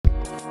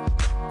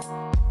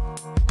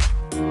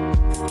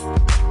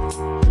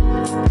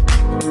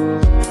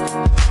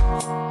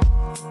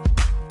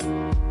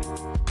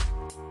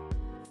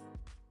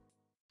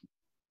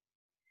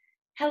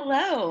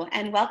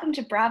and welcome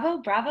to Bravo,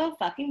 Bravo,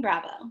 fucking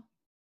Bravo.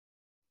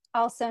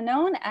 Also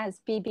known as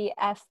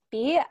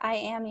BBFB, I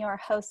am your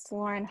host,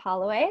 Lauren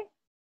Holloway.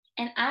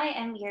 And I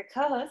am your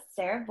co-host,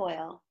 Sarah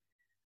Boyle.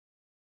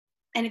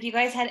 And if you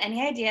guys had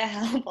any idea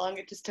how long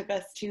it just took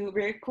us to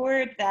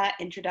record that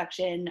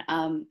introduction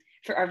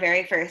for our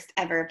very first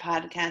ever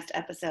podcast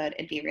episode,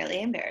 it'd be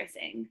really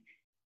embarrassing.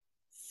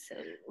 So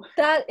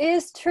that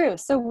is true.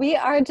 So we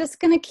are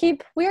going to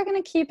keep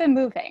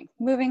it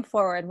moving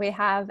forward. We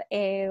have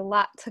a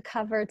lot to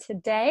cover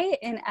today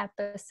in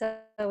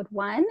episode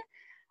 1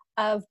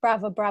 of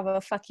Bravo,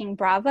 Bravo, fucking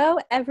Bravo.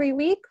 Every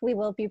week we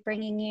will be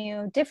bringing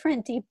you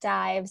different deep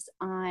dives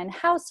on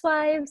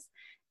housewives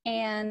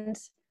and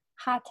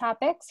hot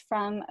topics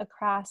from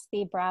across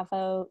the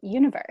Bravo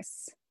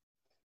universe.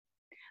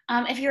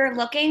 If you're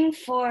looking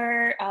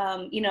for,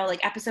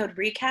 like episode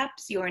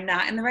recaps, you are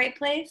not in the right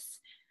place.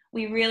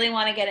 We really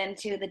want to get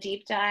into the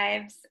deep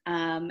dives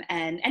and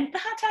the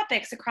hot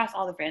topics across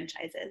all the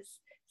franchises.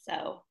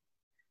 So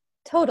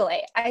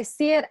totally. I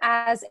see it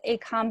as a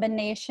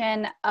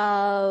combination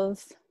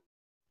of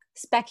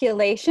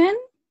speculation.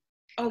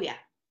 Oh, yeah.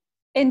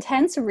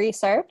 Intense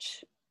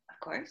research. Of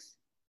course.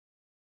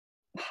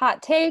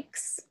 Hot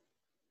takes.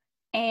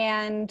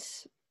 And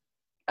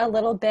a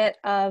little bit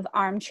of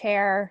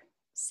armchair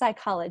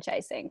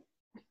psychologizing.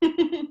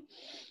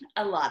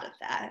 A lot of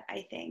that,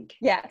 I think.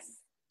 Yes.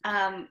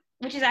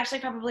 Which is actually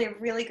probably a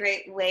really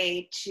great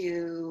way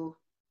to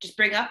just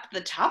bring up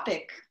the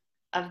topic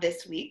of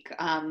this week.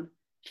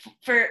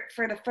 For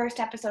the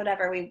first episode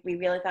ever, we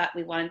really thought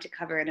we wanted to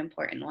cover an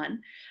important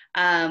one.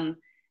 And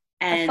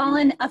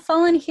a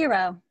fallen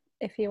hero,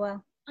 if you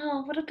will.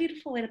 Oh, what a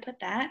beautiful way to put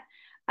that.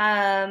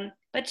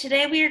 But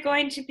today we are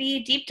going to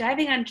be deep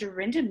diving on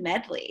Dorinda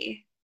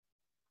Medley.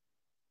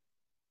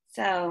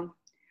 So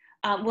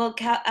we'll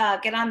get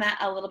on that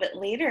a little bit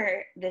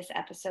later this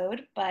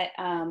episode, but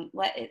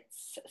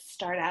let's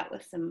start out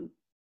with some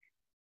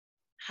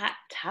hot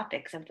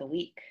topics of the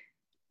week.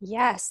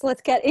 Yes,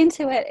 let's get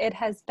into it. It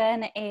has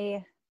been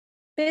a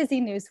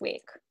busy news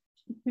week.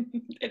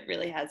 It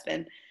really has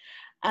been.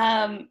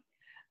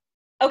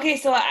 Okay,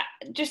 so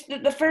just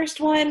the first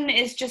one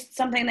is just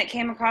something that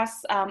came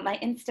across my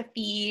Insta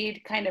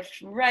feed kind of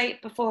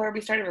right before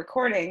we started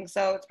recording,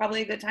 so it's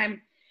probably a good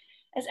time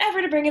as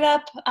ever to bring it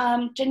up.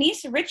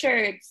 Janice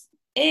Richards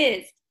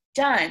is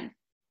done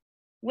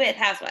with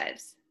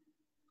Housewives.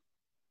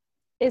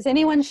 Is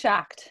anyone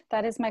shocked?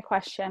 That is my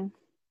question.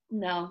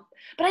 No,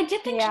 but I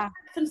did think she had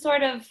some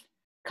sort of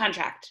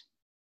contract.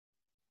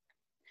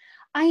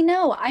 I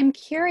know. I'm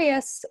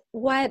curious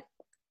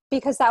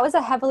because that was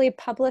a heavily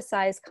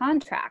publicized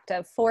contract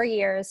of 4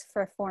 years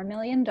for $4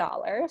 million,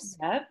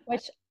 yep.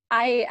 Which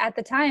at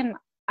the time,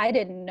 I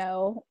didn't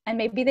know. And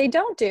maybe they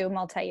don't do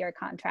multi-year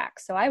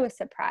contracts. So I was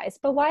surprised.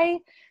 But why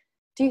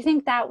do you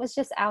think that was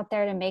just out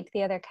there to make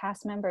the other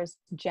cast members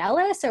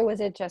jealous, or was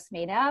it just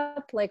made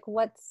up? Like,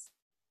 what's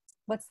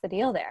the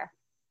deal there?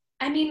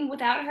 I mean,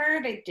 without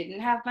her, they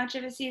didn't have much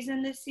of a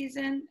season this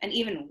season. And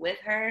even with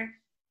her,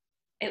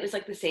 it was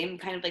like the same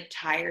kind of like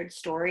tired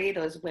story.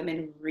 Those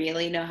women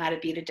really know how to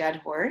beat a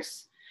dead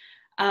horse.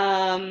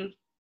 But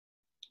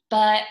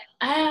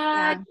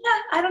I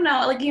don't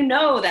know. Like,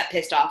 that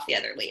pissed off the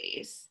other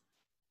ladies.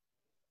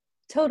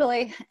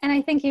 Totally. And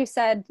I think you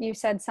said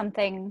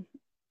something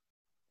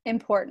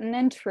important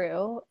and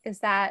true, is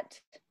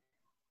that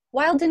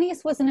while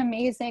Denise was an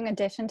amazing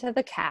addition to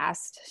the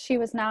cast, she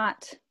was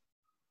not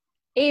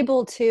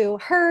able to,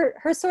 her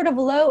sort of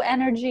low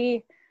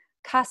energy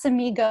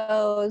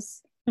Casamigos,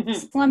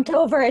 slumped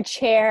over a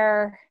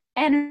chair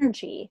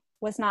energy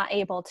was not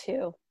able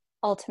to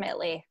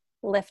ultimately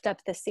lift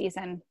up the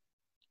season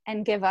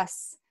and give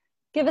us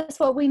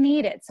what we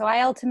needed. So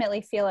I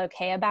ultimately feel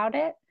okay about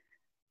it.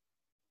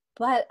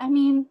 But I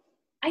mean,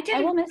 I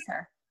will miss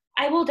her.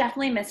 I will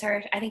definitely miss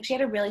her. I think she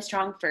had a really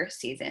strong first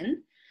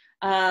season.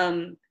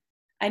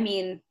 I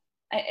mean,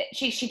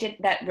 she did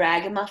that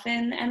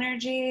ragamuffin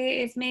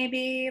energy is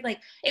maybe like,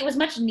 it was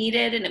much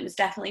needed and it was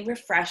definitely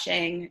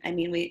refreshing. I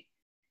mean,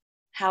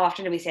 how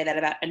often do we say that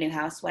about a new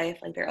housewife?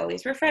 Like, they're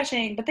always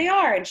refreshing, but they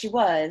are, and she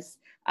was.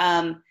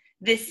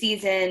 This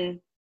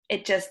season,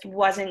 it just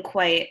wasn't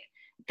quite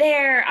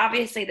there.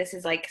 Obviously, this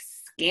is like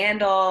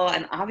scandal,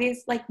 and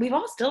like we've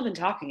all still been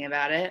talking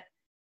about it.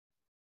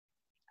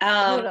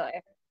 Totally.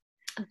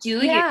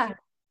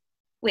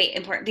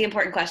 The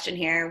important question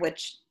here,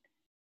 which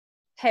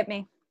hit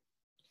me.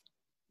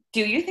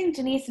 Do you think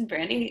Denise and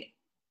Brandy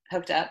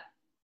hooked up?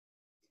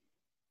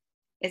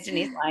 Is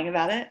Denise lying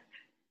about it?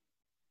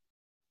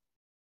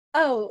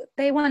 Oh,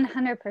 they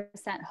 100%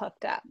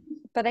 hooked up.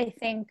 But I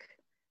think,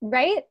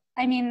 right?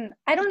 I mean,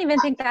 I don't even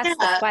think that's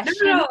the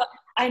question. No.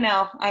 I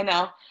know.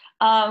 No,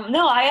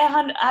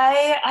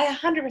 I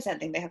 100%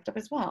 think they hooked up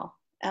as well.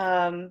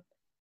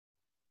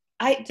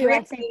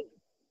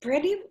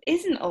 Brandy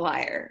isn't a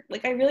liar.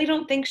 Like, I really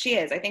don't think she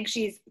is. I think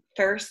she's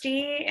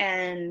thirsty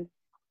and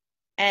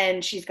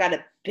she's got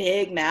a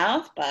big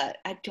mouth, but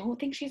I don't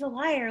think she's a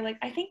liar. Like,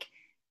 I think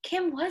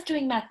Kim was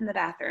doing meth in the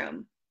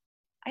bathroom.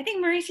 I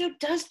think Mauricio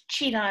does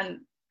cheat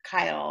on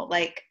Kyle.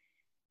 Like,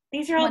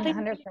 These are all things,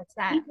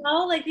 100%.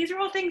 like these are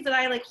all things that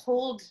I like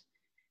hold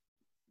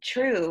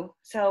true.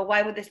 So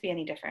why would this be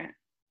any different?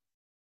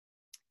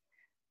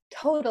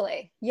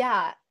 Totally.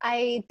 Yeah.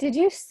 Did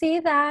you see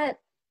that?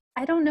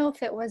 I don't know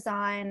if it was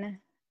on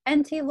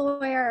NT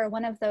Lawyer or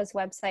one of those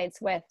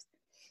websites with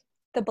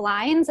the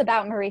blinds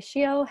about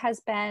Mauricio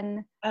has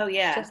been Oh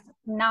yeah. just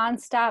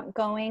nonstop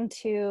going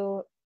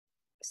to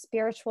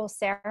spiritual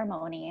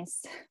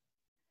ceremonies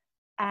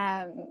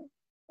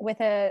with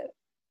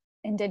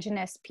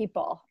indigenous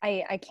people.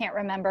 I can't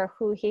remember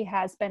who he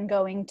has been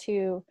going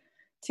to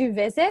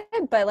visit,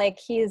 but like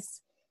I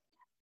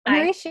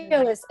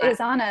Mauricio is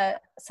on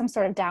some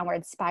sort of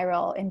downward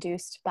spiral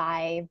induced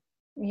by,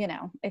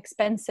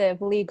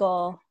 expensive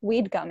legal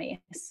weed gummies,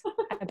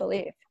 I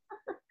believe.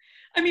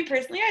 I mean,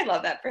 personally, I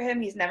love that for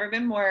him. He's never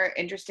been more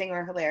interesting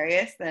or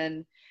hilarious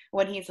than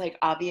when he's like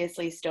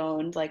obviously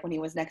stoned, like when he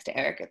was next to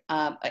Aaron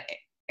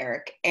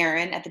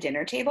at the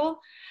dinner table.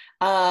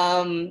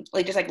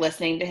 Like just like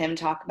listening to him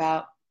talk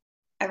about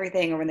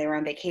everything, or when they were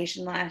on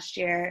vacation last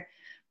year.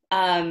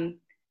 Um,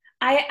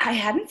 I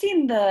hadn't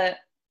seen the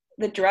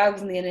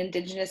drugs and the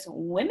indigenous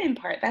women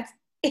part. That's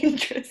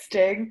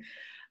interesting.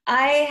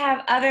 I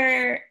have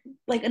another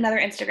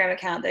Instagram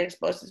account that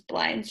exposes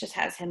blinds, just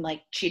has him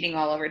like cheating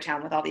all over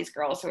town with all these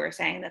girls who are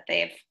saying that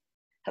they've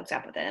hooked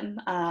up with him.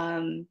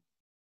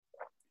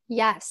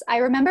 Yes, I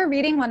remember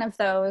reading one of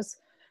those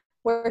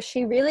where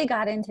she really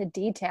got into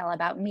detail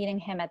about meeting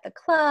him at the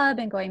club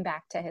and going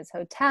back to his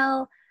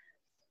hotel.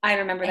 I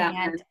remember that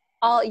And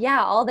one.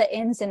 all the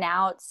ins and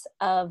outs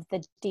of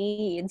the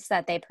deeds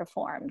that they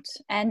performed.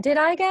 And did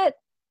I get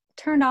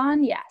turned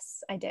on?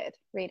 Yes, I did,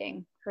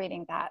 reading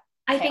that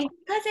I tale. think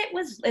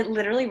because it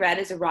literally read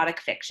as erotic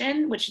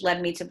fiction, which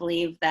led me to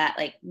believe that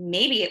like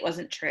maybe it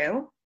wasn't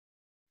true.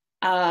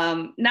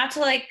 Not to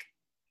like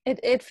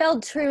It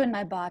felt true in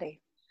my body.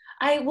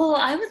 I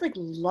would like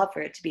love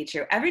for it to be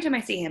true. Every time I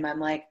see him, I'm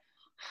like,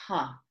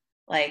 huh,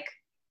 like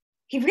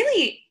he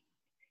really.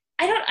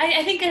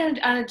 I think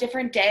on a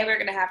different day we're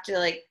gonna have to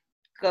like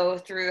go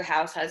through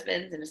house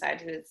husbands and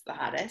decide who's the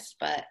hottest.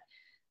 But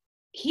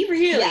he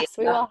really, Yes,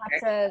 we will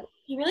have to.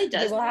 he really We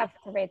does. will have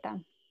to rate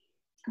them.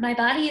 My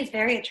body is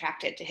very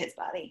attracted to his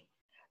body.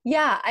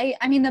 Yeah,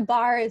 I mean the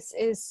bar is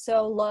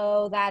so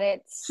low that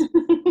it's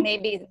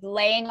maybe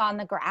laying on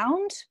the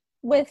ground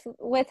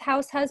with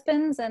house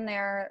husbands and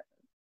their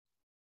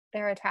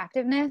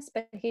attractiveness,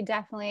 but he's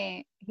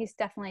definitely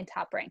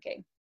top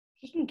ranking.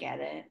 He can get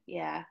it,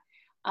 yeah.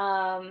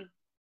 Um,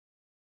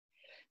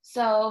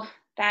 so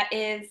that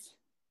is.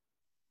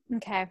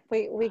 Okay,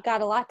 we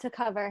got a lot to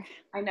cover.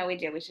 I know we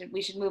do.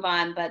 We should move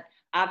on, but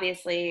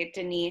obviously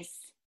Denise.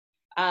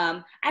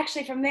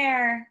 Actually, from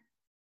there,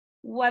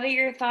 what are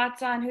your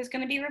thoughts on who's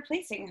going to be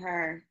replacing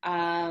her,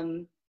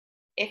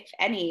 if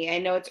any? I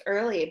know it's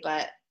early,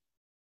 but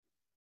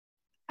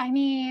I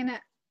mean,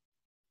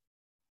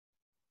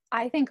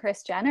 I think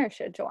Kris Jenner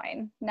should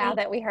join now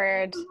that we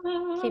heard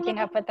Keeping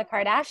Up with the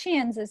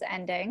Kardashians is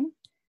ending.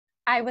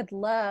 I would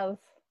love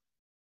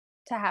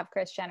to have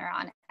Kris Jenner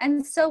on.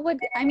 And so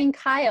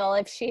Kyle,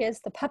 if she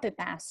is the puppet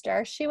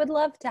master, she would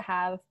love to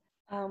have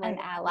oh my an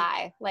God.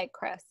 ally like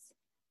Kris.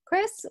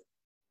 Kris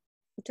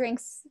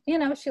drinks,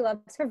 she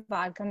loves her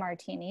vodka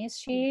martinis.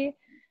 She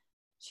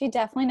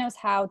definitely knows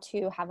how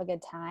to have a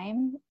good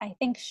time. I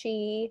think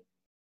she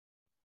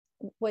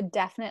would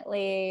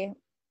definitely,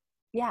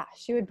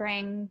 she would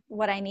bring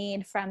what I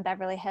need from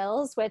Beverly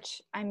Hills,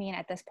 which I mean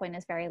at this point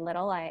is very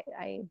little. I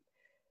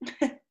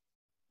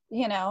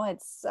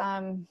it's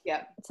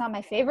Yeah. it's not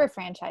my favorite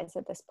franchise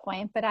at this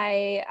point, but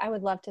I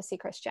would love to see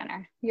Kris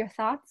Jenner. Your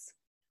thoughts?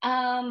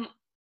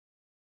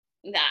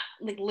 That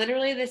like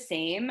literally the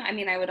same. I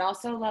mean, I would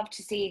also love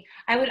to see.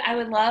 I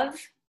would love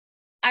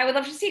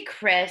to see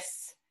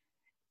Kris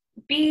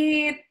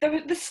be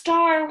the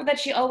star that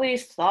she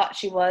always thought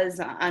she was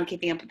on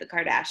Keeping Up with the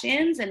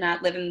Kardashians, and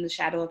not live in the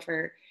shadow of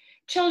her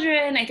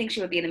children. I think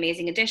she would be an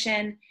amazing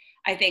addition.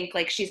 I think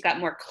like she's got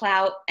more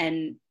clout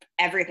and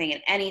everything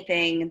and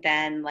anything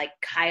than like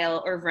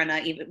Kyle or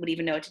Brenna would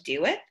even know what to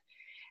do with.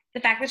 The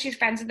fact that she's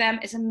friends with them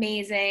is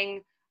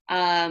amazing.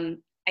 I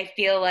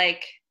feel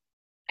like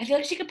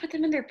she could put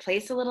them in their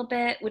place a little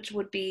bit, which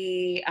would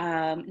be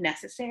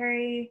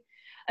necessary,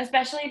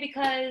 especially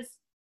because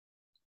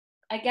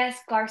I guess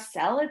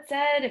Garcelle had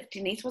said if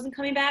Denise wasn't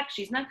coming back,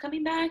 she's not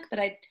coming back. But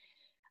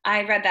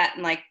I read that,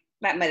 and like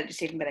that might have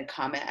just even been a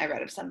comment I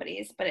read of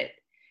somebody's, but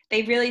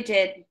they really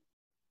did.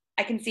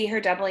 I can see her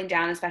doubling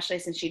down, especially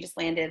since she just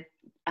landed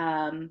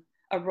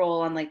a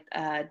role on like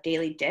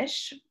Daily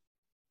Dish.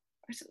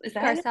 Is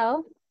that it?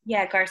 Garcelle?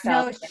 Yeah,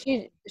 Garcelle.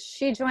 No,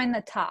 she joined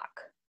the talk.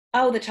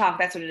 Oh, the talk.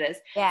 That's what it is.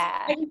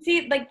 Yeah. I can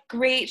see like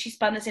great. She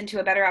spun this into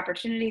a better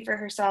opportunity for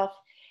herself.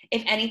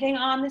 If anything,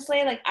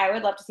 honestly, like I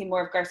would love to see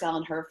more of Garcelle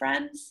and her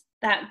friends.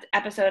 That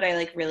episode, I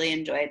like really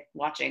enjoyed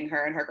watching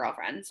her and her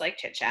girlfriends like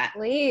chit chat.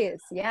 Please,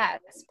 yes,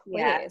 please.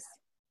 Yeah.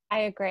 I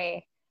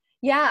agree.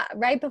 Yeah,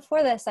 right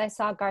before this, I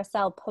saw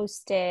Garcelle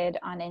posted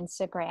on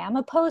Instagram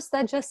a post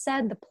that just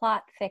said the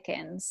plot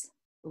thickens.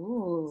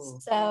 Ooh.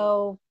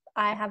 So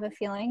I have a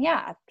feeling,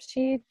 yeah,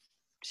 she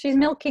she's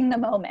milking the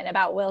moment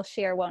about will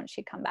she or won't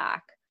she come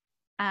back.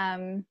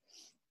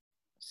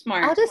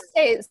 Smart. I'll just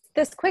say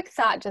this quick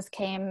thought just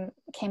came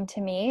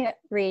to me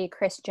re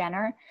Kris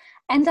Jenner,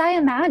 and I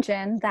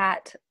imagine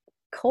that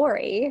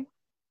Corey,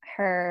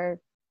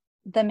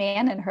 the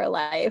man in her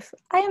life,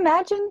 I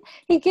imagine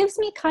he gives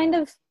me kind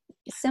of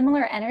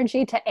similar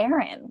energy to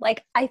Aaron.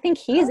 Like, I think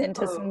he's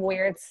into some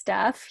weird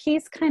stuff.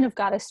 He's kind of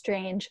got a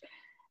strange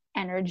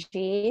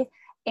energy,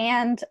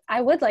 and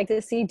I would like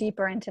to see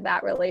deeper into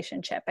that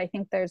relationship. I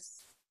think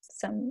there's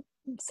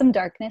some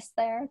darkness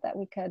there that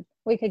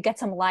we could get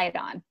some light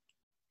on.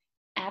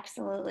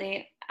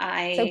 Absolutely.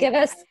 So give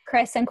us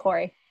Kris and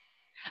Corey.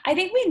 I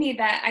think we need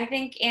that. I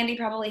think Andy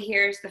probably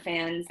hears the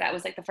fans. That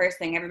was like the first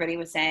thing everybody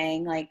was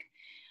saying. Like,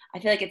 I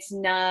feel like it's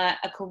not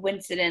a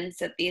coincidence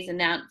that these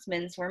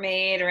announcements were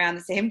made around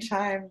the same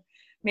time.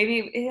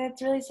 Maybe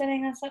it's really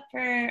setting us up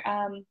for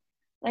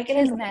like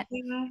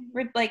an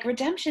like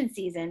redemption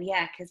season.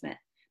 Yeah, kismet.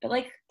 But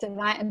like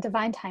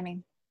divine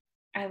timing.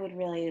 I would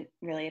really,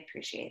 really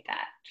appreciate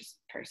that, just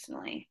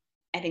personally.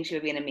 I think she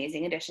would be an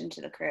amazing addition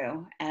to the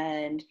crew.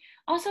 And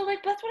also,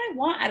 like, that's what I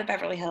want out of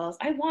Beverly Hills.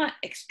 I want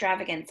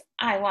extravagance.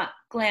 I want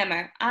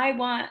glamour. I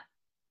want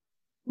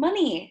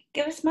money.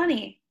 Give us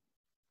money.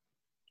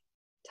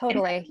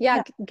 Totally.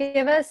 Yeah.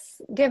 Give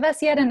us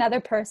yet another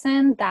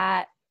person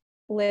that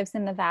lives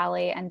in the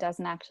Valley and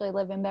doesn't actually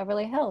live in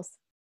Beverly Hills.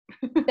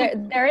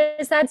 There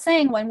is that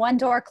saying, when one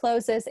door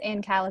closes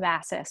in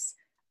Calabasas,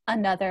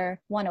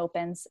 another one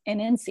opens in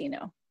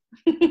Encino.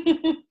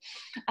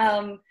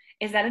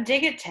 Is that a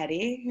dig at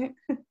Teddy?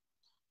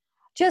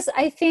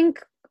 I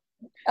think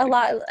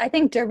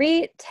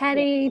Dorit,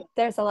 Teddy,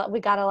 there's a lot. We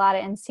got a lot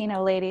of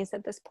Encino ladies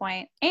at this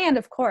point. And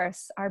of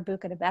course, our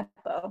Buca de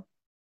Beppo.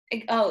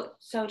 Oh,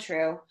 so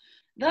true.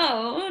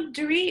 Though,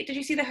 Dorit, did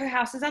you see that her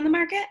house is on the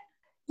market?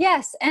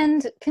 Yes.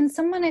 And can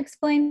someone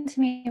explain to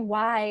me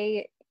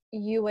why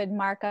you would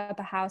mark up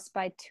a house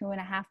by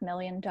 $2.5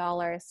 million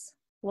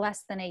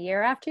less than a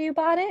year after you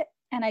bought it?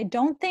 And I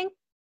don't think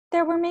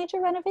there were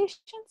major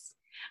renovations.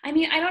 I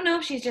mean, I don't know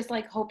if she's just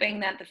like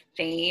hoping that the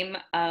fame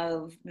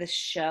of the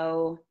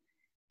show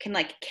can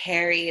like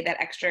carry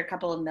that extra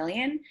couple of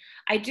million.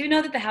 I do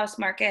know that the house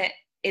market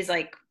is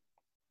like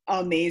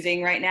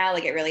amazing right now.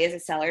 Like, it really is a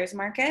seller's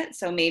market.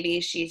 So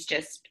maybe she's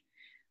just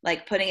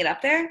like putting it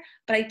up there.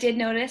 But I did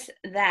notice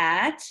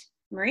that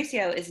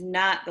Mauricio is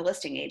not the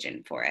listing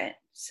agent for it.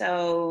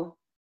 So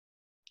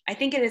I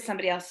think it is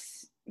somebody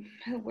else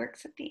who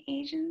works at the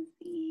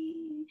agency,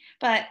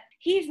 but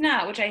he's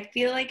not, which I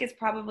feel like is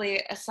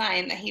probably a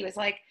sign that he was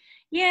like,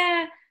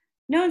 yeah,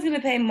 no one's going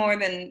to pay more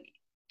than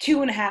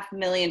 $2.5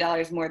 million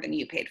more than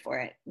you paid for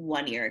it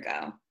 1 year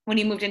ago when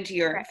you moved into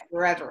your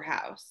forever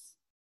house.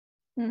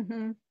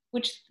 Mm-hmm.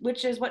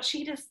 Which is what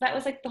she just, that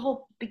was like the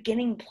whole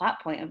beginning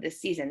plot point of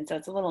this season. So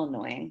it's a little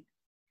annoying.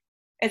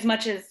 As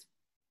much as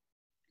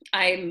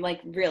I'm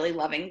like really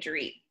loving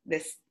Dorit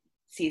this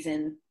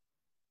season,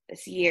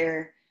 this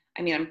year,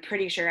 I mean, I'm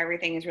pretty sure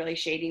everything is really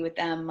shady with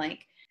them.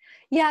 Like,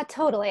 yeah,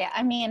 totally.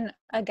 I mean,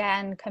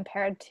 again,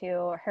 compared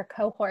to her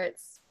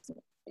cohorts,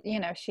 you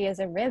know, she is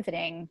a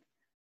riveting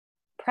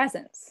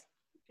presence.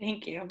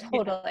 Thank you.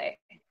 Totally.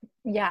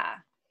 Yeah.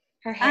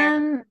 Her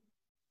hair.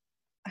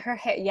 Her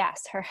hair,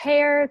 yes, her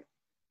hair,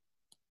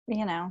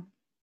 you know,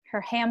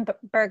 her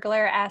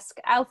Hamburglar-esque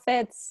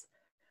outfits,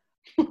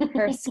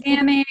 her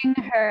scamming,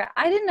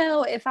 I didn't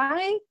know if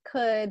I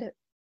could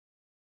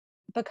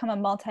become a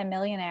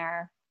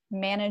multimillionaire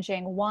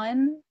managing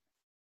one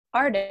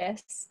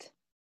artist.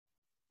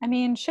 I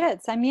mean,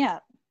 shit, sign me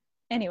up.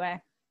 Anyway.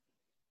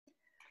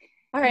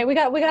 All right, we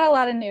got a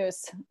lot of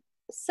news.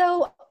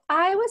 So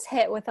I was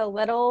hit with a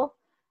little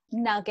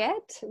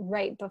nugget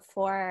right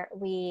before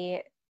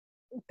we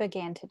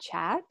began to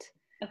chat.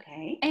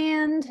 Okay.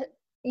 And,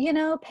 you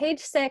know, page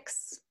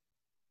 6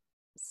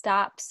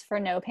 stops for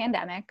no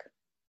pandemic.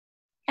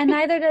 And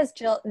neither does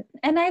Jill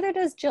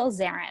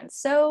Zarin.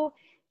 So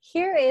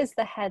here is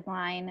the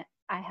headline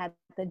I had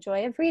the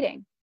joy of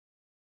reading.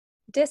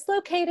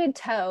 Dislocated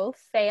toe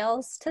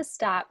fails to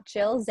stop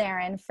Jill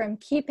Zarin from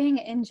keeping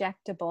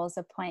injectables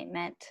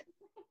appointment.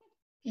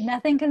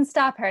 Nothing can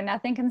stop her.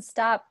 Nothing can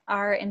stop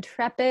our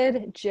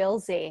intrepid Jill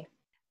Z.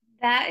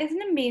 That is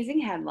an amazing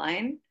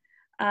headline.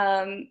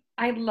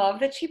 I love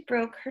that she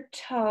broke her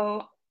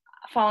toe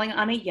falling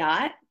on a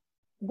yacht.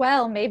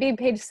 Well, maybe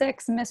page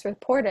 6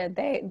 misreported.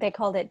 They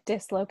called it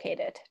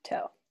dislocated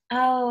toe.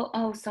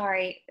 Oh,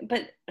 sorry.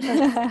 But so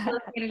she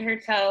dislocated her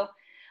toe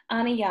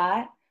on a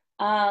yacht.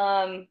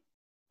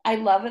 I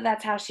love that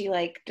that's how she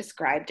like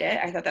described it.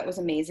 I thought that was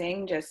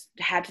amazing. Just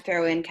had to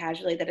throw in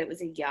casually that it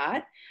was a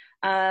yacht.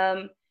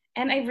 And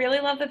I really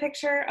love the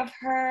picture of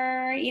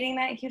her eating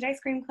that huge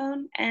ice cream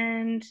cone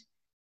and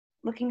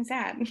looking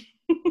sad.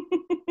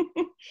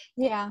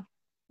 Yeah,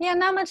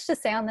 not much to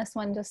say on this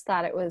one. Just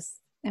thought it was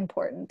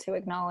important to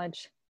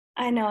acknowledge.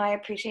 I know, I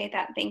appreciate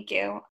that. Thank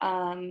you.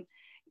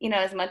 You know,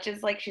 as much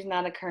as like she's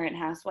not a current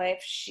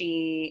housewife,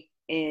 she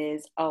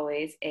is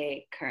always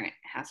a current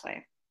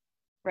housewife,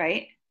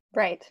 right?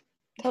 Right.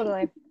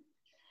 Totally.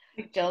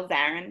 Like Jill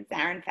Zarin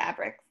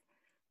Fabrics.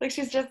 Like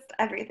she's just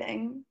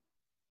everything.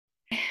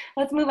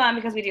 Let's move on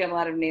because we do have a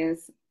lot of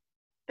news.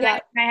 The Yeah.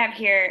 next thing I have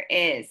here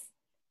is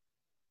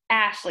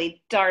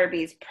Ashley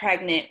Darby's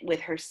pregnant with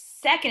her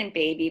second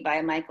baby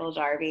by Michael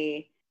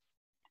Darby.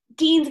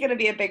 Dean's going to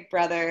be a big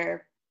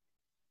brother.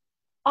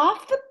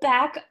 Off the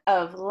back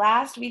of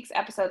last week's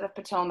episode of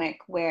Potomac,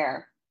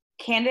 where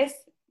Candace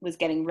was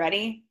getting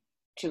ready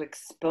to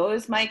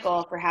expose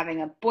Michael for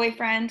having a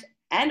boyfriend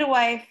and a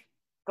wife,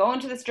 going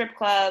to the strip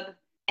club,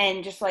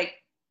 and just like,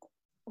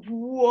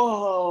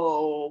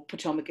 whoa,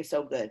 Potomac is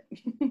so good.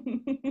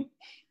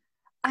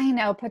 I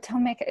know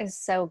Potomac is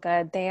so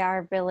good.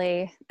 They're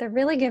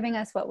really giving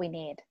us what we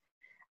need.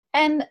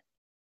 And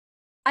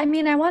I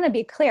mean, I want to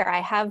be clear.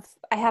 I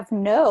have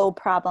no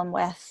problem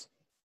with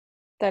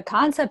the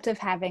concept of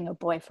having a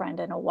boyfriend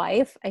and a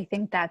wife. I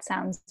think that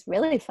sounds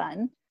really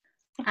fun.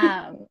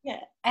 Yeah.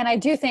 And I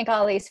do think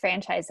all these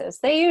franchises,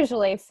 they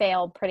usually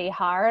fail pretty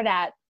hard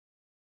at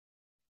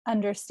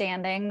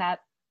understanding that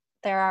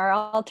there are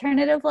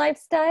alternative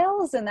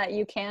lifestyles and that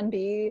you can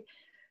be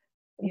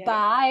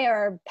bi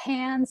or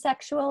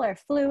pansexual or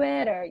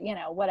fluid or, you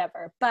know,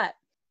 whatever. But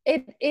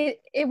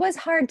it was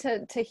hard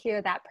to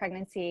hear that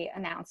pregnancy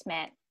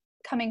announcement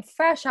coming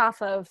fresh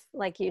off of,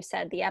 like you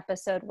said, the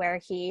episode where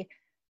he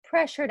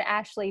pressured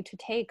Ashley to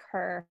take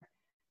her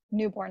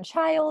newborn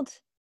child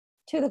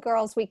to the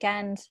girls'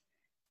 weekend,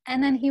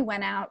 and then he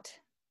went out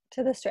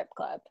to the strip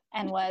club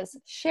and was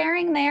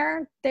sharing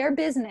their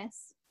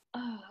business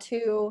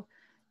to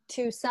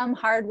some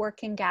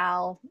hardworking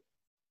gal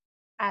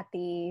at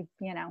the,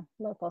 you know,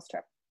 local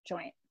strip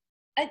joint.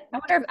 I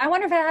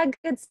wonder if it had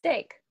good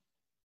steak.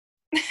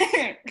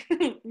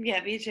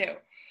 Yeah, me too.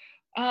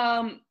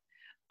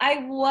 I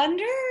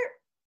wonder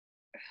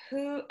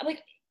who,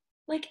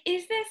 like,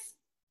 is this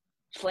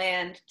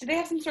planned? Do they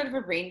have some sort of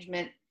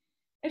arrangement?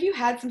 If you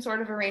had some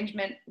sort of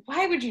arrangement,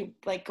 why would you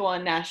like go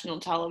on national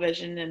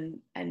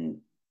television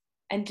and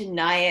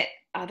deny it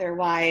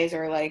otherwise?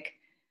 Or like,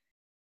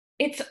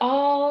 it's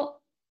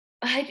all,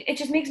 it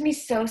just makes me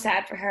so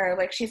sad for her.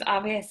 Like, she's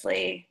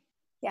obviously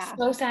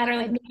so sad. Or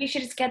like, maybe she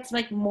just gets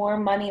like more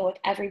money with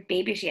every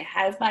baby she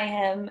has by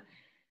him.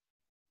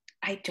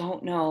 I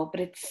don't know, but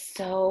it's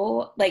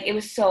so, like, it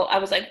was so, I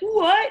was like,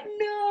 what?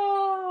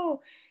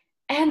 No.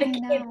 And the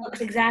kid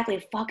looks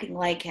exactly fucking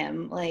like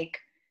him. Like,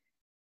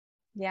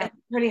 yeah,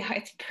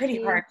 it's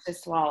pretty hard to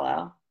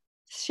swallow.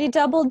 She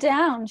doubled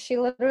down. She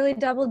literally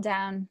doubled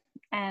down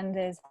and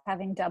is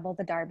having double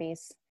the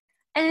Darbys.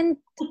 And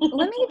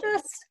let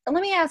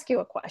me ask you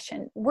a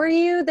question. Were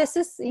you, this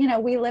is, you know,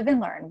 we live and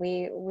learn.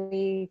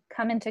 We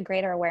come into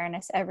greater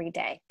awareness every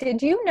day.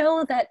 Did you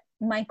know that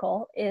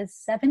Michael is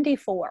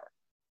 74?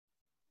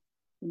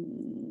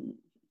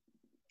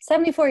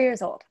 74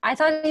 years old. I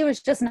thought he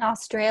was just in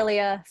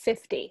Australia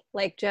 50,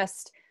 like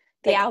just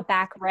the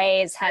Outback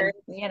Rays had,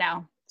 you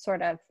know,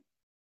 sort of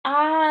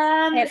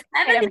hit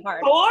him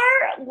hard. 74?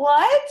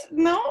 What?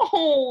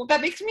 No,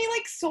 that makes me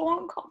like so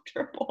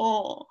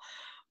uncomfortable.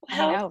 I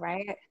know,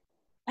 right?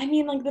 I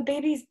mean, like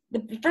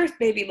the first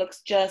baby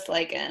looks just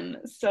like him,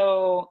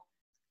 so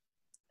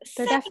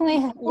they're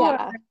definitely,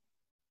 yeah.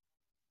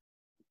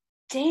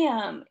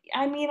 Damn.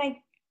 I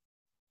mean,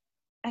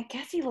 I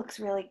guess he looks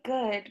really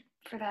good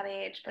for that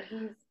age, but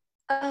he's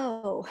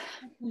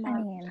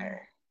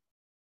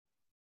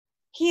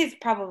he is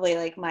probably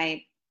like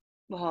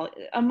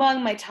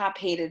among my top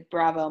hated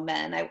Bravo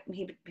men.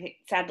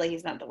 Sadly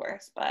he's not the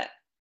worst, but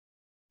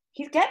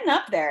he's getting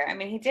up there. I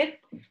mean, he did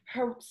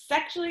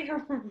sexually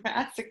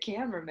harass a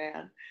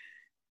cameraman.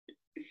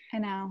 I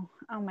know.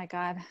 Oh my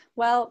God.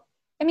 Well,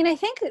 I mean, I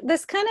think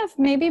this kind of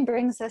maybe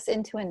brings us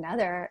into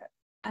another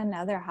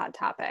hot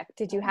topic.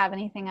 Did you have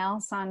anything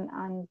else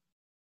on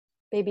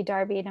Baby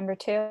Darby number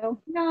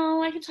 2?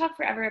 No, I could talk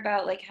forever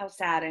about like how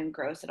sad and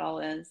gross it all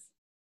is,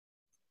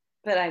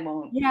 but I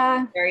won't.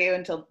 Yeah. Spare you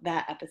until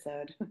that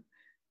episode.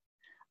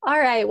 All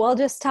right. Well,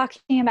 just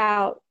talking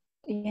about,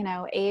 you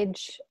know,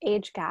 age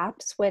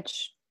gaps,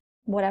 which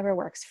whatever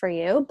works for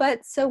you.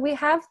 But so we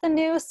have the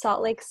new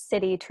Salt Lake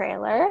City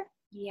trailer.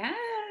 Yeah.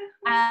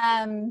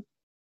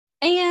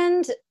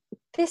 And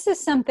this is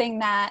something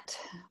that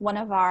one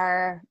of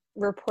our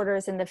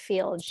reporters in the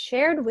field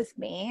shared with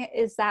me,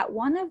 is that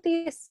one of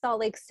these Salt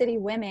Lake City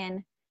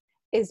women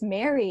is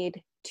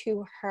married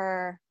to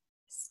her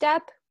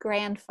step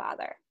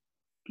grandfather.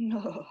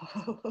 No.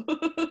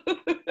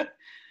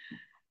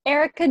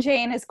 Erica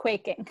Jane is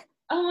quaking.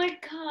 Oh my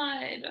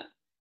God.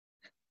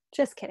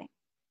 Just kidding.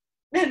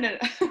 No.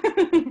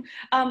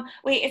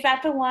 Wait, is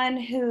that the one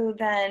who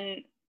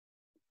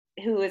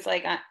is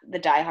like the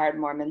diehard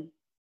Mormon?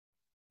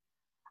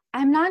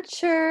 I'm not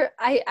sure.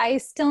 I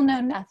still know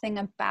nothing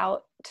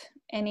about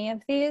any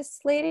of these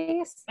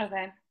ladies.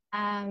 Okay.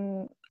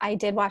 I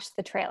did watch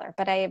the trailer,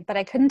 but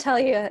I couldn't tell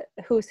you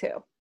who's who.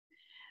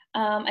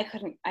 I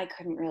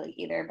couldn't really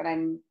either, but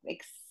I'm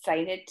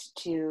excited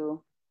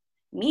to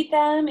meet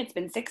them. It's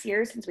been 6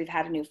 years since we've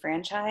had a new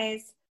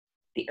franchise.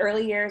 The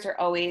early years are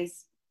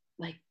always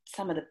like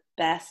some of the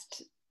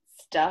best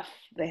stuff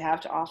they have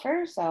to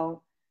offer.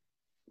 So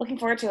looking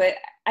forward to it.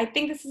 I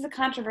think this is a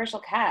controversial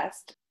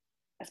cast.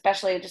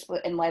 especially just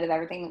in light of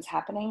everything that's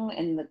happening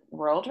in the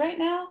world right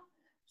now.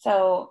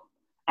 So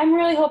I'm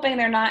really hoping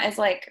they're not as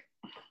like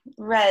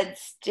red,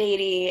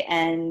 statey,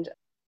 and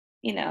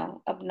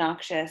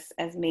obnoxious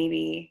as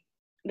maybe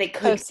they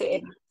could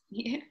Proceed.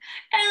 be.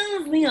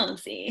 As we'll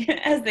see,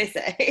 as they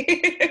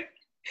say.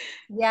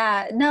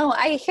 Yeah, no,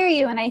 I hear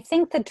you. And I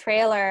think the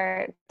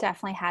trailer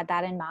definitely had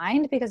that in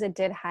mind because it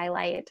did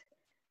highlight,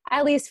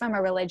 at least from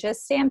a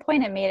religious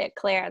standpoint, it made it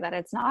clear that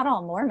it's not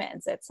all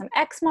Mormons. It's some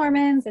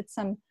ex-Mormons, it's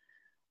some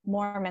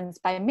Mormons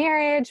by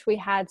marriage. We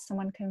had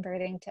someone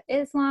converting to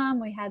Islam.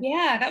 We had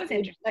Yeah, that was a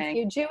interesting.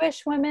 few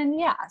Jewish women.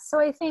 Yeah. So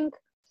I think,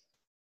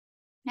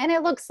 and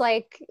it looks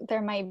like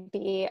there might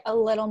be a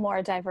little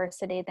more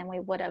diversity than we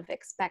would have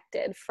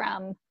expected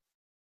from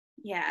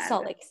Yeah.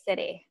 Salt Lake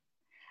City.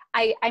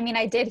 I mean,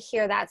 I did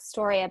hear that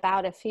story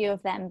about a few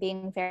of them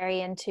being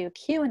very into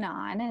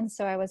QAnon, and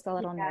so I was a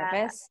little Yeah.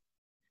 nervous.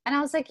 And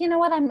I was like, you know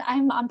what?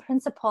 I'm on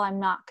principle. I'm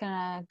not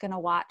gonna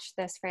watch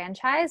this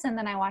franchise. And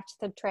then I watched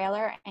the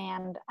trailer,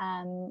 and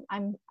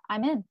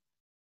I'm in.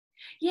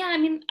 Yeah, I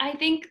mean, I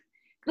think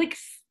like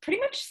pretty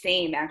much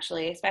same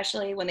actually,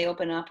 especially when they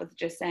open up with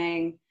just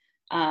saying,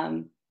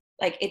 um,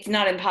 like it's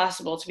not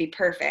impossible to be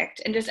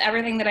perfect, and just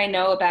everything that I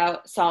know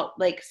about Salt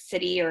Lake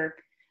City, or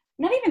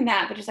not even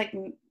that, but just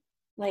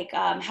like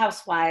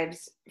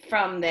housewives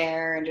from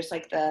there, and just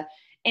like the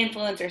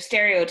influence or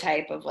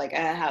stereotype of like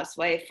a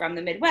housewife from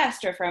the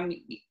Midwest or from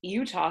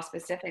Utah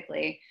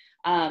specifically.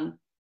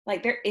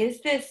 Like there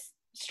is this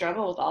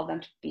struggle with all of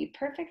them to be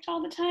perfect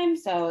all the time,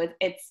 so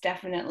it's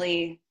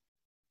definitely,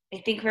 I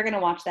think we're going to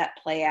watch that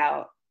play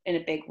out in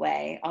a big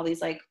way. All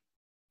these like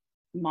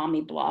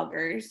mommy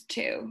bloggers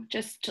too,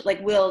 like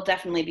we'll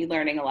definitely be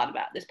learning a lot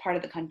about this part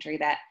of the country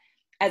that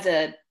as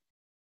a,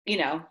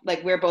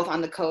 like we're both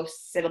on the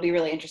coasts. It'll be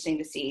really interesting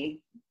to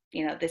see,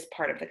 this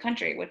part of the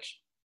country, which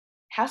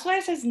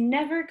Housewives has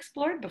never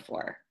explored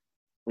before.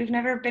 We've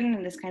never been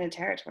in this kind of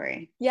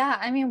territory. Yeah,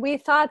 I mean, we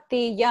thought the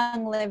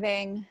Young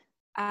Living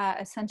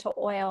essential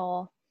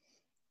oil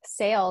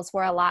sales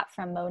were a lot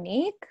from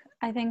Monique.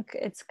 I think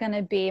it's going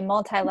to be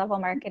multi-level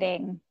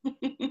marketing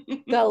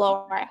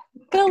galore.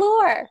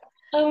 Galore.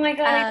 Oh my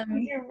God, I think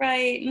Um, you're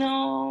right.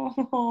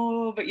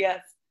 No, but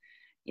yes,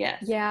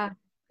 yes, yeah.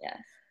 yes.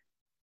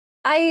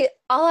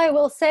 All I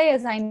will say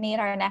is I need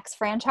our next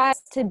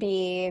franchise to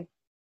be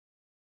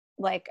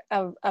like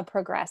a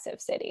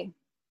progressive city.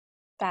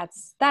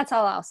 That's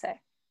all I'll say.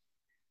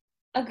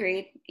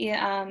 Agreed.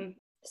 Yeah.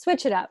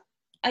 Switch it up.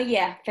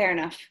 Yeah. Fair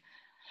enough.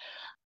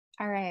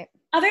 All right.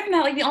 Other than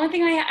that, like the only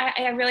thing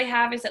I really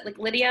have is that like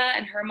Lydia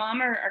and her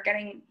mom are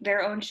getting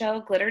their own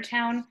show, Glitter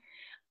Town.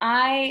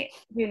 I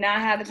do not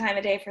have the time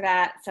of day for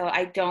that, so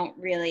I don't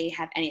really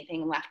have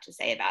anything left to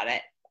say about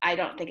it. I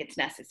don't think it's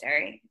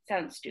necessary. It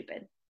sounds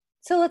stupid.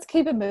 So let's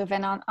keep it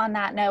moving on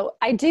that note.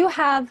 I do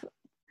have,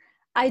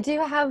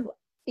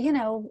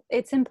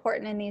 it's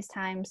important in these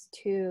times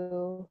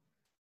to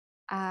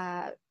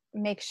uh,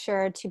 make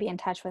sure to be in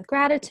touch with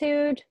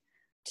gratitude,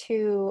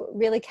 to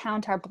really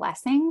count our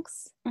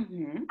blessings.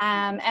 Mm-hmm.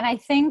 And I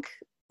think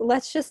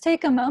let's just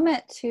take a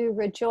moment to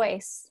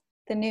rejoice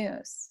the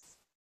news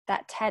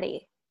that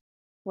Teddy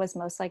was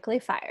most likely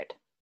fired.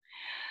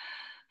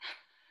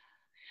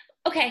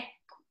 Okay,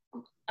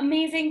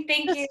 amazing.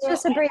 Thank you.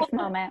 Just a brief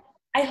moment.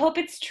 I hope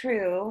it's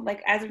true.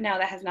 Like as of now,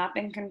 that has not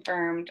been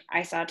confirmed.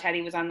 I saw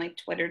Teddy was on like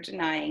Twitter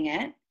denying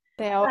it.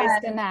 They always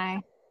But, deny.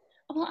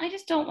 well, I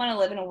just don't want to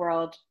live in a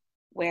world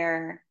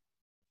where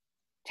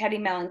Teddy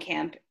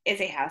Mellencamp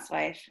is a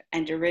housewife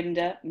and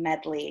Dorinda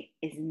Medley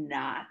is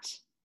not.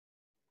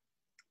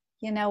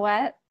 You know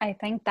what? I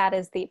think that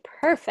is the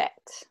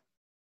perfect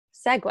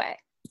segue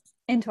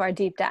into our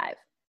deep dive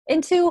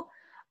into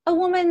a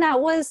woman that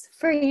was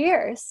for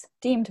years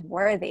deemed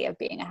worthy of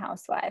being a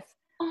housewife,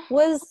 Oh,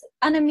 was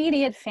an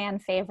immediate fan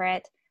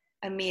favorite,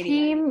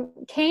 immediate.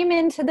 came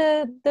into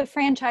the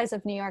franchise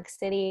of New York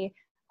City,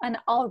 an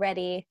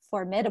already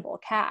formidable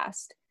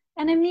cast,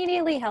 and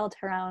immediately held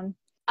her own.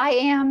 I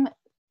am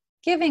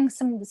giving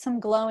some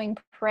glowing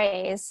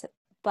praise,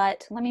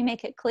 but let me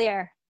make it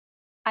clear,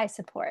 I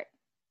support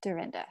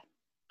Dorinda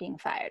being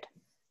fired.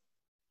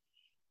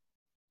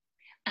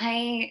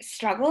 I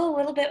struggle a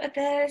little bit with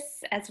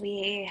this, as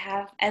we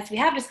have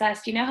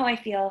discussed. You know how I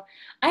feel.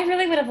 I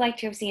really would have liked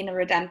to have seen a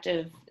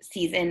redemptive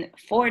season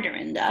for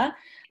Dorinda.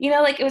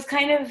 Like it was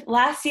kind of,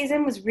 last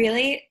season was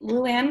really,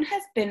 Luann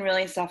has been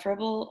really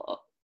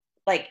insufferable,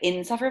 like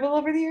insufferable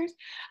over the years.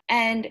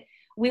 And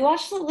we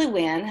watched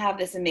Luann have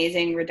this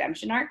amazing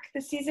redemption arc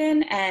this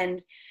season,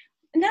 and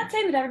I'm not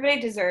saying that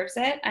everybody deserves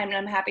it.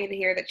 I'm happy to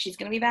hear that she's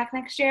going to be back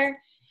next year.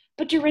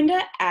 But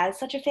Dorinda, as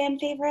such a fan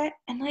favorite,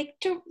 and like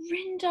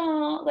Dorinda,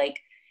 like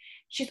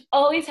she's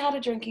always had a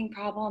drinking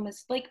problem.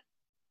 It's like,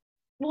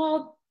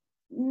 well,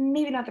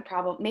 maybe not the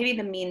problem. Maybe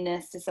the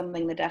meanness is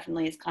something that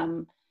definitely has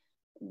come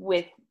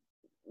with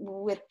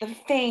the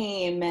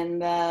fame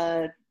and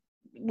the,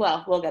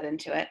 well, we'll get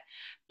into it.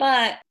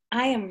 But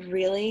I am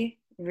really,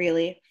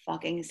 really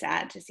fucking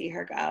sad to see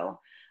her go.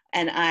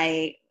 And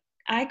I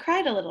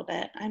cried a little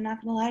bit. I'm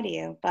not gonna lie to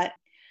you, but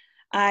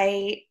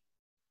I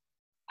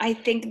I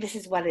think this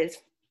is what is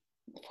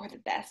for the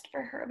best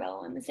for her,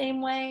 though, in the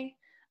same way.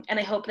 And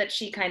I hope that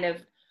she kind of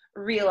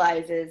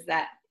realizes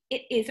that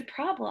it is a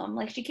problem.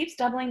 Like, she keeps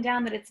doubling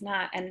down that it's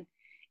not, and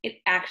it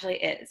actually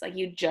is. Like,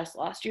 you just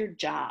lost your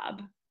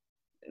job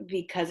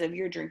because of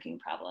your drinking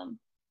problem,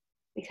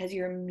 because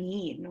you're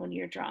mean when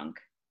you're drunk.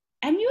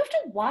 And you have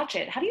to watch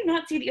it. How do you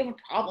not see that you have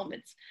a problem?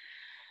 It's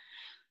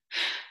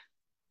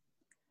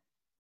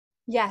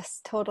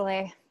Yes,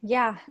 totally.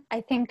 Yeah,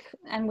 I think,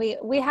 and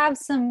we have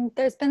some,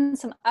 there's been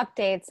some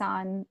updates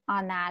on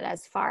that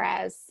as far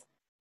as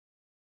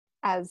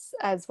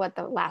what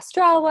the last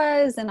straw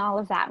was and all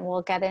of that, and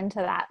we'll get into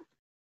that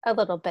a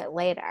little bit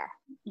later.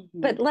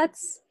 mm-hmm. But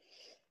let's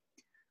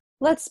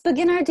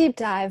begin our deep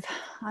dive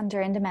on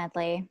Dorinda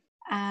Medley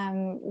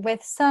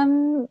with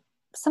some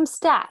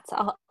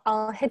stats.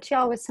 I'll hit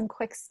y'all with some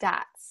quick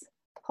stats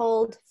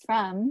pulled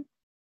from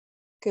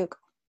Google.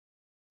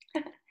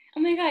 Oh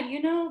my God,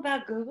 you know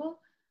about Google?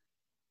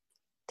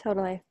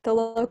 Totally. The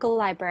local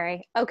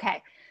library.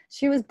 Okay.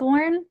 She was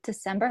born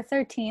December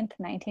 13th,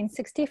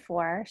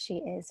 1964. She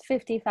is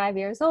 55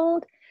 years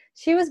old.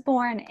 She was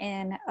born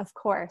in, of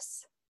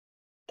course,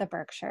 the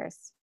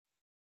Berkshires.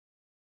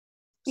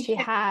 She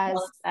has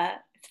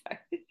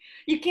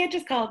You can't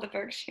just call it the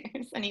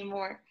Berkshires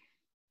anymore.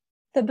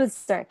 the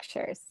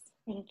Berkshires.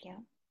 Thank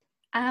you.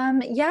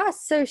 Yeah,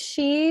 so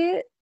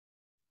she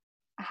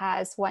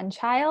has one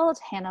child,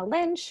 Hannah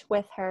Lynch,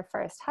 with her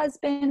first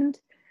husband.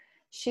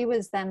 She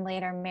was then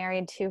later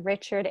married to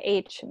Richard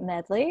H.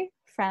 Medley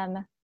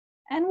from,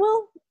 and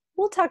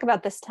we'll talk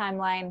about this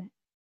timeline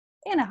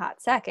in a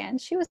hot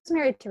second. She was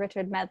married to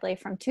Richard Medley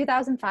from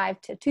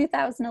 2005 to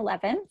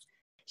 2011.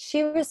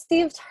 She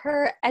received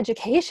her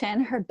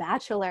education, her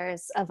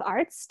Bachelor's of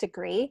Arts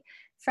degree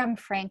from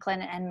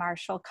Franklin and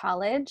Marshall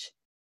College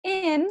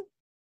in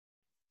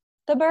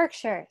the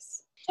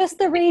Berkshires, just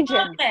the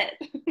region.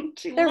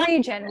 The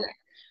region.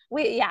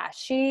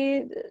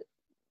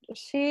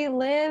 She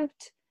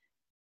lived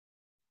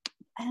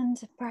and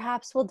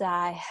perhaps will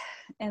die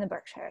in the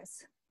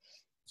Berkshires.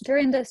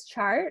 Dorinda's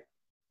chart,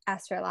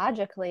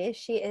 astrologically,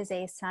 she is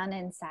a sun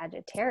in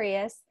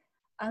Sagittarius,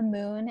 a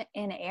moon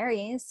in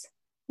Aries,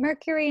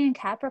 Mercury in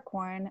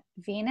Capricorn,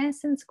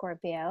 Venus in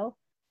Scorpio,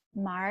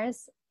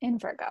 Mars in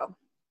Virgo.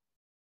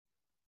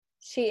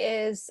 She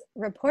is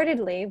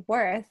reportedly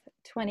worth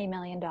 $20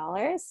 million,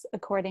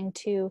 according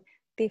to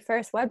the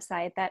first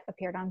website that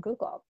appeared on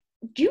Google.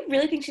 Do you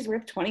really think she's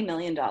worth $20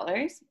 million?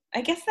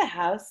 I guess the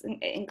house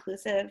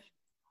inclusive.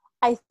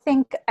 I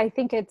think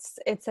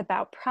it's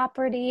about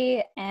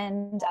property,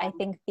 and I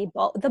think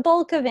the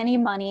bulk of any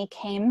money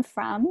came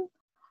from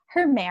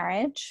her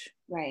marriage.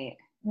 Right.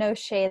 No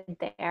shade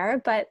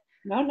there, but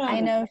no.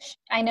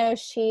 I know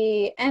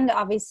she, and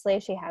obviously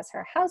she has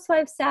her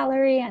housewife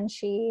salary, and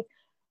she,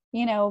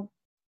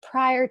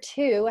 prior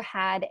to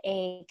had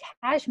a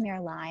cashmere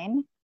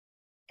line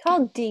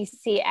called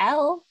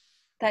DCL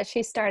that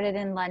she started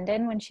in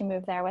London when she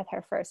moved there with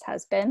her first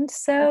husband.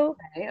 So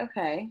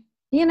okay.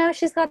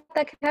 She's got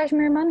that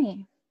cashmere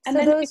money. And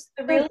so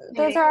then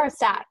those are our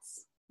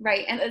stats.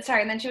 Right. And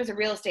and then she was a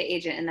real estate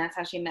agent, and that's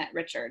how she met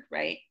Richard,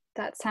 right?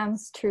 That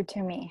sounds true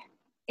to me.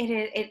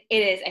 It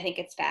is. I think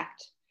it's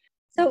fact.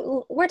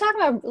 So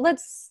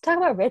let's talk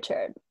about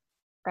Richard,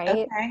 right?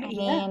 Okay, I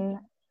mean,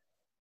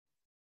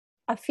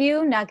 a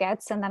few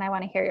nuggets, and then I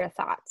want to hear your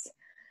thoughts.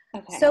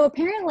 Okay. So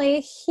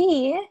apparently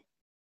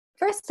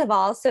first of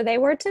all, so they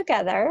were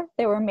together.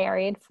 They were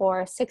married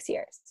for 6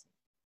 years.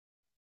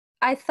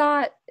 I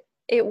thought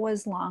it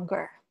was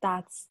longer.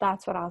 That's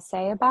what I'll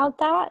say about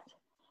that.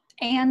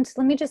 And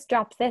let me just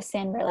drop this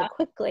in really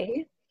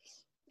quickly.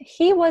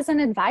 He was an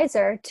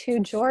advisor to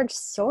George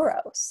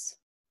Soros,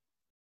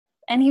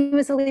 and he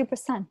was a Libra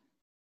sun.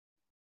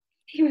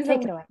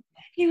 Take it away.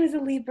 He was a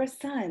Libra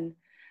sun.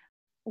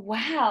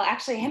 Wow,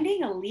 actually, him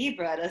being a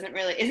Libra isn't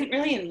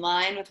really in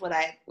line with what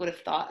I would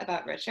have thought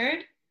about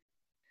Richard.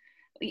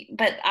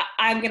 But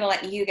I'm going to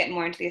let you get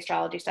more into the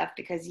astrology stuff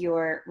because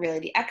you're really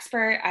the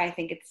expert. I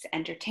think it's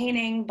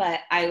entertaining,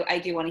 but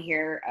I do want to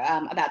hear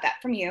about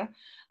that from you.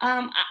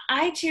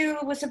 I too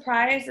was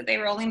surprised that they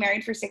were only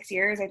married for 6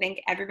 years. I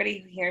think everybody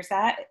who hears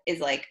that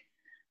is like,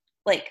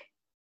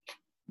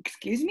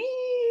 excuse me?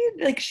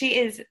 Like, she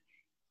is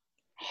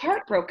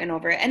heartbroken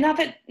over it. And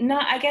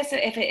I guess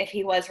if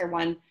he was her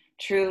one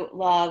true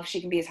love,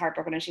 she can be as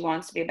heartbroken as she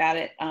wants to be about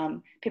it.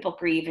 People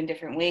grieve in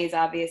different ways,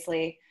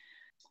 obviously.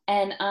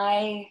 And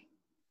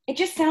it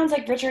just sounds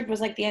like Richard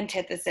was like the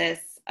antithesis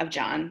of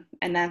John.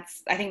 And I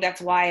think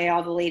that's why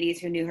all the ladies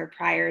who knew her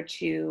prior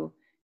to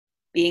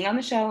being on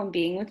the show and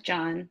being with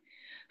John,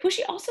 who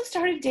she also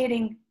started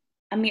dating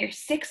a mere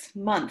 6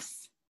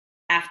 months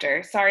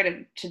after.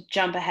 Sorry to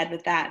jump ahead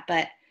with that,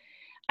 but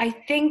I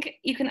think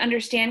you can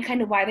understand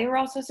kind of why they were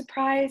also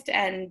surprised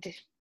and,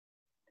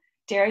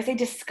 dare I say,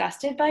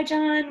 disgusted by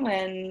John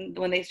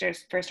when they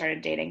first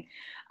started dating.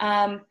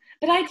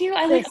 But I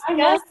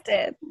loved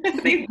it.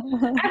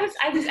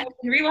 I was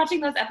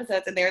rewatching those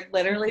episodes, and they're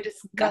literally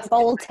disgusting.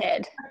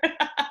 Revolted.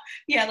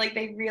 Yeah, like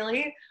they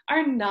really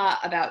are not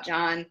about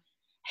John.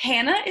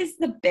 Hannah is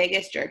the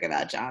biggest jerk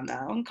about John,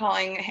 though,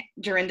 calling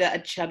Dorinda a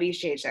chubby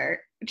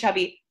chaser.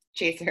 Chubby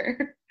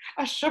chaser.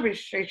 A chubby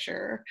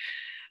chaser.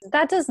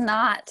 That does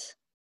not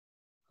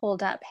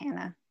hold up,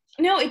 Hannah.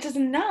 No, it does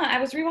not. I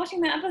was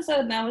rewatching the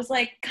episode and I was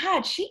like,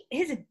 God, she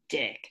is a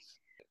dick.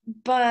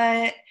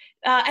 But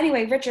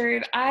anyway,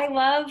 Richard, I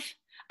love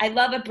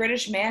a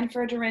British man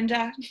for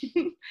Dorinda.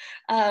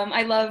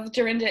 I love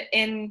Dorinda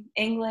in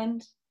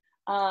England.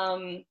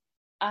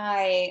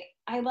 I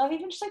love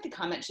even just like the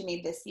comment she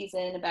made this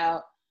season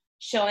about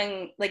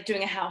showing, like,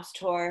 doing a house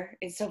tour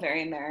is so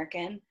very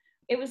American.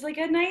 It was like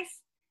a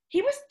nice,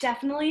 he was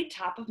definitely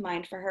top of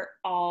mind for her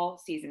all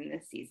season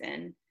this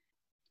season,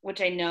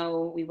 which I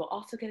know we will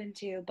also get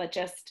into, but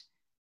just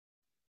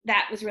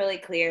that was really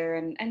clear.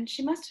 And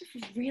she must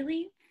have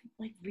really,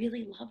 like,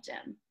 really loved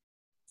him.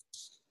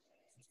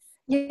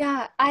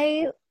 Yeah,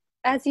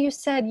 as you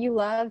said, you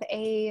love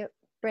a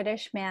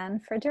British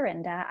man for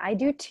Dorinda. I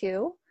do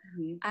too.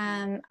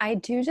 I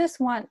do just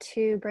want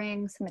to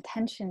bring some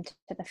attention to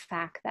the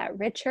fact that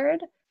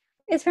Richard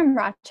is from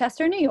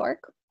Rochester, New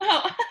York.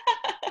 Oh.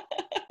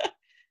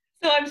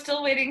 So I'm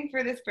still waiting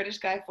for this British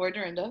guy for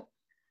Dorinda.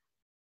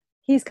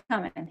 He's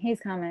coming. He's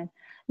coming.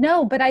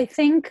 No, but I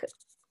think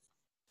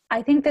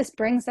this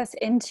brings us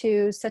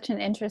into such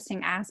an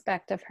interesting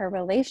aspect of her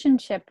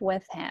relationship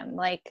with him.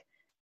 Like,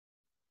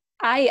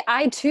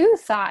 I too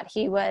thought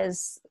he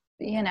was,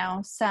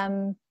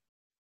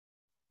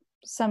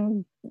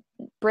 some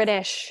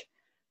British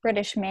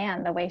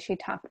man, the way she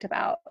talked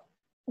about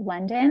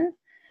London.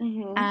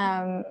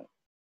 But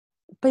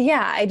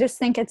yeah, I just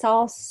think it's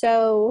all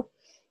so,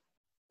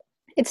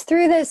 it's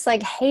through this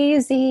like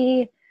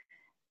hazy,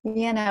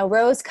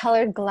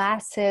 rose-colored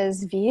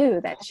glasses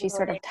view that she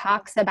sort of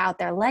talks about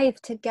their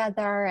life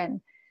together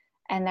and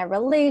their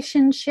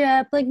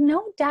relationship. Like,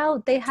 no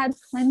doubt they had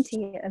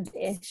plenty of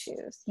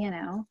issues,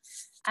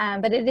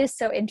 but it is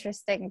so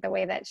interesting the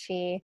way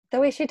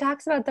she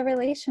talks about the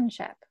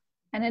relationship.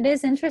 And it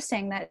is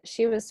interesting that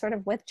she was sort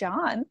of with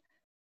John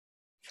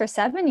for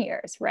 7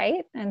 years,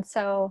 right? And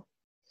so,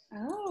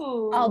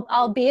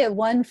 albeit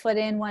 1 foot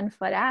in, 1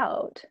 foot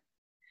out.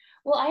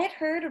 Well, I had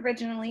heard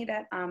originally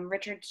that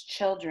Richard's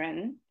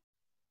children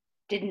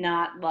did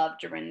not love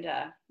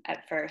Dorinda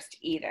at first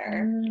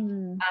either.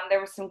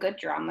 There was some good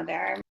drama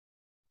there.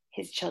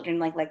 His children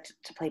liked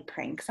to play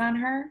pranks on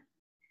her,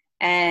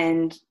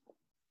 and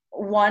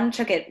one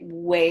took it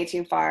way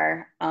too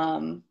far.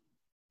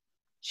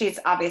 She's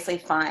obviously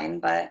fine,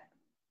 but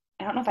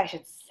I don't know if I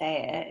should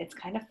say it. It's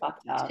kind of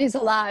fucked up. She's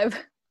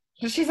alive.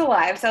 She's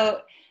alive.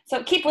 So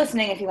keep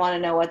listening if you want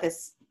to know what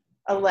this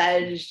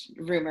alleged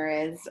rumor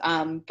is.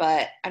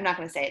 But I'm not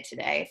going to say it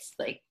today. It's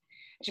like,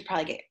 I should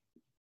probably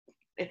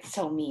it's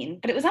so mean.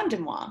 But it was on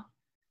Demois.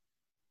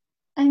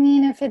 I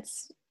mean, if it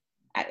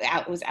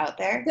was out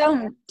there,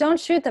 don't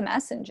shoot the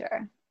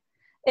messenger.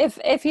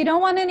 If you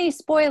don't want any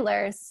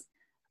spoilers,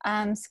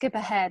 skip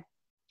ahead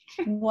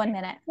 1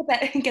 minute.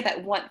 Get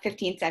that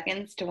 15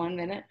 seconds to 1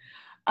 minute.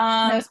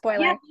 No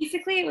spoiler. Yeah,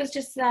 basically it was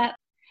just that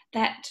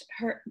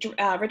her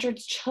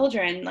Richard's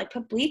children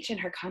put bleach in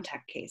her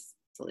contact case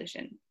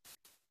solution,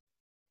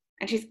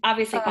 and she's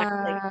obviously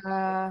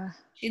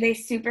they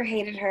super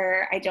hated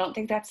her. I don't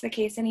think that's the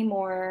case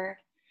anymore,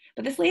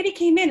 but this lady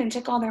came in and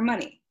took all their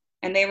money,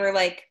 and they were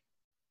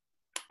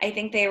I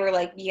think they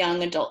were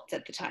young adults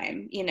at the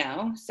time,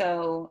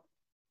 so.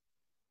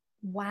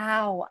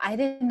 Wow, I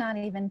did not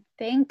even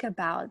think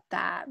about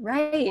that.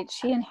 Right,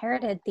 she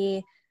inherited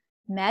the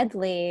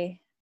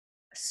Medley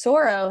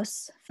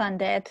Soros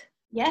funded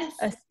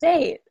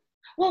estate.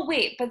 Well,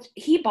 wait, but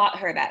he bought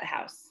her that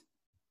house.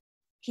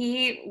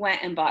 He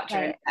went and bought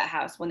her that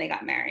house when they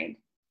got married.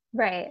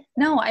 Right.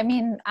 No, I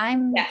mean,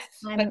 I'm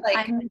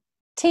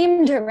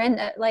Team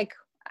Dorinda.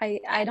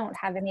 I don't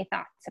have any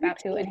thoughts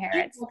about who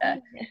inherits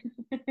the.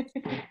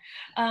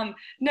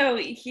 No,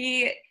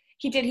 he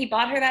did. He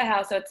bought her that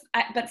house. So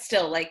but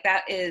still,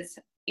 that is,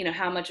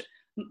 how much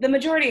the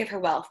majority of her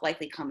wealth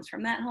likely comes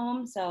from that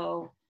home.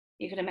 So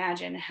you could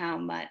imagine how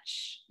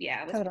much,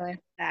 it was totally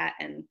that.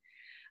 And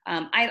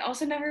I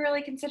also never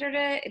really considered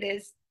it. It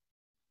is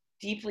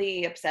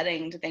deeply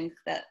upsetting to think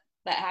that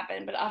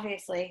happened, but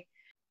obviously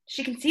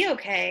she can see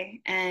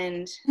okay.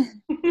 And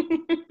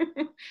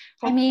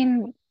I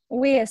mean,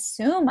 we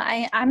assume,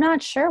 I'm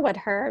not sure what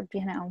her,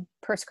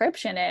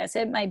 prescription is.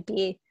 It might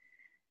be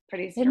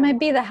it might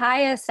be the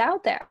highest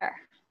out there.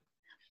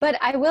 But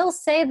I will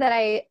say that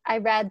I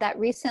read that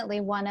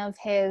recently one of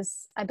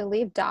his, I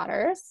believe,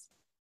 daughters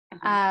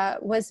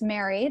was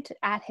married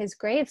at his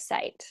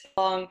gravesite.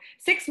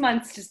 6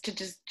 months just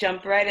to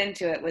jump right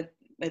into it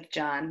with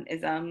John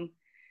is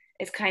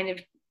kind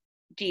of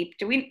deep.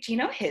 Do you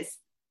know his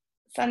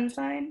sun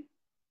sign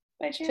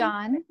by chance?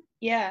 John?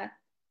 Yeah.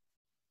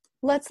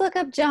 Let's look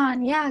up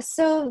John. Yeah,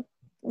 so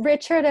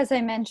Richard, as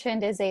I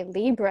mentioned, is a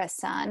Libra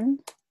sun.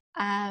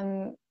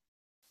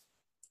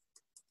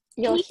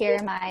 You'll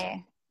hear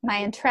my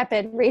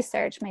intrepid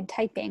research, my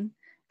typing.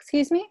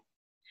 Excuse me?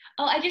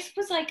 Oh, I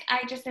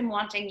just am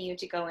wanting you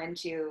to go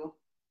into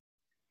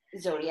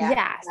zodiac.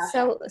 Yeah,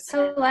 so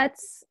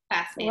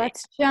Fascinating.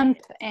 let's jump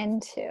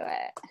into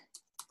it.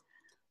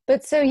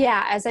 But so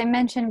yeah, as I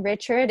mentioned,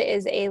 Richard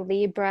is a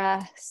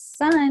Libra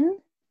sun.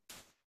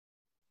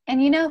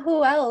 And you know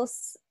who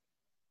else?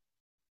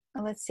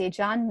 Let's see,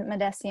 John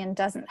Medesian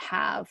doesn't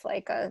have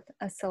like a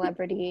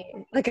celebrity,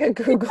 like a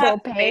Google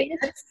page.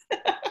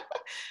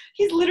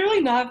 He's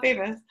literally not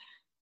famous.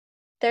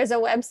 There's a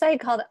website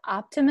called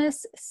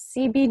Optimus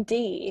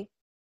CBD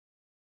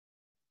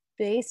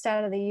based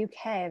out of the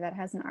UK that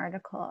has an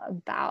article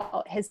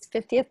about his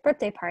 50th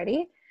birthday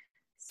party.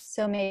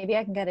 So maybe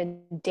I can get a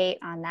date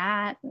on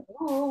that.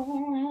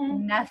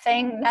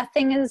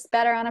 Nothing is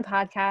better on a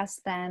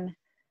podcast than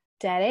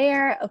dead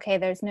air. Okay,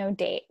 there's no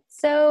date.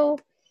 So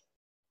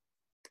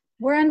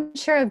we're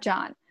unsure of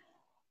John.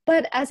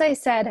 But as I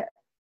said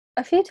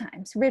a few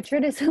times,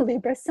 Richard is a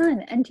Libra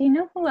sun. And do you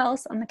know who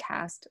else on the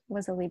cast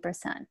was a Libra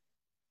sun?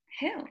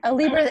 Who? A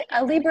Libra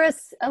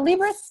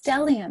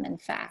stellium, in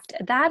fact.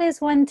 That is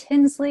one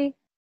Tinsley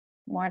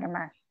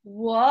Mortimer.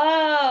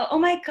 Whoa. Oh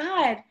my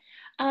God.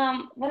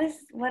 What is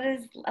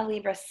a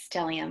Libra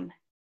stellium?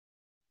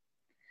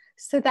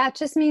 So that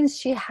just means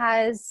she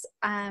has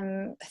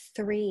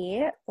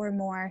 3 or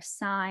more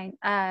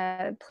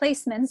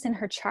placements in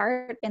her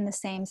chart in the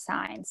same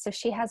sign. So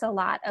she has a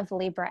lot of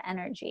Libra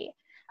energy.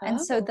 And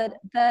so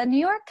the New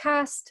York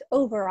cast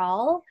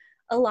overall,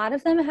 a lot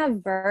of them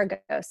have Virgo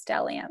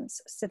stelliums.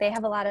 So they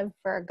have a lot of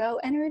Virgo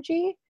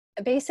energy.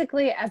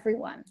 Basically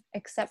everyone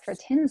except for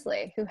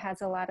Tinsley, who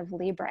has a lot of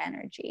Libra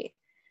energy.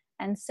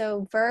 And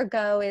so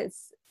Virgo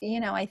is,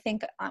 I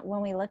think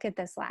when we look at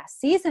this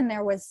last season,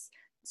 there was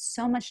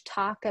so much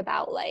talk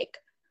about like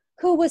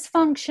who was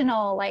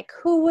functional, like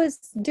who was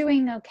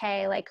doing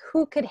okay, like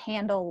who could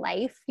handle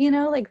life,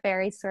 like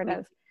very sort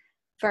of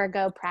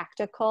Virgo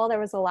practical. There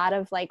was a lot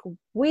of like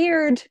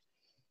weird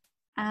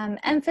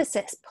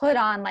emphasis put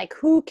on like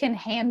who can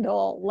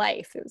handle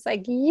life. It was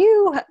like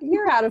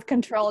you're out of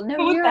control.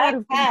 No, you're out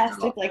of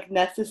control. Like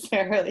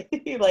necessarily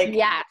like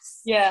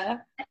yes. Yeah.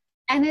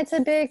 And that's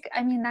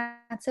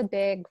a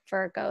big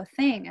Virgo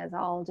thing, is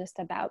all just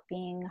about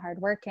being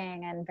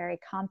hardworking and very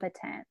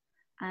competent.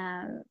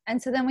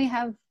 And so then we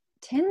have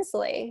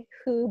Tinsley,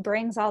 who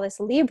brings all this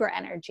Libra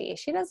energy.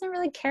 She doesn't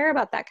really care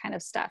about that kind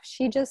of stuff.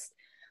 She just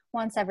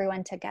wants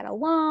everyone to get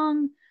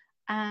along.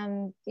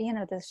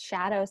 The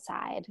shadow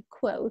side,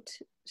 quote,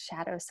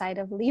 shadow side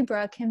of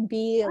Libra can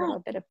be a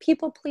little bit of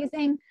people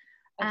pleasing.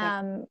 Okay.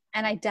 And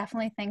I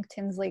definitely think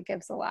Tinsley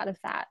gives a lot of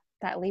that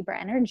Libra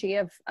energy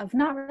of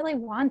not really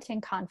wanting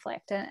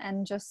conflict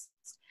and just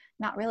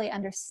not really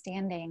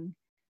understanding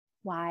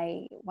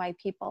why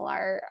people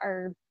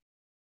are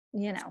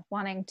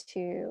wanting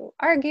to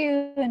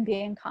argue and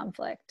be in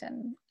conflict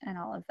and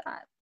all of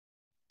that.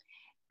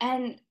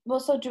 And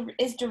so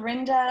is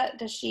Dorinda,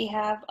 does she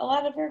have a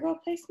lot of Virgo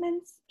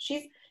placements?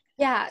 You're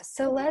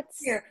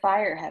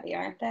fire heavy,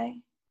 aren't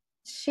they?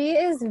 She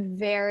is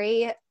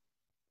very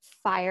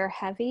fire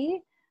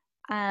heavy.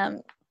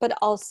 But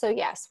also,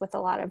 yes, with a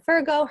lot of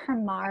Virgo. Her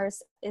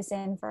Mars is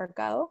in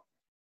Virgo,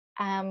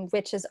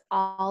 which is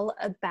all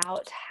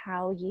about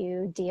how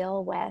you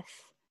deal with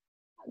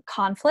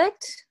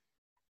conflict,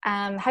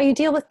 how you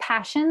deal with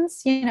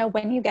passions.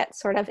 When you get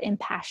sort of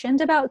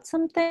impassioned about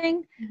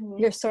something,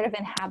 you're sort of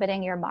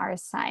inhabiting your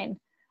Mars sign.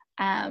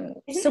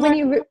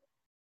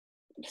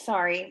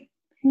 Sorry.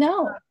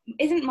 No.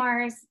 Isn't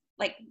Mars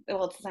like,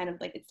 well, it's a sign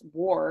of like, it's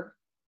war.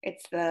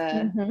 It's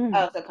the,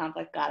 the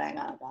conflict. Got it.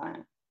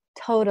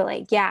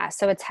 Totally. Yeah.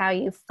 So it's how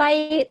you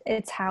fight.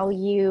 It's how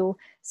you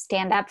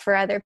stand up for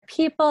other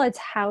people. It's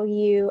how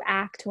you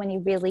act when you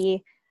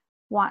really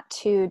want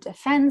to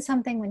defend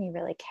something, when you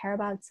really care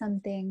about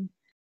something.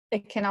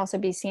 It can also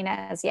be seen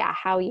as,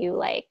 how you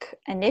like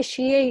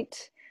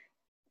initiate,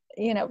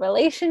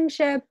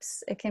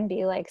 relationships. It can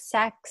be like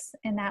sex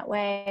in that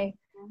way.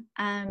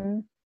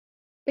 But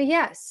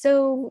yeah,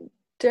 so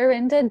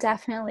Dorinda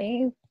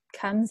definitely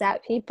comes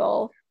at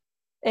people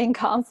in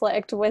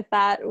conflict with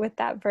that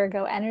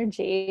Virgo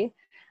energy,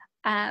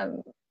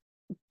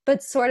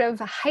 but sort of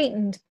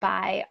heightened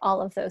by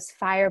all of those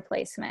fire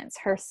placements.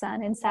 Her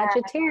sun in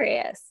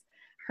Sagittarius,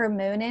 her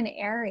moon in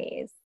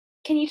Aries.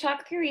 Can you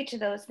talk through each of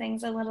those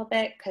things a little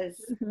bit? Because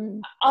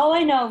all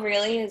I know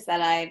really is that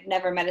I've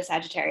never met a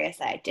Sagittarius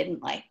that I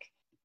didn't like.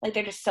 Like,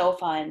 they're just so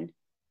fun.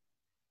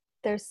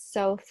 They're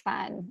so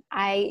fun.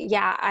 I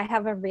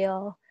have a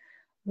real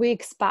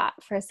weak spot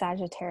for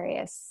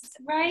Sagittarius.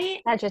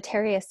 Right?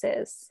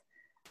 Sagittariuses.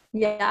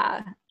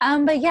 Yeah.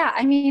 But yeah,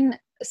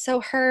 so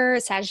her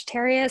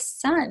Sagittarius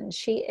sun,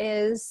 she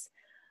is,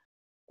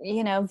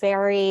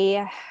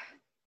 very,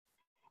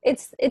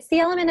 it's the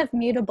element of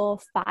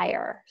mutable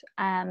fire.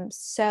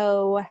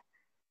 So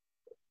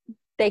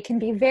they can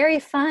be very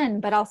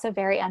fun, but also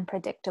very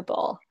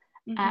unpredictable.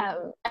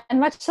 And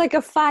much like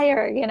a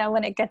fire,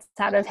 when it gets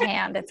out of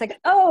hand, it's like,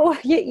 oh,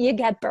 you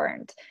get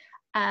burned.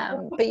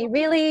 But you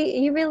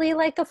really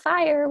like a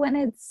fire when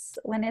it's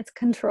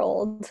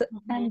controlled.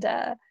 And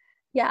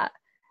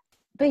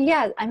But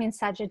yeah,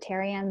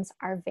 Sagittarians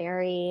are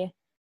very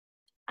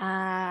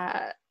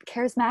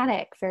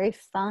charismatic, very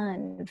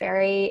fun,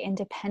 very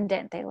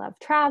independent. They love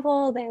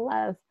travel. They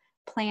love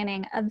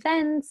planning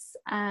events.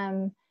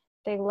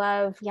 They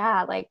love,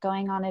 like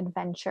going on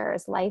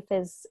adventures. Life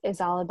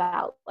is all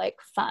about like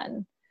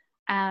fun.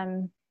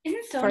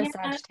 Isn't For a Sonia?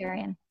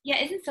 Sagittarian.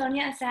 Yeah, isn't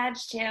Sonia a Sag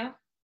too?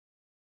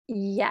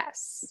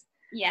 Yes.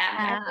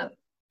 Yeah,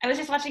 I was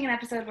just watching an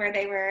episode where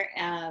they were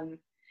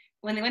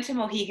when they went to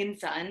Mohegan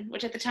Sun,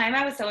 which at the time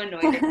I was so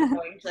annoyed they were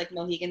going to like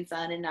Mohegan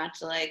Sun and not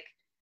to like,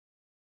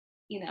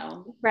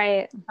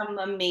 right. some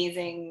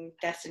amazing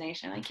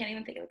destination. I can't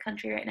even think of the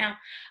country right now.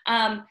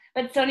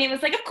 But Sonia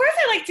was like, "Of course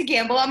I like to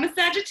gamble. I'm a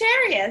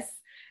Sagittarius."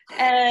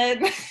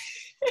 And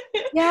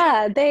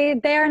Yeah, they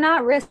are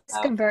not risk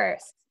oh,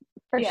 averse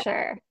for yeah,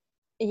 sure.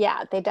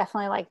 Yeah, they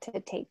definitely like to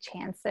take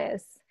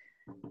chances.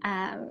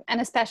 And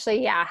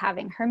especially,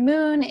 having her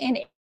moon in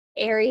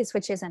Aries,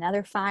 which is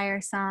another fire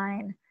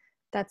sign,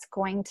 that's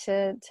going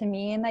to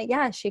mean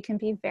that, she can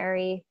be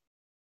very,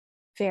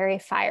 very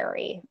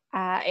fiery.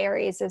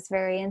 Aries is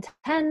very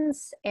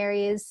intense.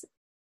 Aries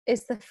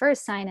is the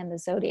first sign in the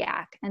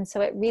zodiac. And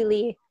so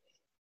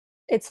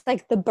it's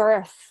like the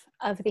birth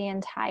of the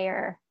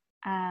entire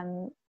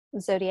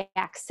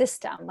zodiac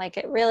system. Like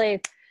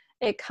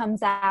it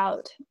comes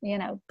out,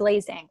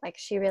 blazing. Like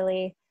she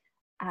really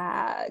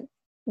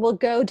will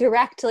go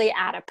directly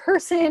at a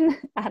person,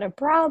 at a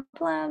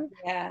problem,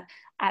 yeah,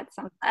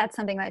 at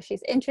something that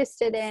she's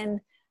interested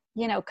in,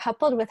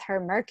 coupled with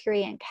her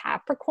Mercury and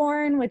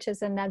Capricorn, which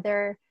is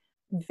another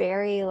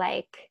very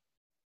like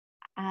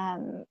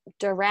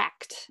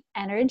direct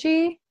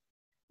energy.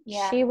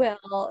 yeah. She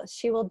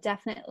will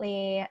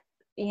definitely,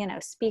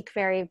 speak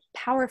very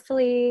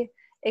powerfully.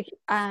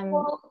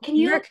 Well,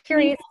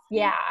 Mercury,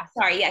 yeah.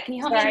 sorry, yeah, can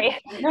you help me Sorry.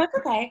 understand? No, it's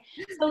okay.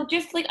 So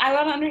just like I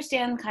want to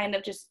understand kind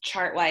of just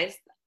chart wise,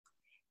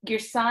 your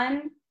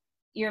sun,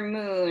 your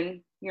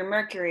moon, your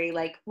Mercury,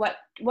 like what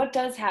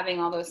does having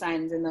all those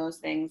signs and those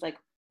things, like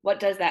what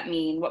does that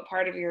mean? What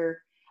part of your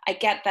I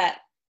get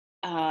that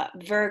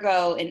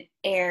Virgo and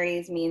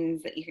Aries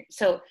means that you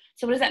so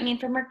what does that mean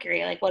for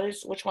Mercury? Like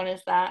which one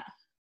is that?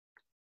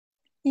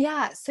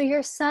 Yeah, so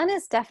your sun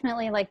is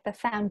definitely like the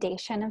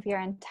foundation of your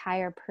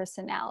entire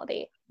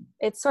personality.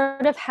 It's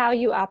sort of how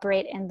you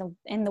operate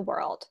in the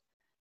world.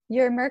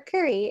 Your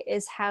Mercury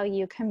is how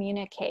you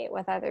communicate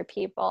with other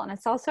people, and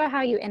it's also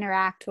how you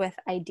interact with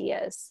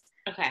ideas.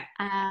 Okay.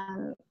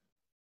 Um,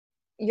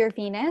 your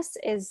Venus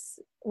is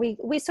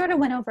we sort of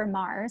went over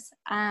Mars,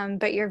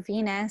 but your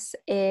Venus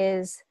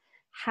is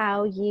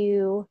how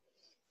you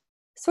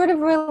sort of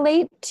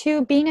relate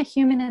to being a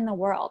human in the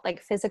world, like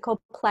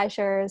physical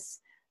pleasures.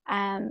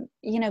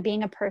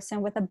 Being a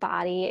person with a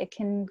body, it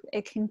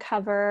can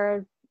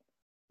cover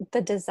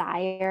the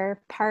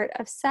desire part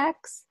of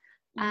sex.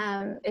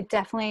 It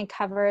definitely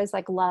covers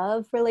like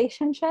love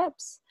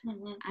relationships,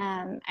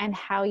 and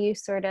how you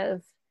sort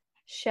of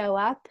show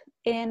up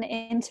in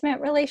intimate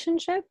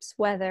relationships,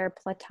 whether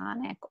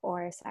platonic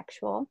or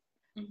sexual.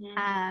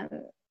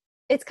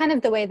 It's kind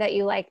of the way that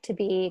you like to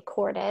be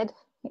courted,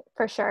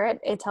 for sure.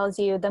 It tells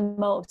you the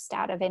most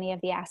out of any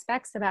of the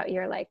aspects about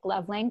your like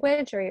love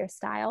language or your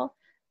style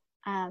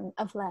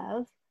of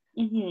love.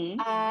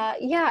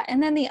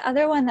 And then the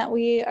other one that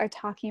we are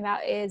talking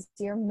about is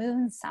your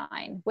moon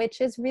sign,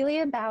 which is really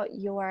about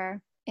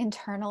your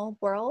internal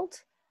world.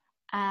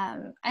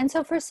 And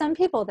so for some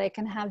people, they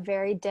can have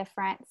very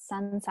different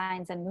sun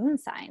signs and moon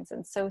signs,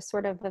 and so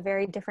sort of a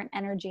very different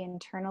energy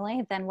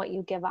internally than what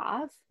you give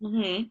off.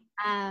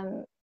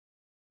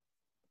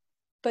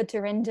 But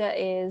Dorinda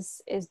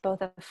is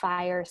both a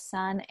fire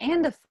sun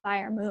and a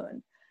fire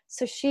moon.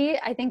 So she,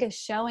 I think, is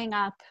showing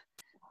up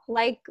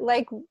like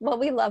what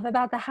we love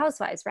about the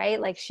housewives, right?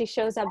 Like she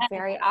shows up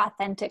very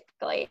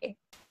authentically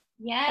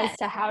as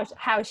to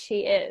how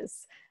she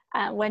is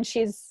when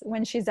she's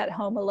at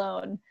home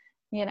alone,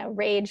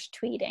 rage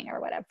tweeting or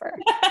whatever.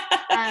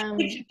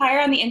 Fire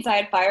on the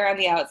inside, fire on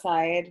the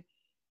outside.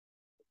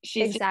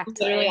 She's exactly.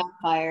 just literally on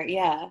fire.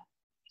 Yeah.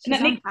 She's and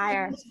that makes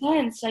fire.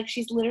 Sense. Like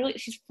she's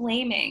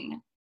flaming.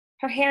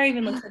 Her hair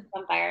even looks like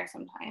on fire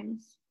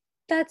sometimes.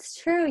 That's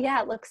true.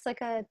 Yeah, it looks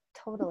like a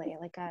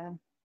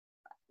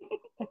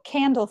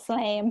candle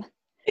flame.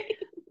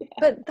 Yeah.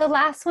 But the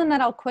last one that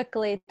I'll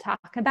quickly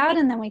talk about,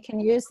 and then we can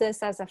use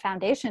this as a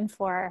foundation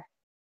for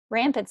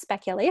rampant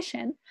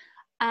speculation,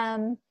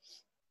 as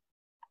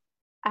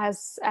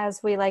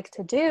we like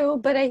to do.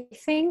 But I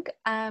think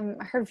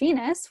her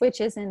Venus, which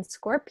is in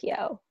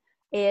Scorpio,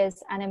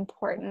 is an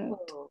important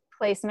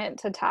placement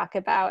to talk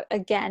about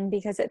again,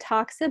 because it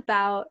talks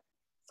about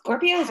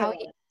Scorpios are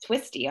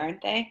twisty,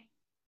 aren't they?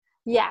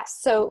 Yes.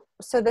 So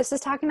this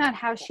is talking about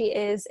how she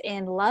is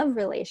in love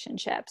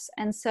relationships.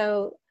 And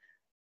so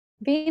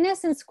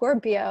Venus in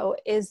Scorpio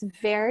is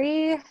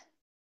very,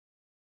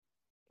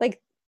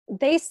 like,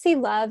 they see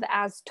love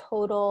as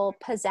total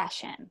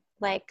possession,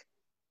 like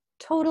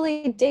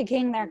totally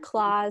digging their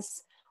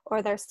claws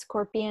or their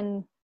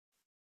scorpion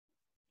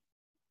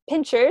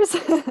pinchers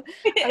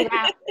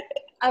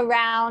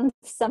around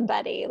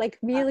somebody, like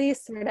really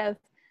sort of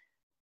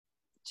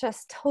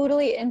just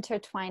totally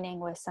intertwining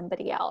with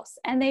somebody else.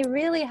 And they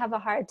really have a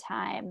hard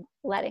time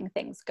letting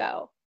things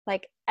go,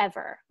 like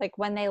ever. Like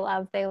when they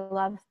love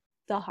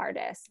the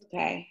hardest.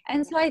 Okay.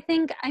 And so I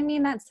think, I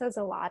mean, that says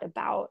a lot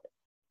about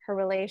her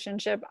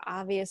relationship,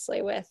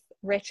 obviously, with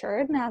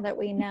Richard, now that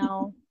we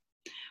know.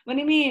 What do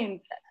you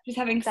mean? Just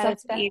having that such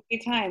it's an been,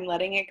 easy time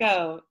letting it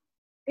go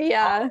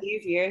yeah. all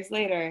these years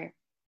later.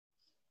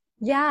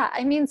 Yeah.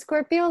 I mean,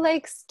 Scorpio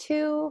likes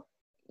to,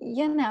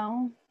 you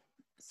know,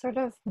 sort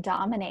of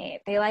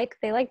dominate. They like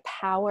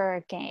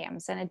power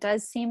games. And it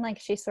does seem like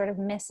she sort of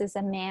misses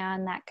a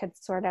man that could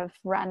sort of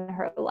run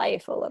her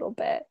life a little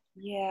bit.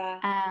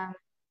 Yeah,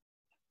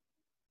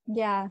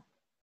 Yeah.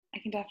 I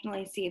can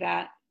definitely see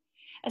that.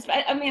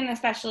 I mean,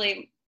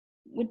 especially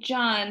with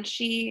John,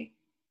 she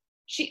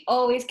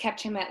always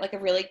kept him at like a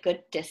really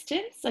good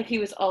distance. Like he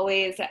was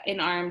always in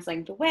arm's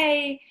length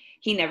away.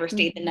 He never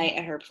stayed the Mm-hmm. night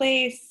at her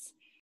place.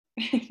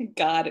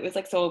 God, it was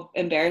like so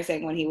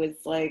embarrassing when he was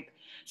like,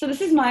 so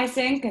this is my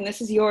sink and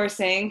this is your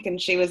sink. And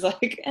she was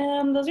like,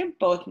 those are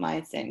both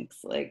my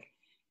sinks. Like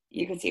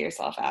you can see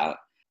yourself out.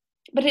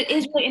 But it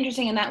is really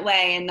interesting in that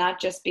way, and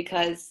not just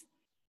because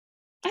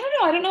I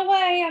don't know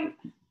why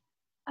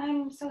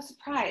I'm so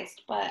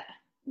surprised, but it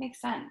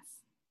makes sense.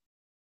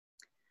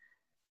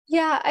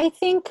 Yeah, I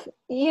think,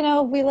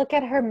 we look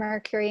at her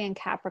Mercury in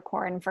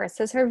Capricorn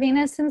versus her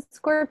Venus in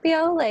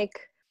Scorpio, like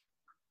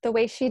the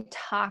way she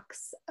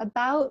talks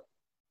about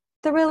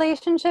the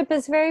relationship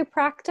is very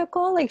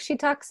practical. Like she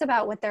talks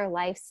about what their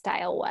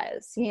lifestyle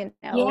was, Yeah,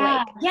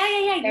 like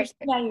yeah.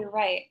 You're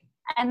right.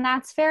 and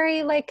that's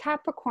very like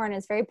Capricorn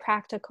is very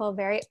practical,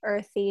 very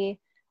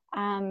earthy,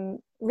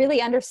 really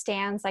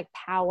understands like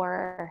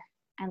power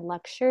and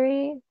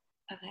luxury,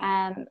 Okay.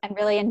 and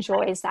really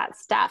enjoys that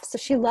stuff. So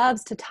she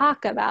loves to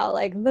talk about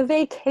like the Oh my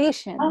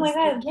vacations,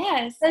 God,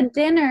 yes. the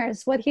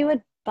dinners, what he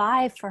would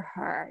buy for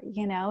her.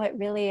 It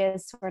really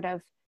is sort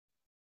of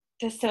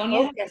Does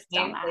Sonia have the focused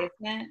on same that.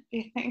 placement, do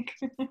you think?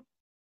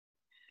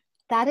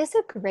 That is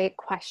a great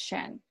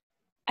question.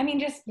 I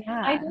mean, I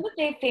Yeah. know that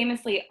they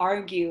famously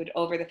argued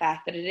over the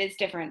fact that it is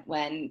different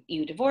when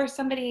you divorce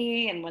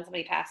somebody and when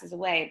somebody passes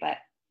away, but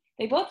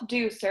they both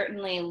do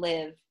certainly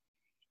live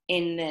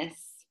in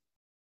this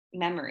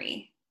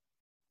memory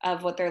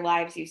of what their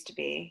lives used to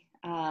be.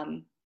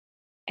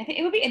 I think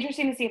it would be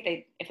interesting to see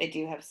if they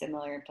do have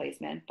similar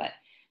placement, but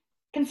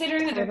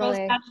considering that they're both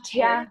Totally.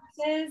 Yeah.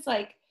 Sagittariuses,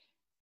 like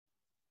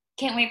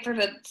can't wait for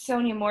the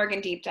Sonia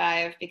Morgan deep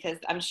dive because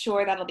I'm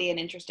sure that'll be an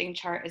interesting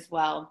chart as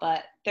well.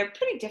 But they're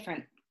pretty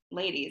different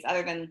ladies,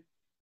 other than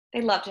they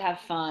love to have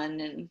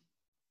fun and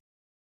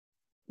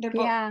they're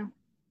both. Yeah.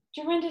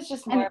 Dorinda's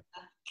just more And of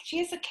she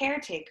is a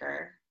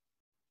caretaker.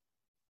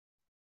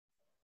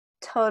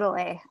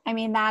 totally. I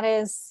mean, that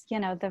is,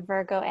 the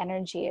Virgo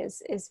energy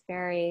is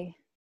very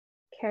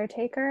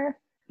caretaker.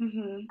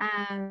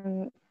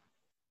 Mm-hmm.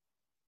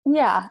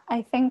 Yeah,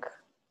 I think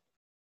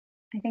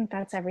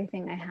that's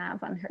everything I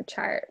have on her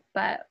chart,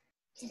 but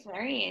It's a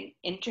very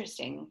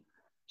interesting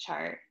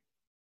chart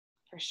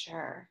for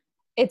sure.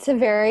 it's a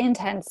very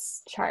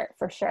intense chart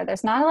for sure.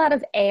 There's not a lot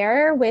of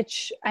air,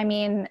 which I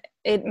mean,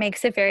 it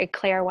makes it very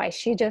clear why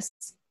she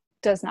just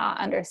does not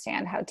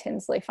understand how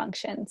Tinsley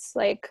functions,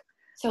 like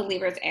So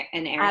Libra's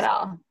an air at sign.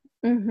 all.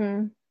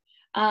 Mm-hmm.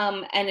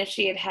 And if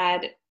she had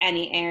had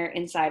any air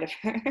inside of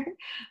her,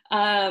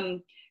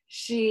 um,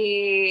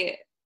 she,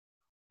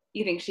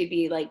 you think she'd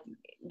be like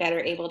better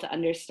able to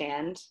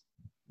understand?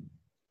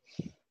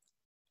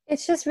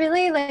 It's just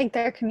really like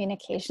their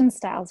communication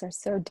styles are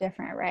so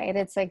different, right?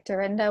 It's like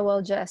Dorinda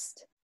will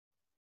just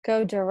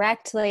go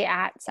directly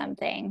at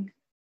something.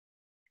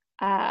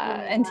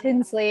 And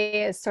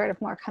Tinsley is sort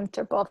of more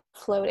comfortable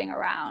floating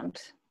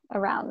around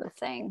the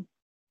thing.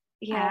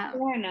 Yeah,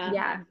 fair enough.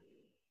 Yeah.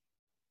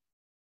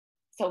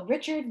 So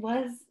Richard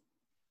was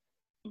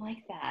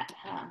like that,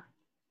 huh?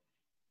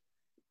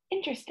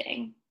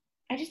 Interesting.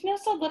 I just know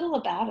so little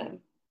about him.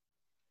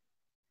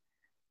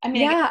 I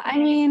mean, Yeah, I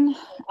mean,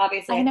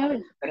 obviously I I know know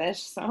he's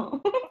British,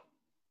 so.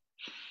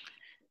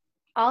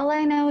 all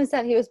I know is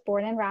that he was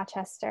born in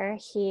Rochester.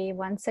 He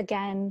once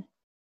again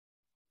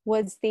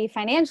was the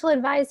financial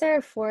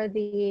advisor for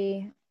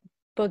the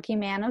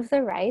boogeyman of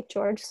the right,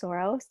 George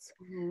Soros.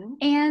 Mhm.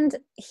 And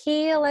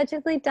he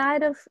allegedly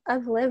died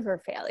of liver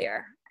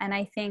failure. And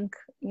I think,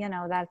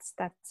 that's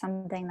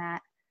something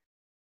that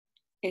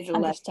Is allegedly.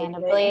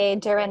 understandably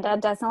Dorinda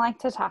doesn't like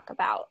to talk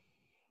about.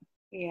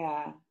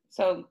 Yeah.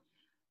 So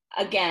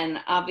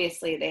again,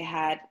 obviously they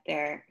had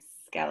their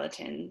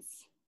skeletons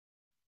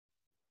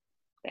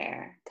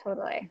there.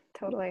 Totally.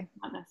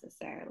 Not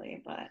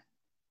necessarily, but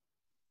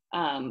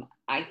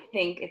I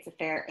think it's a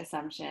fair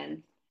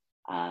assumption.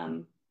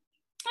 And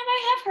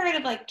I have heard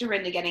of like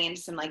Dorinda getting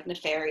into some like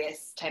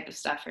nefarious type of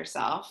stuff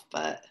herself,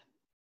 but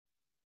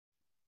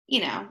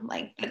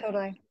like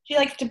Totally. she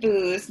likes to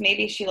booze.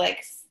 Maybe she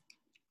likes,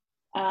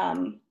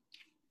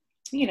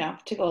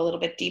 to go a little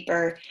bit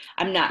deeper.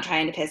 I'm not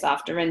trying to piss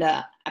off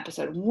Dorinda.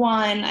 Episode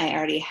 1, I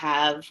already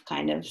have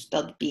kind of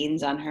spilled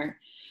beans on her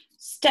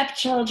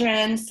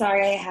stepchildren.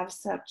 Sorry, I have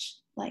such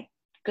like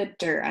good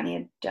dirt on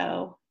you,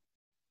 dough.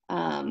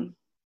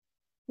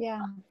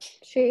 Yeah.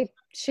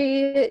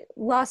 She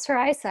lost her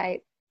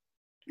eyesight,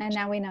 and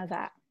now we know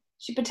that.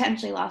 She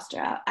potentially lost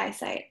her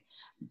eyesight.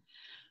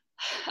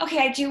 Okay,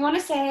 I do want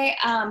to say,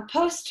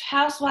 post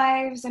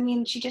Housewives, I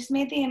mean, she just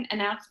made the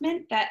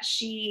announcement that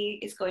she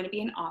is going to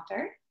be an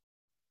author,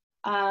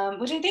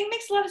 which I think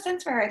makes a lot of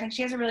sense for her. I think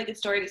she has a really good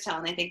story to tell,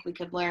 and I think we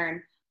could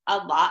learn a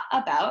lot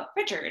about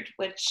Richard,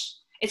 which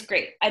is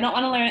great. I don't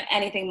want to learn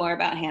anything more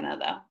about Hannah,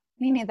 though.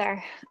 Me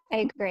neither. I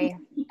agree.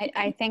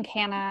 I think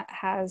Hannah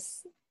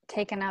has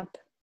taken up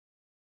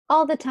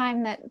all the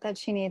time that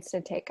she needs to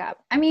take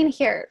up. I mean,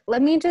 here,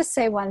 let me just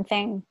say one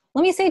thing.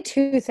 Let me say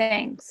two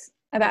things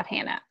about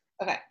Hannah.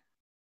 Okay.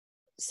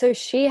 So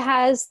she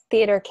has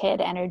theater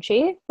kid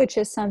energy, which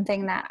is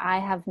something that I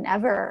have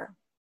never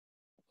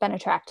been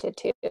attracted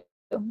to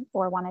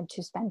or wanted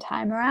to spend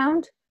time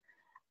around.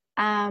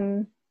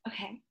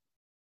 Okay.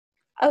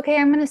 Okay,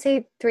 I'm going to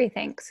say three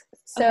things.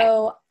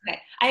 So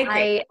okay. I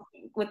agree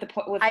with the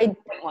point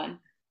one.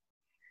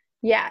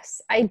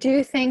 Yes, I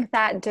do think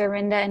that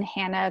Dorinda and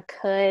Hannah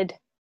could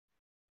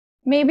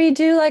maybe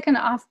do like an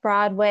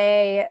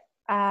off-Broadway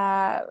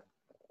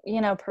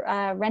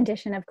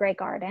rendition of Grey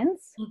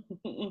Gardens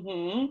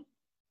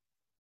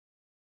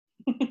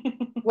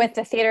with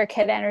the theater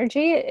kid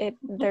energy.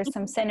 There's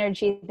some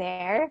synergy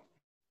there.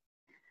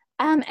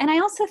 And I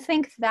also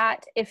think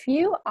that if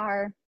you're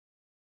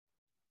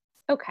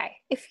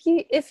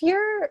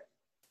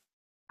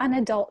an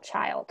adult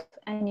child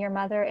and your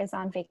mother is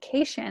on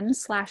vacation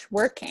 /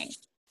 working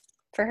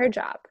for her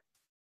job,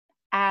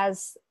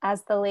 as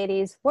the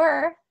ladies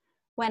were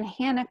when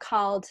Hannah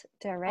called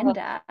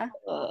Dorinda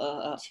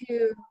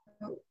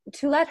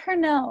to let her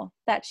know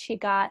that she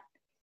got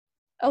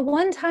a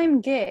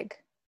one-time gig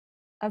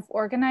of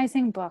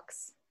organizing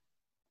books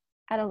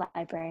at a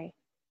library.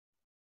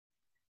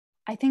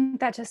 I think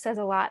that just says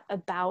a lot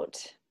about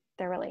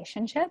their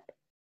relationship.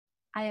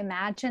 I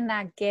imagine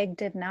that gig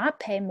did not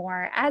pay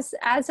more. As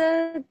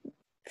a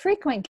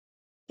frequent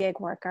gig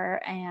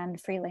worker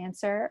and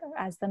freelancer,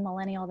 as the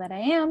millennial that I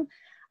am,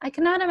 I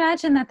cannot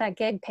imagine that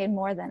gig paid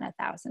more than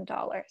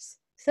 $1,000.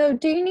 So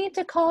do you need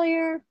to call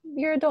your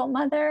adult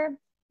mother?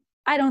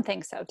 I don't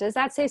think so. Does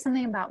that say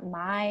something about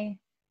my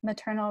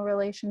maternal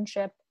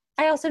relationship?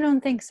 I also don't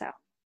think so.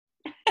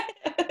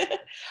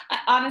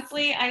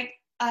 Honestly, I'm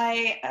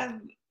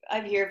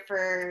here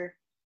for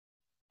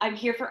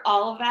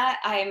all of that.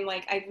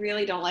 I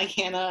really don't like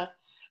Hannah.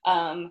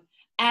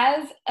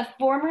 As a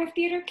former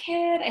theater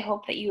kid, I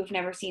hope that you have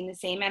never seen the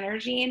same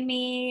energy in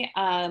me.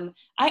 I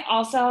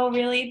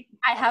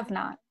have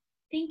not.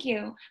 Thank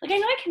you. Like, I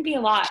know I can be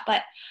a lot,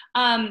 but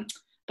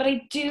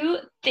I do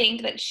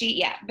think that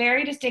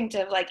very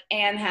distinctive, like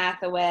Anne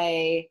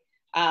Hathaway,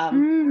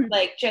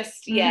 like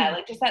just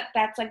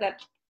that's like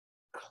that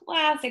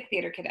classic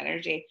theater kid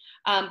energy.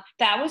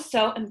 That was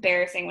so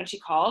embarrassing when she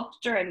called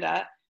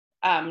Dorinda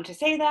to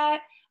say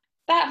that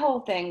whole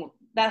thing,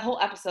 that whole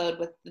episode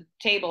with the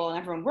table and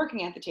everyone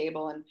working at the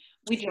table, and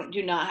we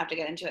do not have to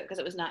get into it because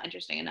it was not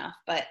interesting enough.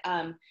 But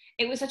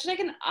it was such like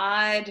an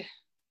odd,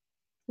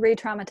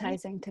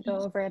 re-traumatizing to go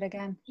over it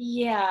again.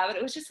 Yeah, but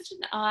it was just such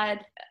an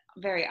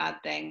very odd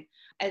thing,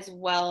 as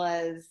well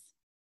as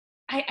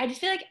I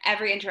just feel like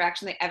every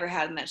interaction they ever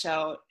had in that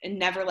show, it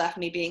never left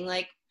me being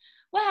like,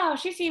 wow,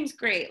 she seems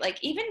great.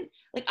 Like, even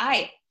like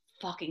I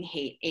fucking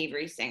hate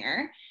Avery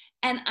Singer,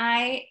 and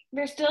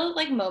there's still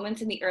like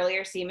moments in the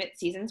earlier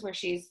seasons where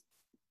she's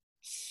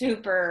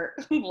super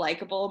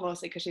likable,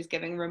 mostly because she's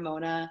giving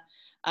Ramona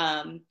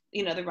the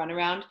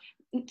runaround.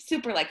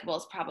 Super likable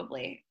is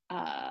probably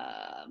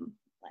a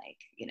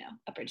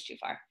bridge too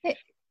far.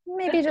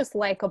 Maybe just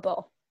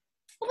likable.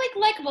 Well, like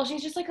likable,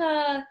 she's just like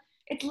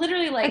it's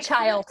literally like a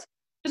child.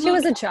 She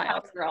was a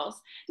child.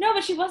 Girls. No,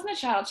 but she wasn't a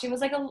child. She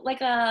was like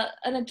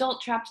an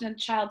adult trapped in a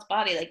child's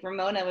body. Like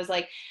Ramona was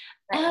like,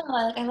 right. Oh,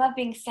 like I love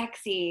being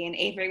sexy, and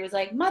Avery was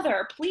like,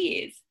 mother,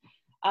 please.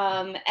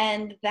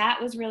 And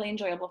that was really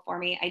enjoyable for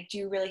me. I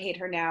do really hate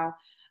her now.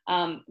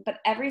 But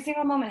every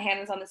single moment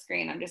Hannah's on the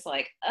screen, I'm just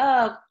like,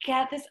 oh,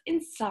 get this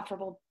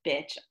insufferable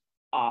bitch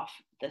off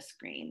the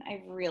screen.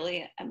 I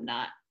really am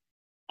not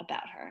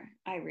about her.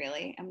 I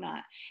really am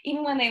not.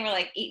 Even when they were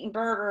like eating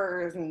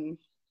burgers and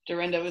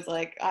Dorinda was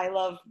like, I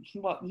love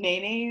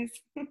mayonnaise.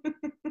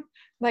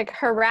 Like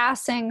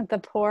harassing the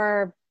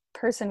poor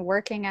person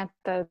working at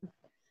the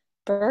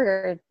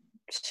burger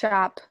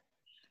shop.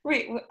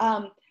 Right.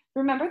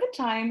 Remember the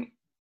time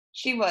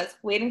she was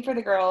waiting for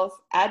the girls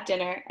at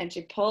dinner and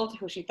she pulled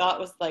who she thought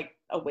was like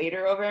a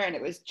waiter over, and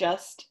it was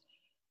just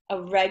a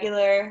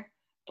regular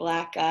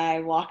black guy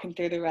walking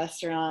through the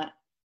restaurant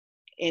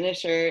in a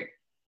shirt.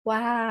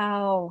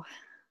 Wow.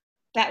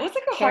 That was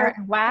like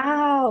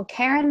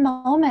Karen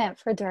moment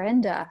for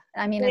Dorinda.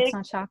 I mean, it's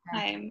not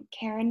shocking.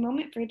 Karen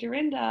moment for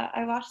Dorinda.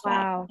 I watched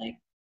that. Like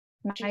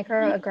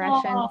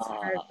microaggressions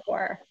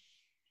hardcore.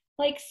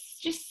 Like,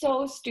 just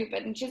so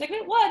stupid. And she's like,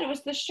 wait, what? It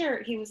was the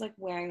shirt. He was like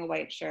wearing a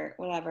white shirt,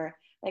 whatever.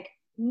 Like,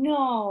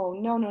 no.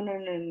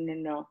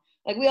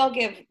 Like, we all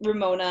give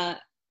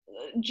Ramona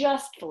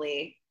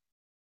justly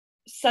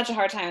such a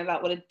hard time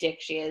about what a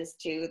dick she is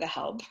to the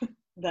help.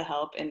 the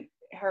help in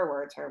her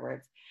words.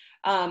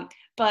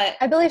 But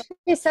I believe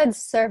she said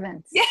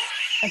servants yeah,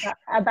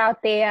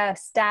 about the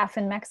staff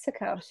in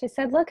Mexico. She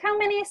said, look how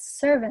many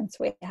servants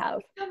we have.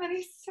 how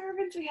many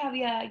servants we have.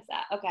 Yeah,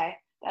 exactly. Okay,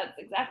 that's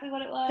exactly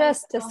what it was.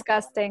 Just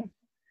disgusting.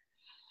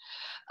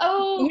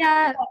 Oh,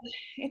 Yeah, God.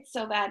 It's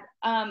so bad.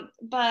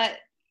 But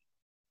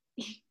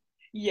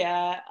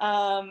yeah,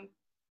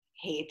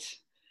 hate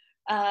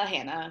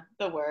Hannah,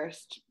 the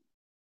worst.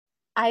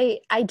 I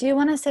do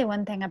want to say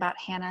one thing about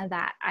Hannah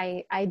that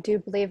I do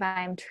believe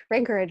I'm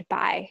triggered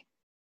by.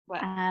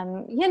 What?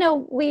 You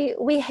know,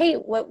 we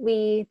hate what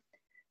we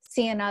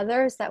see in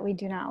others that we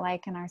do not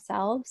like in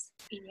ourselves.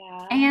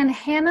 Yeah, And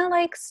Hannah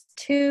likes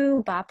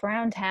to bop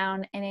around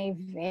town in a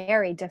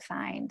very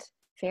defined,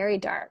 very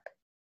dark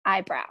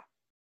eyebrow.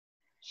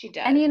 she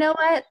And does. you know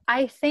what?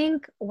 I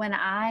think when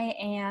I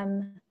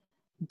am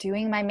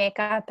doing my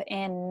makeup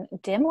in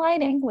dim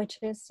lighting, which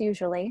is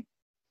usually,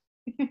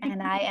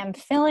 and I am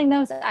filling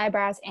those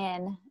eyebrows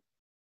in,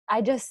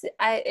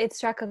 it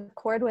struck a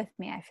chord with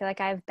me. I feel like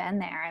I've been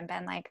there and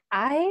been like,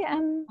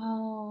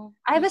 Oh,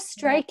 I have a yeah.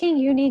 striking,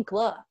 unique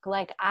look.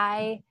 Like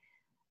I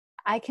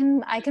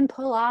can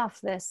pull off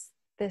this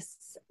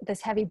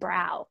heavy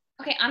brow.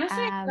 Okay, honestly,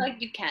 I feel Um,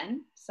 like you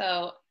can.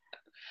 So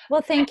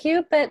well, thank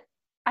you, but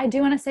I do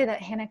want to say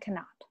that Hannah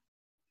cannot.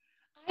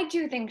 I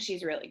do think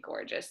she's really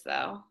gorgeous,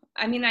 though.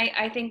 I mean,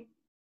 I think,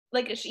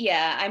 like,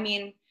 yeah, I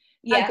mean,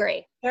 yeah,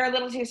 Agree. they're a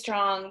little too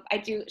strong. I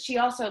do. She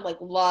also like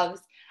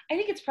loves. I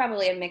think it's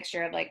probably a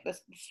mixture of like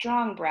this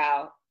strong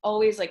brow,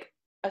 always like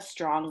a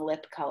strong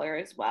lip color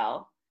as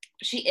well.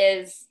 She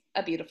is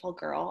a beautiful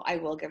girl. I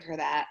will give her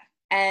that.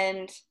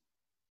 And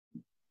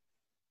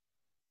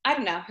I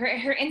don't know.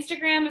 Her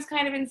Instagram is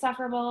kind of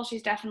insufferable.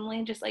 She's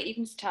definitely just like you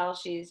can just tell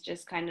she's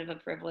just kind of a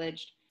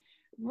privileged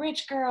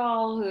rich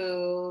girl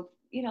who,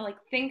 like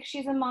thinks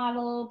she's a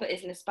model but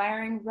is an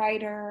aspiring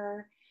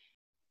writer.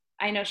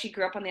 I know she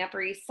grew up on the Upper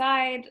East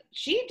Side.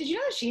 Did you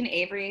know that she and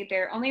Avery,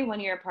 they're only 1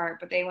 year apart,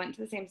 but they went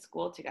to the same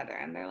school together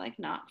and they're like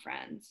not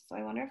friends. So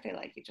I wonder if they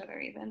like each other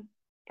even.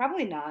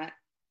 Probably not.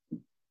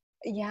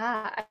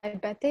 Yeah, I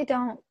bet they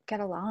don't get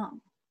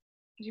along.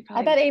 You I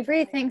probably bet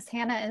Avery thinks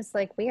Hannah is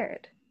like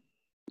weird.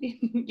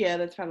 Yeah,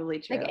 that's probably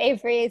Like true.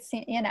 Avery,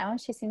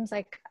 she seems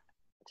like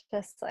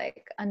just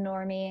like a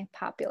normie,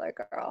 popular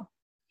girl.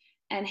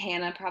 And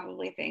Hannah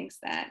probably thinks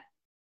that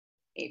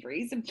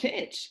Avery's a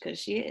bitch because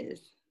she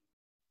is.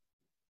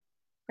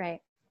 Right.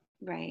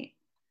 Right.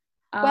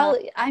 Well,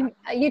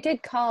 you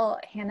did call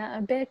Hannah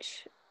a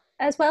bitch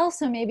as well,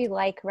 so maybe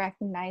like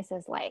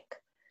recognizes like.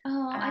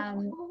 Oh, I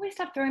Um, always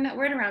stop throwing that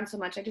word around so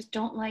much. I just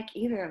don't like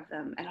either of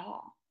them at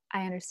all.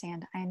 I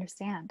understand. I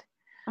understand.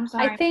 I'm I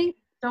sorry. think,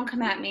 Don't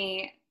come at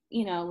me,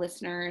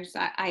 listeners.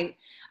 I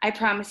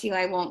promise you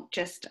I won't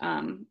just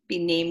be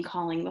name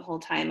calling the whole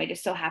time. I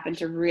just so happen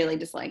to really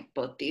dislike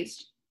both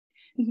these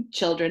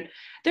children.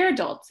 They're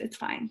adults. It's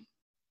fine.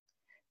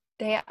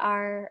 they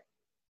are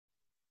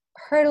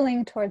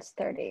hurtling towards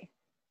 30.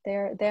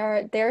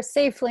 They're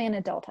safely in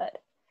adulthood.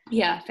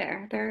 Yeah,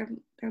 fair. They're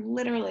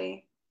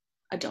literally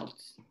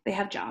adults. They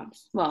have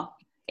jobs. Well,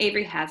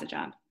 Avery has a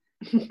job.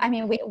 I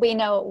mean, we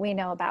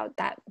know about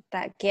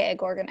that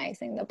gig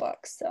organizing the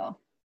books, so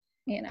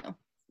Which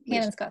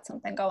Hannah's got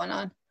something going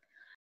on.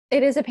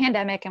 It is a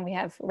pandemic and we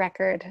have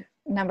record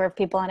number of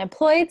people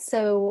unemployed,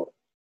 so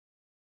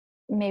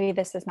maybe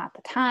this is not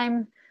the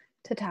time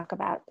to talk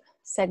about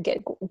said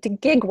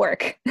gig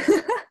work.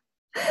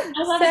 I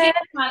love the said gig.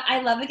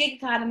 I love the gig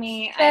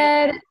economy.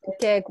 said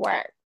gig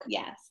work.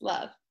 Yes,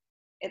 love.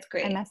 It's I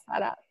great. messed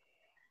that up.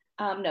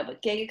 No,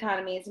 but gig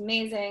economy is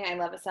amazing. I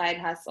love a side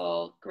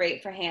hustle.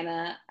 Great for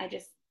Hannah. I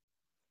just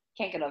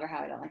can't get over how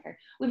I don't like her.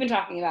 We've been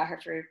talking about her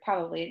for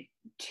probably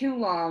too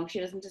long. She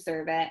doesn't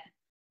deserve it.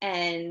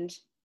 And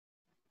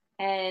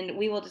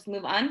we will just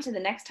move on to the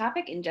next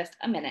topic in just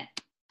a minute.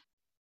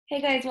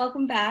 Hey guys,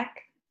 welcome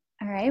back.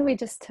 All right, we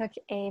just took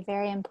a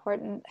very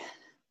important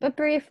but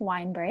brief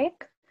wine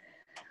break.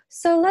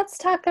 So let's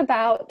talk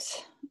about,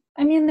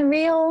 the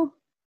real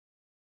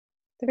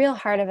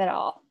heart of it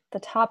all, the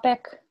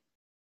topic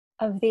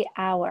of the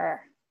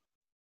hour.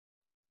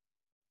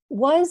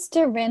 Was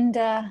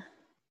Dorinda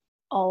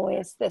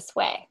always this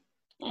way?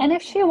 And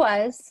if she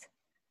was,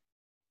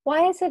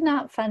 why is it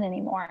not fun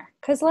anymore?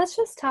 Because let's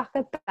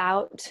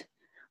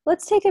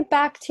take it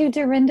back to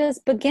Dorinda's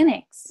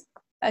beginnings.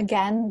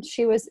 Again,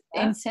 she was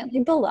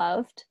instantly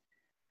beloved.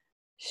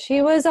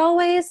 She was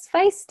always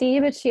feisty,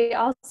 but she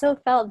also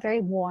felt very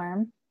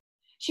warm.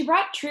 She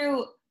brought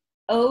true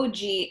OG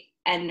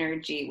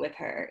energy with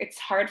her. It's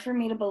hard for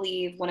me to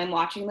believe when I'm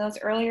watching those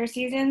earlier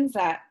seasons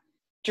that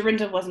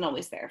Dorinda wasn't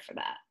always there for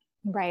that.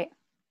 Right.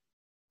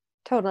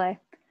 Totally.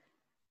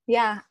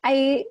 Yeah,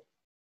 I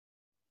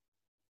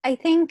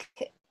think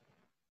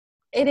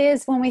it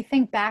is when we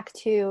think back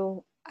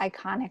to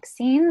iconic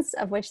scenes,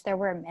 of which there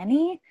were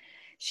many,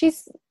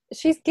 she's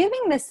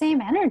giving the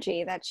same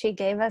energy that she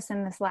gave us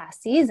in this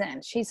last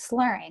season. She's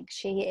slurring.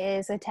 She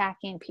is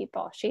attacking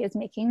people. She is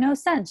making no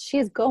sense. She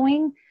is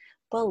going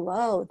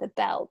below the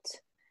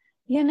belt,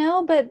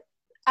 but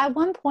at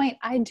one point,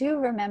 I do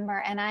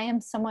remember, and I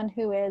am someone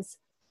who is,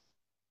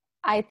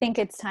 I think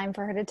it's time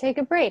for her to take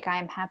a break.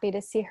 I'm happy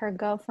to see her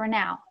go for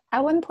now.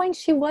 At one point,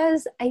 she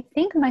was, I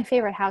think, my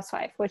favorite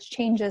housewife, which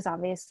changes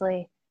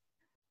obviously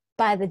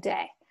by the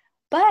day.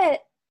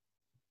 But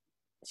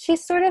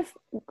she's sort of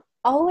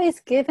always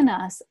given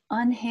us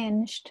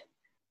unhinged,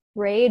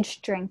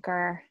 rage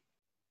drinker,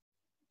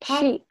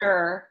 chic.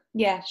 Pot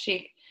yeah,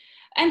 chic.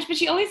 But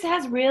she always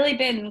has really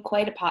been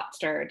quite a pot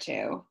stirrer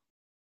too.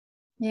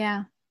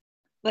 Yeah.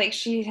 Like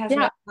she has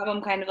no Yeah.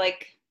 problem kind of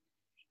like,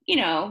 you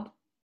know,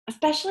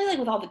 especially like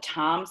with all the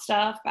Tom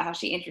stuff about how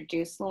she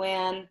introduced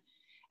Luann,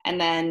 and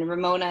then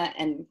Ramona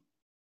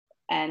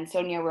and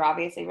Sonia were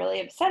obviously really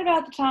upset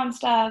about the Tom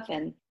stuff,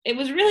 and it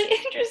was really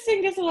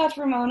interesting just to watch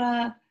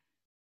Ramona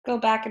go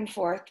back and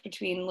forth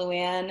between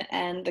Luann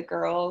and the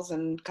girls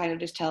and kind of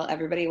just tell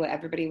everybody what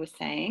everybody was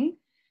saying.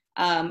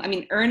 I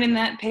mean, earning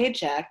that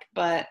paycheck,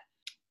 but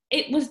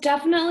it was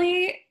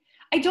definitely,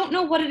 I don't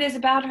know what it is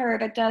about her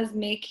that does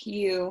make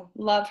you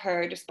love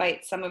her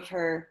despite some of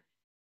her,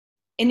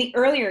 in the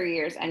earlier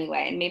years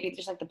anyway, and maybe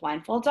just like the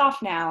blindfolds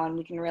off now and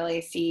we can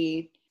really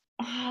see,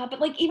 but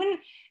like even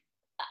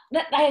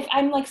that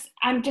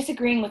I'm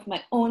disagreeing with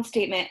my own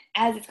statement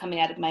as it's coming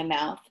out of my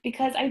mouth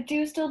because I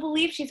do still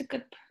believe she's a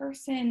good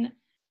person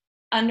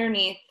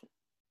underneath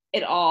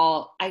it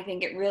all. I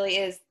think it really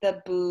is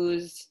the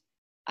booze.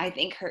 I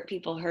think hurt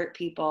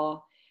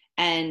people,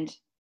 and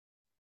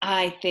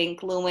I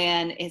think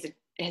Luann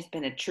has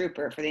been a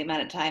trooper for the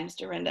amount of times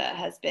Dorinda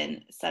has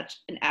been such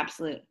an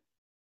absolute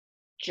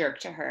jerk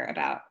to her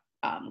about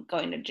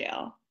going to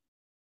jail.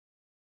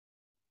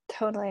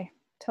 Totally.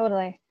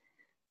 Totally.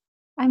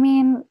 I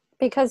mean,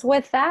 because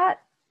with that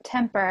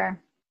temper,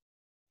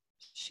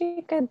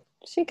 she could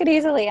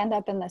easily end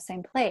up in the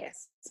same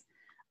place.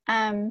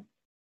 Um,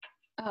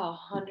 Oh,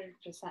 100%.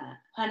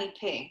 Honey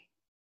P.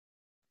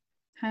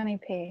 Honey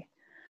P.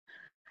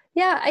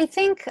 Yeah, I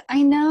think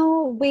I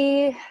know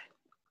we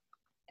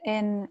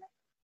in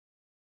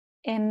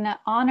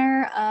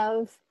honor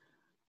of,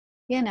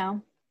 you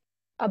know,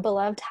 a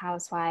beloved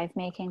housewife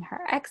making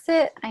her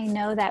exit, I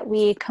know that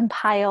we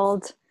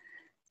compiled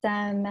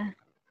some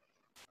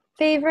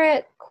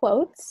favorite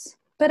quotes,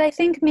 but I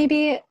think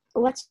maybe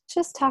let's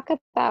just talk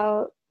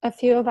about a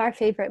few of our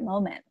favorite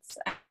moments.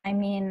 I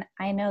mean,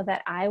 I know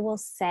that I will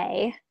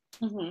say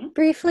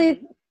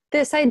briefly,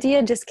 this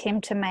idea just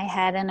came to my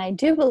head, and I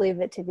do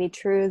believe it to be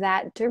true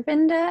that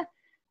Dorinda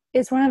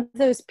is one of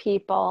those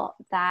people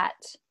that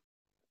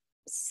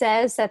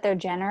says that they're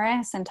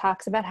generous and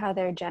talks about how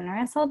they're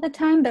generous all the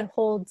time, but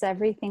holds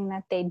everything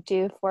that they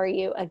do for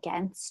you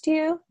against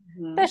you,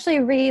 especially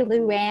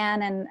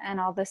Luann and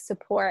all the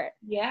support.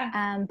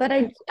 Yeah. But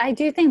I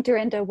do think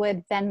Dorinda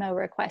would Venmo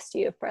request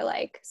you for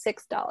like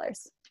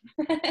 $6.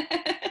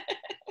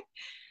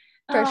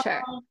 For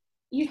sure.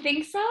 You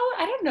think so?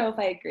 I don't know if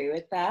I agree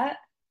with that.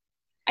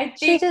 I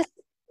She think just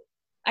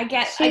I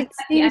get she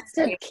seems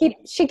to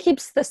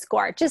keeps the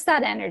score, just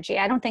that energy.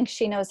 I don't think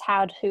she knows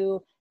how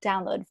to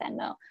download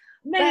Venmo.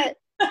 But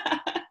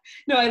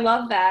no, I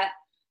love that.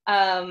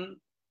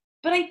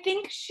 But I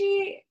think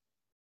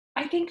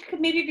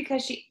maybe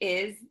because she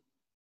is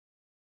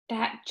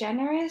that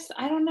generous,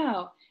 I don't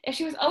know. If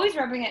she was always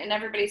rubbing it in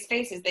everybody's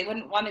faces, they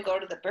wouldn't want to go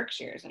to the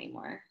Berkshires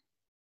anymore.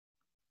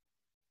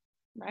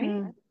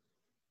 Right?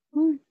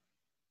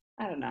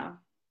 I don't know.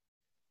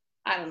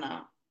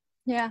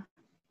 Yeah.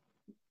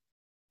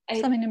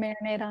 Something to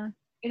marinate on.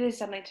 It is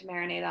something to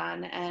marinate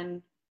on.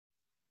 And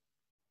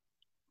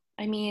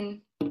I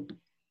mean,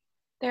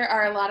 there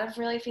are a lot of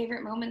really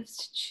favorite moments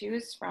to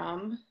choose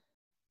from.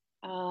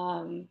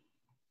 I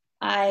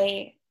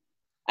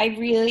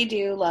really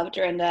do love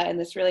Dorinda, and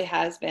this really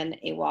has been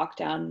a walk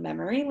down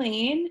memory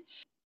lane.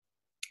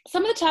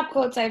 Some of the top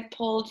quotes I've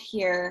pulled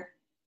here,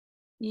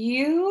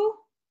 you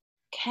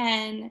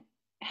can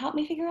help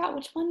me figure out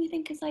which one you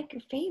think is like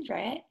your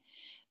favorite.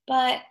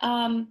 But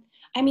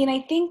I mean,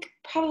 I think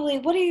probably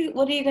what are you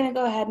going to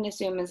go ahead and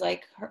assume is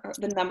like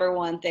the number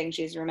one thing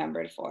she's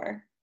remembered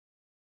for?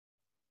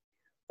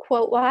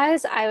 Quote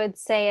wise, I would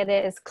say it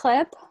is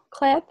clip,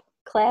 clip,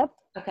 clip.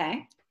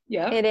 Okay.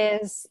 Yep. It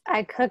is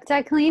I cooked,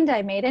 I cleaned,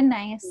 I made it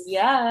nice.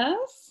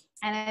 Yes.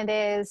 And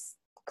it is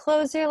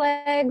close your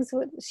legs.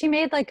 She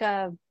made like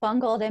a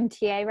bungled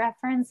MTA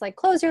reference, like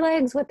close your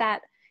legs with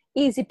that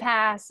easy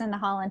pass in the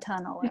Holland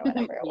Tunnel or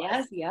whatever it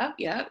was. Yes,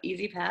 yep.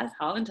 Easy pass,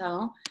 Holland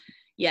Tunnel.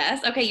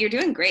 Yes. Okay, you're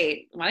doing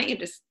great. Why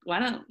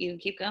don't you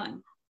keep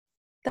going?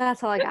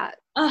 That's all I got.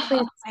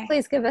 Oh,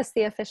 please give us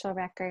the official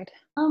record.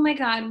 Oh my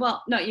God.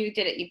 Well, no, you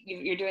did it.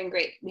 You're doing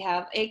great. We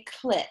have a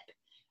clip,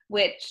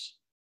 which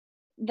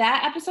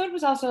that episode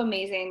was also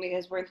amazing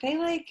because weren't they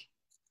like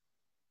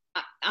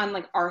on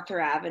like Arthur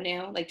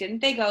Avenue? Like,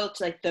 didn't they go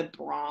to like the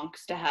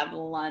Bronx to have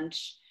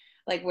lunch,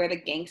 like where the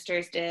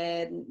gangsters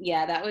did?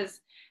 Yeah, that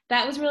was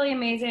really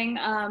amazing.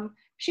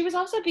 She was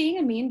also being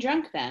a mean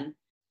drunk then.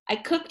 I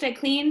cooked, I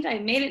cleaned, I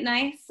made it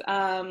nice.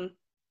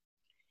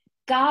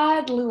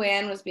 God,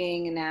 Luann was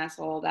being an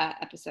asshole that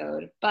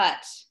episode,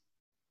 but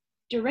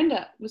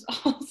Dorinda was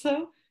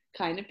also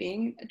kind of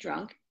being a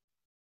drunk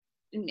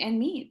and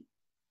mean.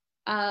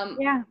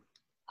 Yeah.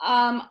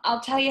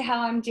 I'll tell you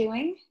how I'm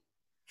doing.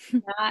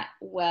 Not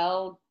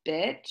well,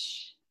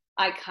 bitch.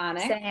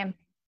 Iconic.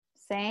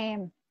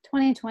 Same.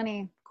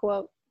 2020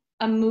 quote.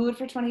 A mood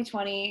for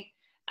 2020.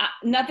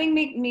 Nothing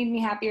made me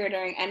happier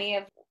during any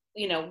of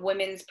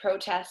women's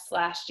protests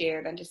last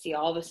year than to see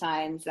all the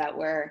signs that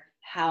were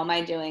 "How am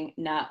I doing?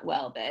 Not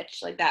well,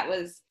 bitch." Like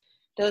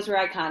those were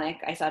iconic.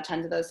 I saw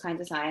tons of those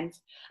kinds of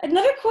signs.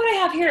 Another quote I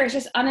have here is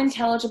just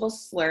unintelligible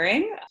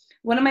slurring.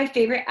 One of my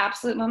favorite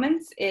absolute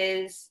moments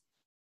is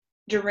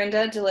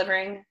Dorinda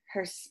delivering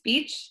her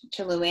speech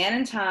to Luann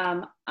and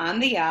Tom on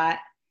the yacht,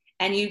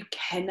 and you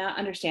cannot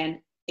understand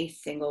a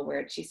single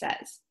word she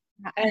says.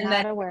 And Not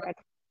then a word.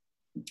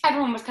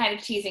 everyone was kind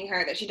of teasing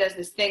her that she does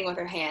this thing with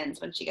her hands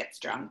when she gets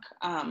drunk.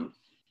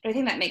 But I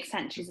think that makes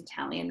sense. She's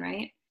Italian,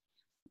 right?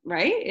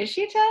 Right? Is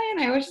she Italian?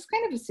 I always just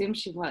kind of assumed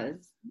she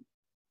was.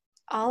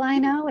 All I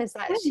know is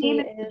that she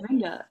is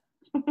Dorinda.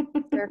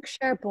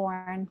 Berkshire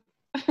born.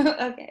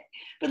 Okay.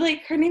 But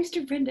like her name's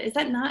Dorinda. Is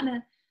that not in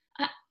a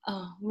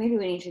oh, maybe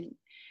we need to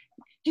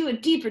do a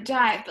deeper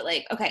dive, but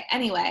like, okay,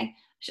 anyway,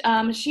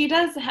 she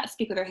does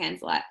speak with her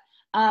hands a lot.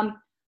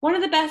 One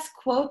of the best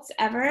quotes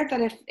ever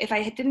that if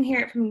I didn't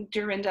hear it from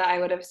Dorinda, I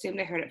would have assumed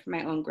I heard it from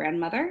my own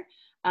grandmother.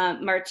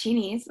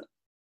 Martinis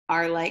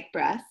are like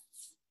breasts.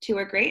 2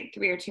 are great,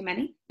 3 are too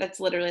many. That's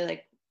literally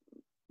like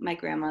my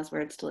grandma's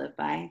words to live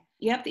by.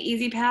 Yep, the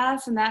easy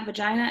pass and that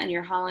vagina and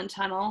your Holland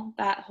tunnel,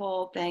 that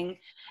whole thing.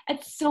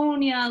 At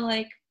Sonia,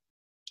 like,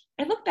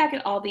 I look back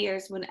at all the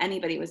years when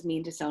anybody was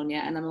mean to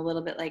Sonia, and I'm a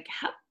little bit like,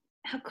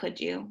 how could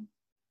you?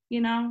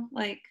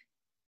 Like,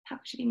 how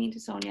could she be mean to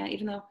Sonia?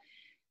 Even though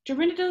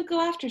Dorinda does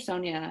go after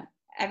Sonia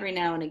every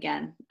now and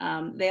again.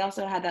 They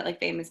also had that like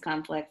famous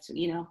conflict,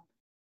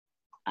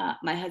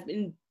 my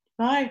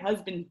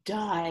husband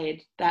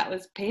died. That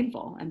was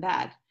painful and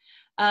bad.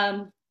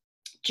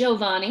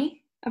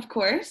 Giovanni, of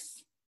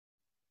course.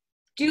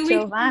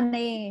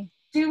 Giovanni.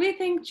 Do we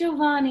think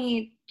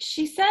Giovanni,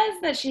 she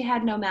says that she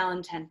had no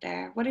malintent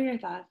there. What are your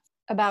thoughts?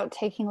 About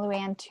taking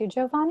Luann to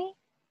Giovanni?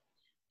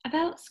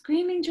 About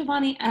screaming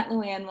Giovanni at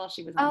Luann while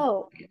she was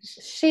on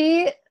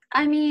stage.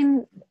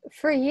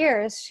 For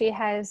years, she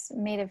has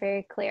made it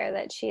very clear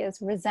that she is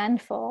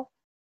resentful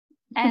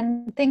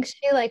and thinks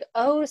she like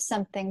owes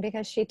something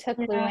because she took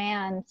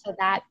Luann to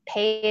that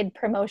paid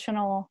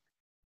promotional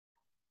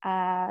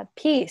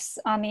piece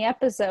on the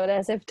episode,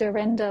 as if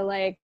Dorinda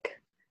like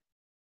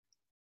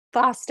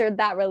fostered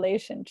that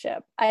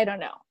relationship. I don't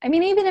know. I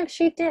mean, even if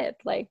she did,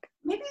 like,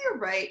 maybe you're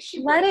right.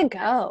 She let it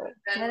go.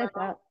 Let it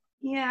go.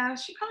 Yeah,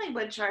 she probably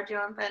would charge you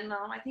on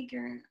Venmo. I think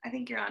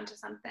you're onto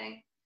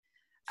something.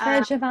 For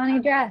a Giovanni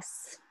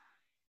dress.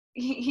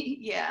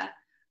 Yeah.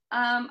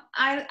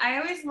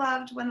 I always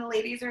loved when the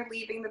ladies are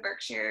leaving the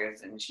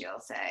Berkshires and she'll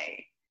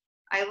say,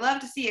 "I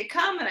love to see it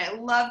come and I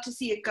love to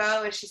see it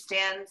go," as she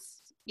stands,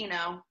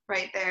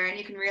 right there, and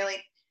you can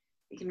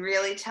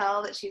really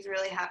tell that she's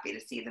really happy to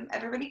see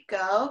everybody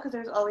go, because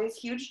there's always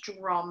huge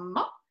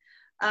drama.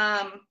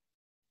 And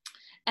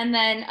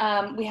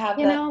then we have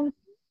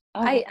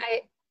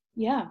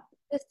yeah.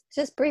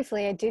 Just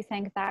briefly, I do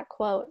think that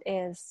quote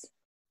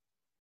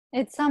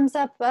it sums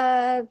up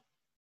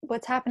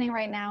what's happening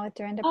right now with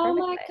Dorinda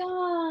perfectly. Oh my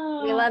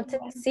God. We love to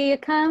see you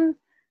come.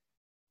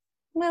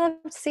 We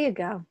love to see you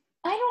go.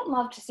 I don't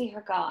love to see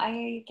her go.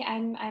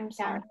 I'm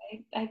sorry.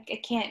 I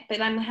can't,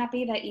 but I'm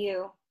happy that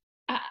you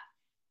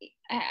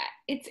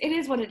it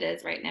is what it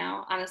is right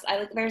now. Honestly,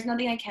 there's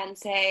nothing I can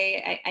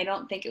say. I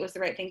don't think it was the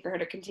right thing for her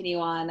to continue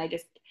on.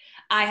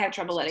 I have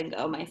trouble letting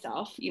go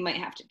myself. You might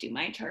have to do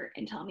my chart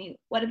and tell me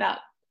what about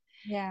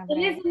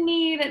it is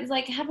me that's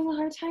like having a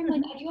hard time.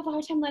 Like, I do have a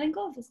hard time letting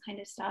go of this kind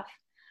of stuff.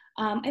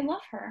 I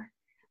love her.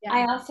 Yeah.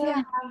 I also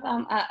have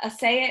a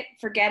say it,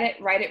 forget it,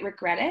 write it,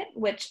 regret it,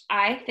 which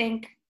I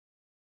think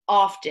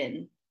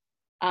often,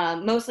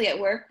 mostly at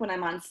work when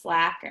I'm on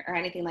Slack or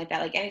anything like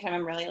that. Like anytime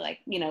I'm really like,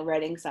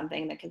 writing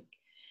something that could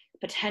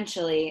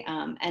potentially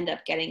end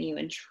up getting you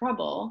in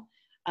trouble,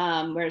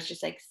 where it's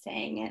just like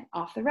saying it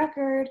off the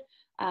record.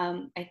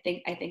 I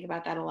think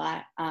about that a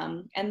lot.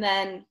 And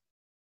then,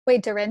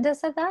 wait, Dorinda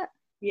said that?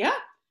 Yeah.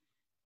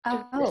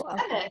 Oh,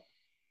 okay.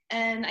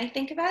 And I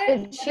think about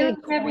it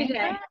every day.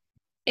 That?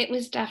 It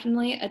was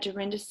definitely a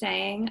Dorinda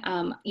saying.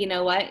 You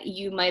know what?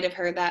 You might have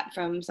heard that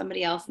from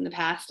somebody else in the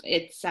past.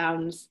 It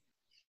sounds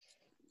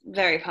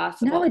very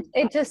possible. No,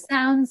 it just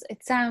sounds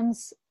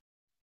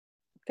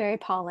very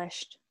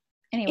polished.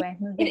 Anyway,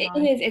 moving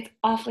on. It is. It's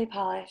awfully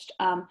polished.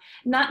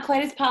 Not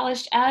quite as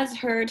polished as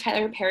her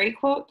Tyler Perry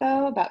quote,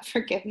 though, about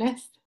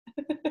forgiveness.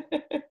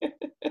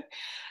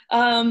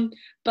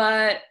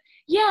 But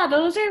yeah,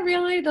 those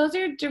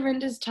are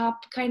Dorinda's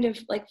top kind of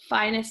like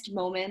finest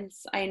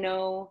moments. I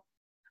know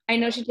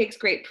she takes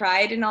great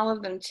pride in all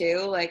of them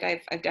too. Like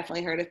I've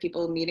definitely heard of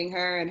people meeting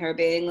her and her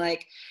being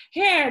like,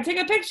 "Here, take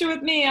a picture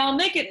with me. I'll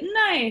make it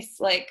nice."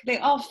 Like they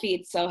all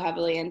feed so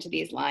heavily into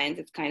these lines.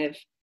 It's kind of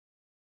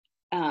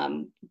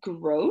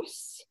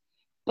gross,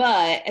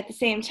 but at the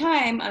same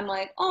time I'm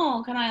like,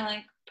 oh, can I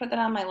like put that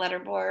on my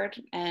letterboard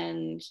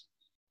and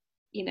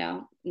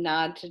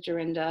nod to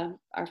Dorinda,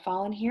 our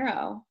fallen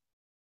hero.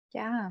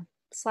 Yeah.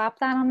 Slap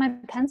that on my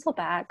pencil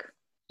bag,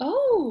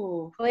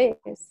 Oh,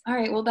 please. all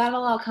right. Well,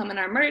 that'll all come in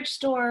our merch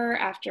store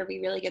after we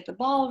really get the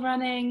ball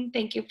running.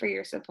 Thank you for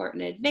your support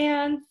in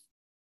advance.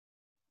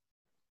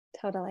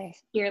 Totally.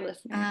 Dear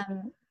listeners.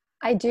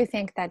 I do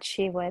think that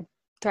she would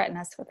threaten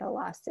us with a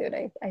lawsuit.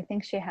 I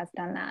think she has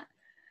done that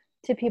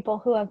to people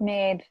who have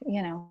made,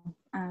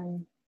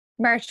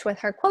 merch with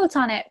her quotes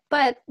on it.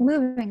 But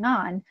moving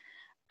on,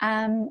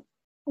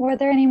 were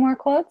there any more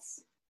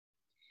quotes?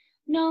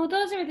 No,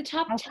 those are the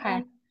top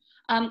Okay.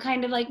 10.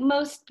 Kind of like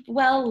most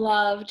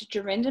well-loved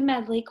Dorinda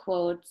Medley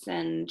quotes,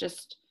 and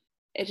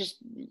it just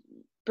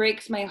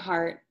breaks my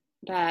heart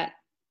that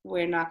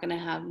we're not going to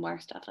have more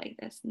stuff like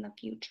this in the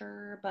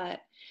future. But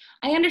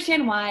I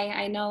understand why.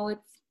 I know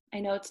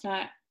it's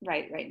not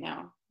right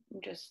now.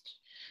 I'm just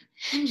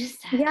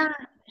sad. Yeah.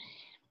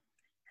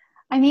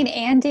 I mean,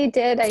 Andy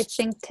did, I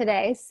think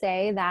today,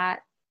 say that,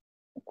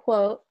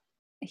 quote,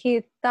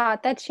 he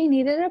thought that she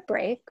needed a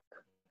break,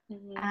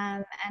 Mhm.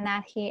 and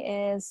that he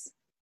is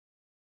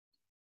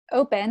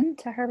open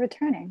to her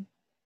returning.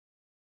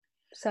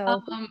 So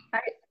Um,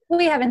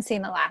 we haven't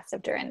seen the last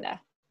of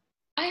Dorinda.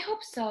 I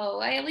hope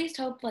so. I at least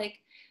hope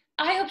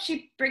I hope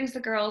she brings the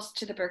girls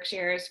to the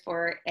Berkshires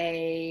for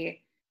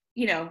a,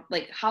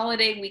 like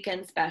holiday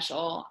weekend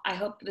special. I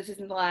hope this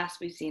isn't the last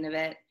we've seen of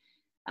it.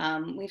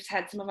 We've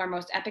had some of our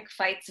most epic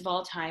fights of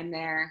all time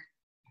there.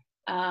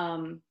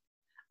 Um,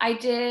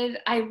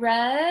 I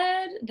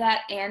read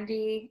that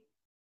Andy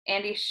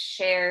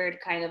shared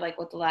kind of like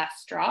what the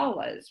last straw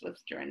was with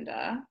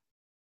Dorinda.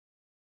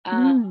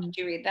 Mm. Did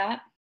you read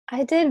that?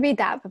 I did read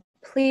that, but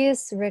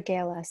please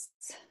regale us.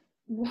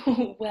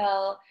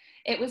 Well,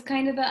 it was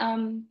kind of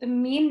the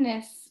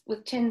meanness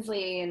with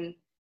Tinsley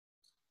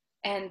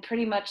and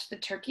pretty much the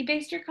turkey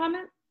baster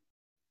comment.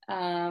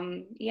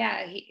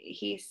 Yeah,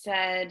 he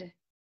said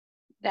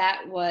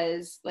that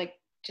was like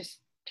just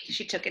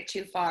she took it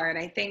too far, and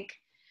I think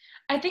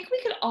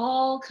we could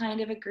all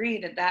kind of agree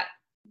that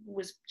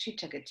was she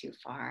took it too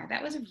far.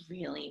 That was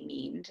really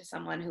mean to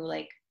someone who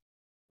like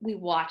we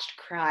watched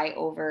cry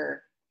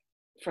over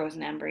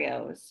frozen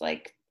embryos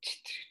like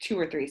 2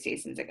 or 3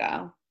 seasons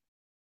ago.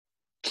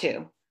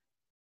 Two.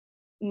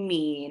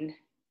 Mean.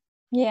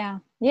 Yeah.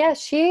 Yeah,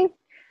 she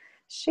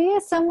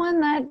is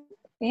someone that,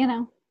 you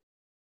know,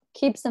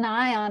 keeps an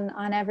eye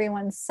on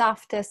everyone's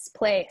softest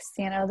place,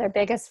 their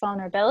biggest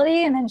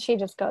vulnerability, and then she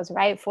just goes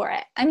right for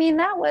it. I mean,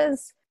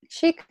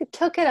 she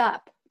took it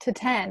up to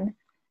 10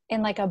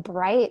 in like a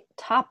bright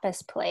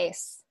tapas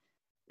place.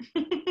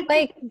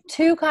 Like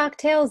 2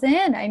 cocktails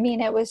in. I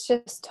mean, it was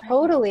just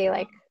totally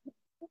like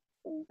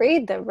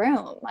read the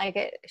room.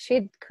 Like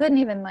she couldn't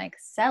even like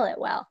sell it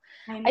well.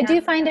 I I know.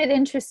 do find it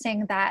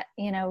interesting that,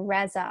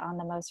 Reza on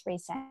the most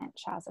recent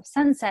Shaws of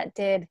Sunset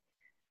did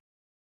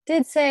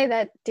say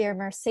that dear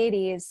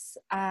Mercedes,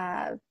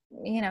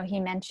 he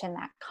mentioned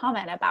that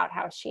comment about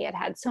how she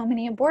had so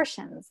many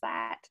abortions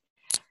that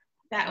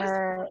That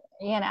was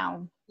she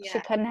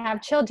yeah. couldn't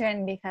have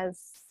children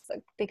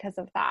because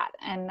of that.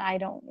 And I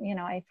don't,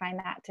 I find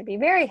that to be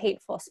very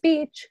hateful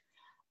speech.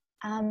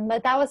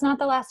 But that was not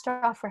the last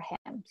straw for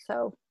him.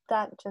 So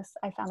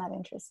I found that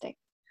interesting.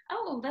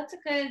 Oh, that's a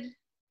good.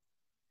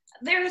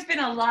 There has been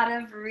a lot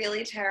of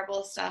really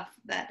terrible stuff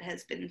that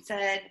has been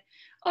said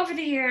over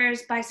the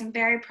years by some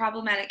very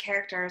problematic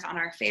characters on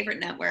our favorite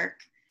network.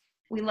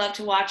 We love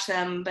to watch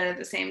them, but at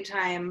the same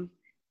time,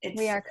 We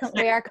it's are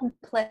we are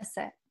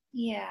complicit.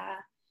 yeah.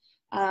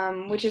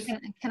 Which is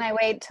Can I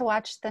wait to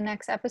watch the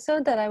next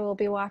episode that I will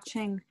be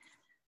watching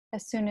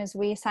as soon as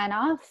we sign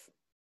off?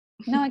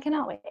 No, I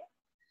cannot wait.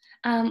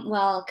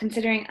 well,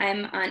 considering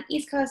I'm on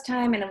East Coast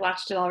time and have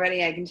watched it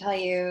already, I can tell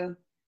you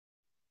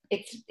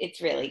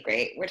it's really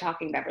great. We're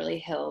talking Beverly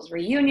Hills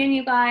Reunion,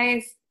 you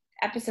guys.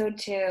 Episode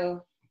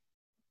 2.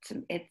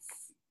 It's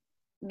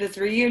this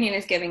reunion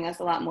is giving us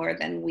a lot more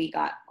than we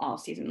got all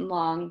season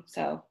long.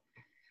 So,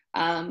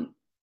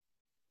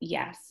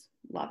 yes,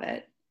 love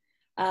it.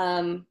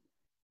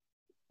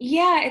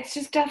 Yeah, it's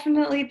just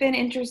definitely been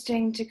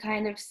interesting to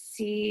kind of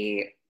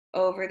see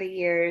over the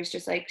years,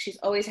 just like she's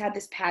always had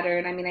this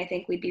pattern. I mean, I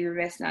think we'd be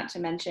remiss not to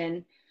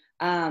mention,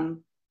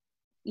 um,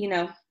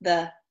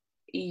 the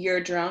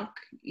you're drunk,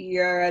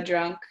 you're a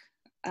drunk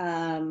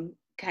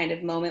kind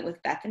of moment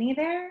with Bethany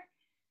there.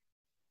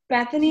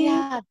 Bethany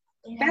Yeah,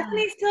 yeah.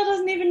 Bethany still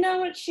doesn't even know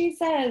what she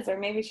says, or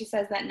maybe she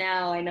says that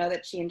now. I know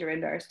that she and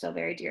Dorinda are still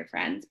very dear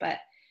friends, but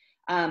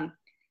um,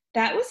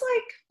 that was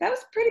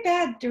pretty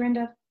bad,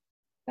 Dorinda.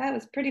 That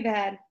was pretty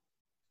bad.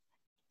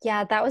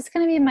 Yeah, that was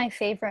going to be my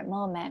favorite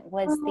moment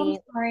was Oh, I'm the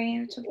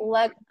sorry.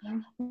 lug.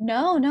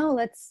 No,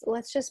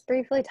 let's just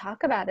briefly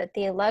talk about it.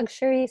 The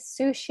luxury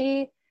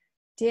sushi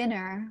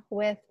dinner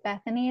with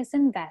Bethany's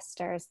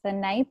investors the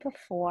night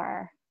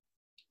before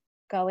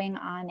going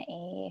on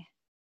a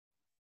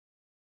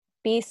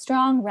Be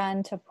Strong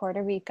run to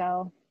Puerto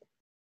Rico.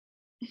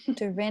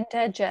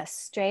 Dorinda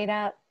just straight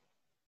up,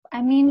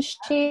 I mean,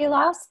 she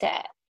lost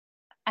it.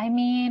 I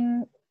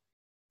mean,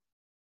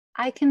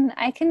 I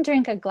can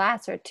drink a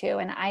glass or two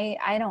and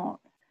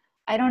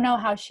I I don't know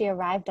how she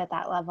arrived at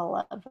that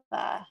level of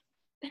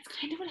That's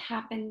kind of what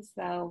happens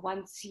though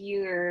once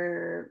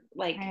you're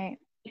like, right,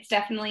 it's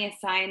definitely a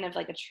sign of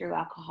like a true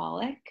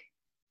alcoholic.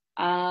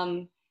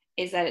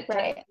 Is that it does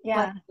right, less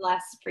yeah. and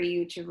less for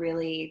you to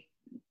really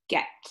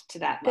get to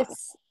that level.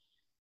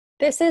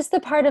 This is the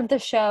part of the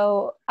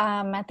show,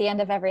 at the end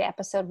of every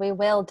episode we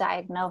will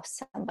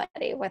diagnose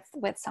somebody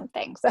with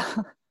something, so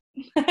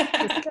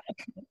just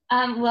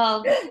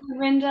Well,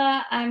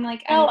 Dorinda, I'm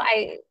like, no,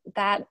 I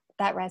that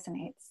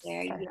resonates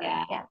there, for her.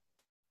 yeah. Yeah.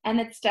 And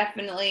it's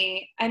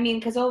definitely, I mean,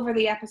 because over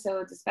the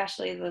episodes,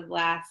 especially the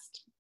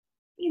last,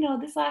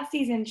 this last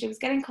season, she was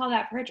getting called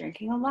out for her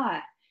drinking a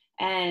lot.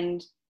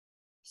 And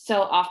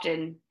so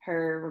often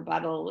her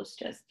rebuttal was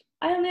just,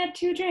 I only had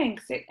 2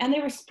 drinks, and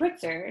they were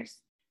spritzers.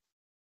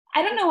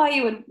 I don't know why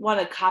you would want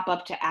to cop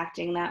up to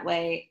acting that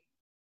way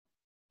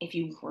if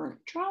you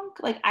weren't drunk.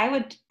 Like, I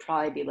would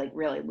probably be like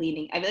really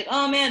leaning. I'd be like,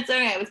 oh man,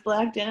 sorry, I was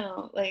blacked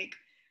out. Like,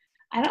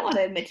 I don't want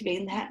to admit to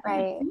being that.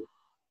 Right.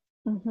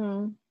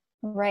 Mm-hmm.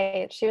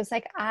 Right. She was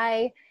like,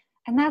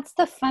 and that's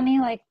the funny,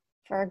 like,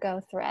 Virgo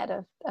thread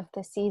of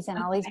the season.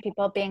 All these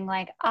people being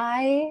like,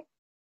 I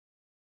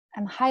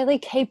am highly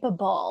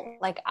capable.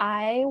 Like,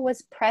 I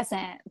was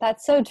present.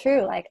 That's so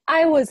true. Like,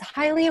 I was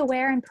highly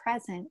aware and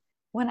present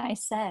when I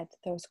said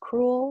those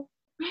cruel,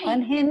 Right.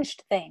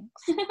 unhinged things.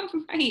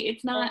 Right.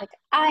 It's not like,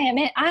 I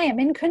am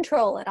in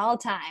control at all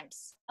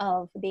times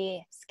of the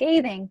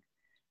scathing,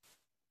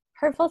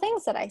 hurtful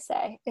things that I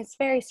say. It's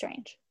very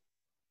strange.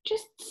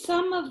 just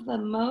some of the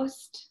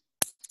most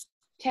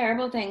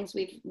terrible things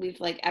we've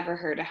like ever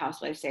heard a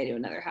housewife say to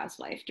another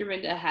housewife.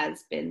 Dorinda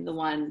has been the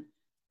one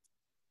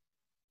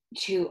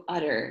to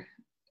utter,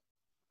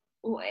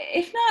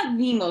 if not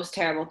the most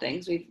terrible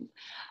things we've,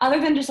 other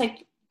than just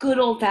like good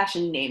old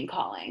fashioned name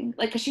calling.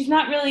 Like, cause she's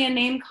not really a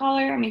name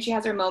caller. I mean, she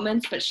has her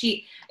moments, but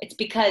it's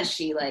because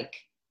she like,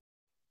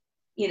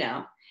 even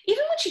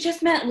when she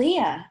just met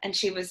Leah and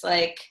she was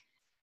like,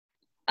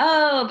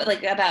 oh, but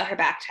like about her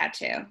back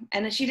tattoo.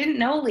 And then she didn't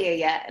know Leah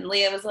yet. And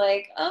Leah was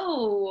like,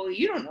 oh,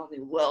 you don't know me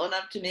well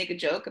enough to make a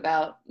joke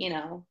about,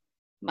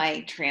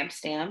 my tramp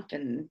stamp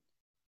and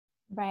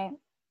Right.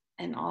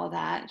 and all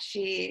that.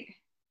 She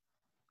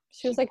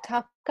was like,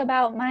 talk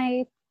about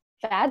my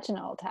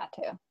vaginal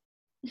tattoo.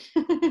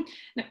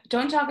 No,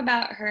 don't talk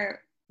about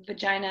her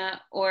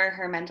vagina or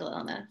her mental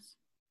illness.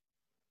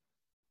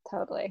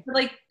 Totally.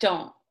 Like,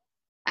 don't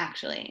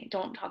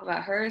talk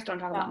about hers. Don't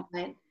talk about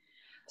mine.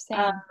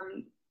 Same.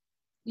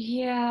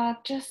 Yeah,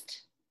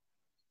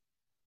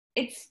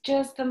 it's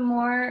just the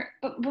more,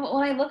 but when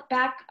I look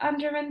back on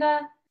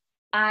Dorinda,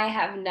 I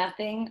have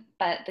nothing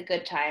but the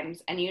good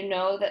times. And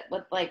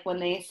that when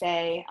they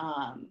say,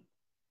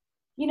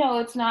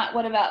 it's not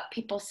what about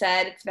people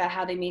said, it's about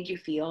how they made you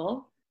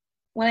feel.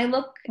 When I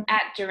look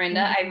at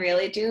Dorinda, I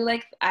really do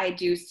I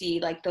do see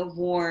like the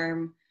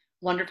warm,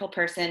 wonderful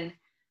person.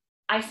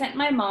 I sent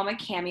my mom a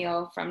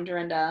cameo from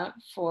Dorinda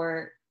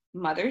for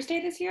Mother's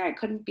Day this year. I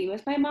couldn't be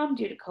with my mom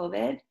due to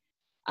COVID.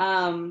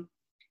 And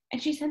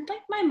she sent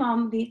like my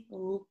mom the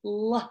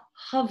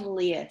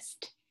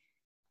loveliest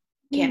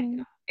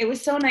cameo. It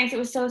was so nice. It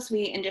was so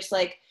sweet. And just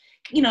like,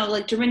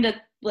 like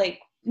Dorinda, like,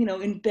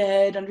 in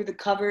bed under the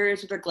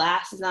covers with her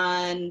glasses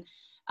on.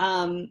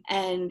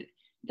 And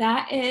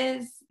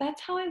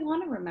that's how I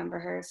want to remember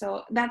her.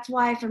 So that's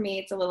why for me,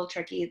 it's a little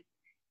tricky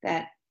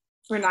that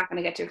we're not going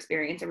to get to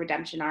experience a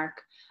redemption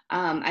arc.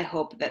 I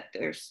hope that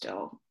there's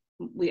still,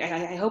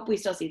 I hope we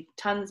still see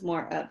tons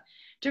more of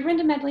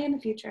Dorinda Medley in the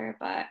future,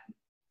 but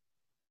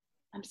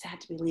I'm sad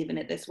to be leaving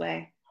it this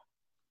way.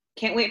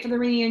 Can't wait for the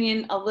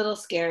reunion. A little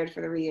scared for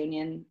the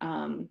reunion.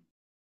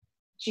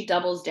 She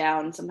doubles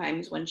down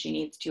sometimes when she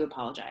needs to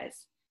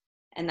apologize.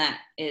 And that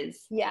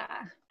is,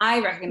 I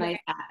recognize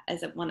that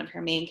as one of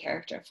her main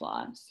character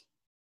flaws.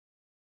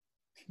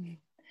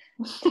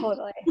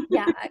 Totally.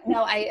 Yeah.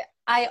 No,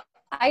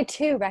 I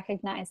too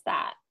recognize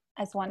that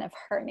as one of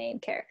her main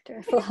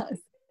character flaws.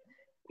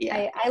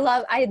 Yeah.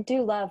 I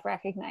do love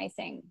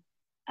recognizing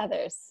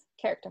others'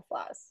 character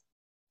flaws.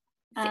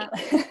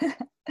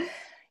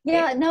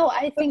 Yeah, no,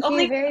 I think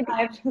only very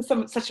I have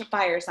such a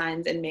fire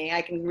signs in me.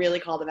 I can really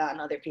call them out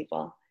in other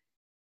people.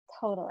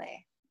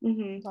 Totally.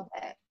 Mm-hmm. Love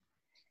it.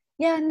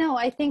 Yeah, no,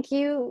 I think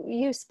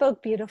you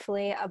spoke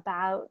beautifully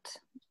about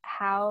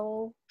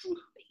how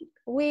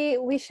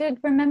we should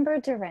remember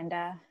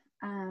Dorinda.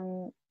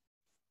 And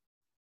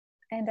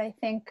I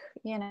think,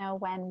 when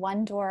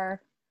one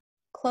door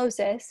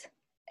closes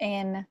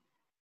in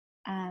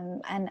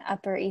an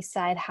Upper East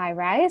Side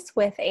high-rise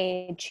with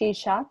a cheese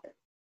shop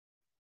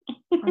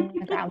on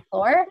the ground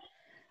floor,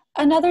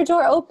 another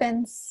door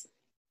opens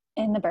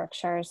in the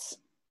Berkshires.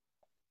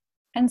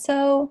 And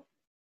so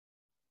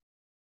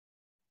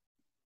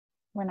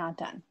we're not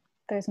done.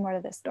 There's more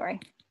to this story.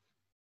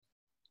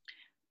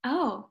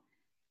 Oh,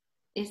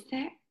 is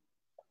there?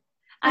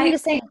 I'm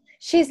just saying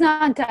she's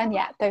not done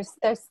yet.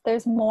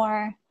 There's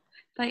more.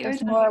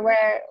 There's more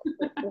where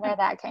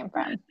that came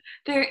from.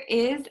 There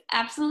is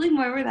absolutely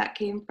more where that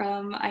came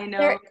from. I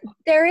know.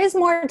 There is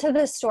more to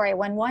this story.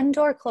 When one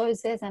door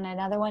closes and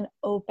another one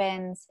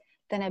opens,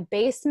 then a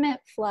basement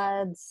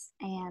floods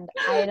and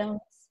items.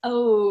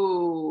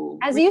 Oh,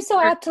 As you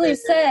so aptly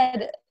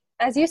said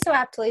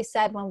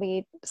when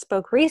we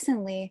spoke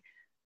recently,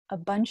 a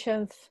bunch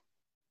of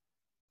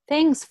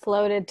things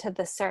floated to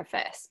the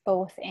surface,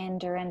 both in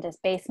Dorinda's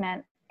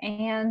basement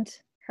and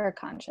her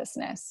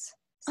consciousness.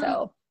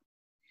 So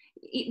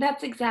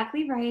that's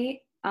exactly right.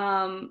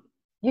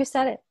 You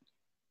said it.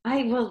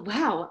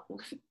 Wow,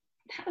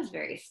 that was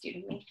very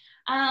astute of me.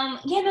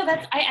 Yeah, no,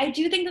 I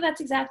do think that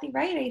that's exactly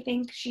right. I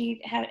think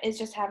she is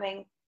just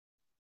having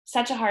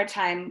such a hard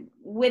time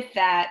with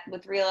that,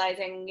 with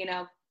realizing,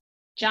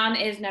 John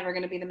is never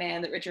going to be the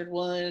man that Richard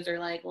was, or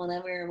like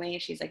whatever way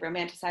she's like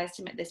romanticized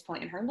him at this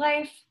point in her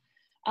life.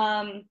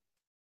 And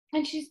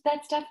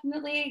that's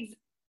definitely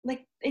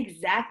like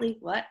exactly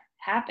what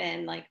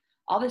happened. Like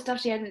all the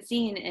stuff she hasn't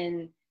seen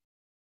in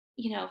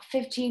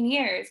 15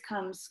 years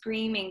comes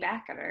screaming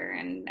back at her,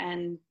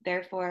 and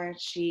therefore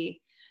she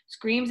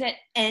screams at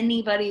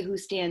anybody who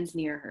stands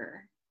near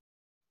her.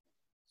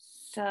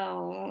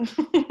 So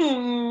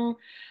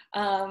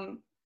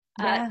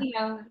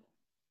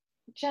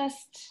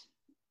just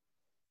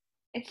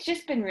it's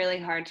just been really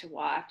hard to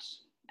watch,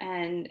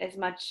 and as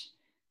much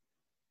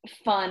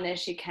fun as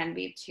she can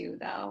be too,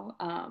 though.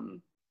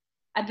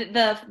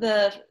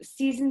 The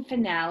season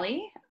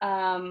finale,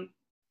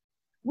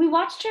 we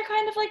watched her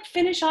kind of like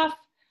finish off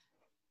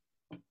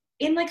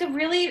in like a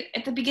really,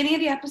 at the beginning of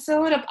the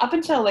episode, up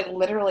until like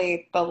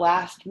literally the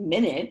last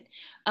minute.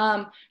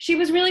 She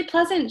was really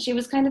pleasant. She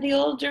was kind of the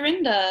old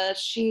Dorinda.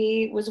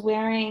 She was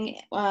wearing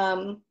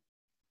what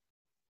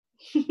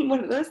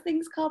are those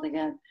things called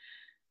again?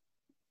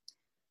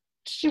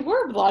 She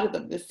wore a lot of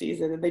them this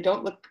season, and they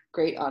don't look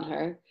great on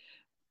her.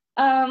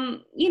 The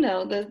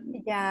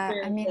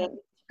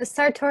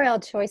sartorial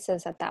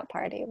choices at that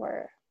party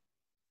were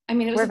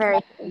it was very,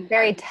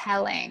 very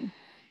telling.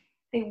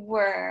 They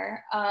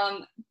were,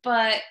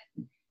 but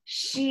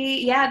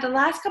the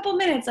last couple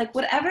minutes, like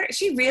whatever,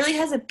 she really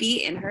has a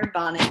bee in her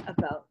bonnet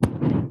about,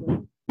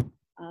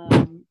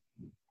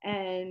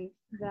 and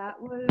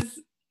that was.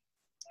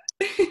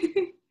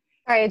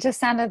 Sorry, it just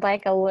sounded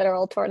like a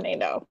literal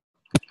tornado.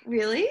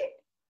 Really?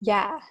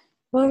 Yeah.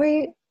 What were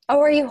you? Oh,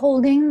 were you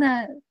holding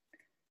the?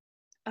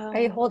 Are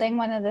you holding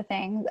one of the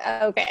things?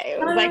 Okay. It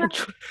was like.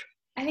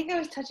 I think I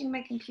was touching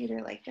my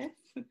computer like this.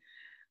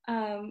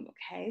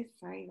 Okay,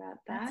 sorry about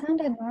that. That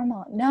sounded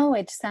normal. No,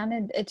 it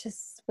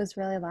just was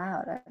really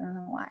loud. I don't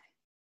know why.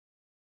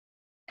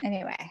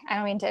 Anyway, I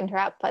don't mean to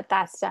interrupt, but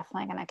that's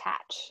definitely going to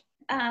catch.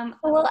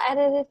 We'll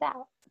edit it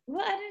out.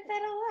 We'll edit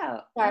that all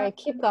out. Sorry,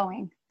 keep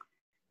going.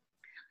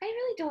 I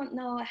really don't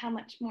know how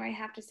much more I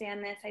have to say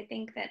on this. I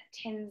think that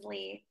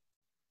Tinsley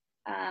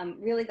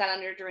really got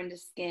under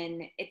Dorinda's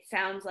skin. It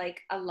sounds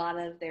like a lot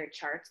of their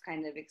charts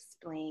kind of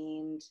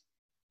explained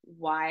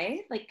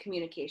why, like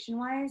communication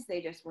wise,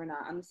 they just were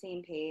not on the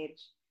same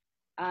page.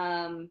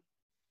 And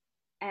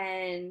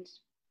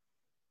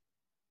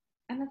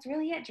that's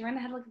really it. Dorinda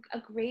had like a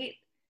great,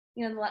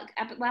 the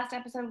last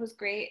episode was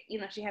great.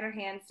 She had her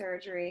hand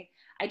surgery.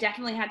 I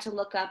definitely had to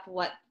look up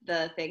what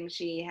the thing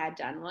she had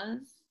done was.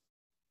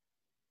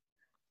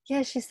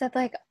 Yeah, she said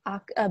like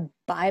a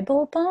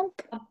Bible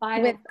bump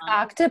with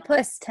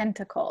octopus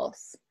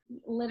tentacles.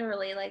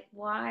 Literally, like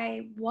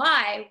why?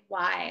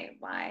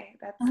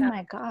 That's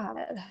my God,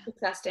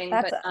 disgusting.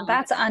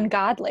 That's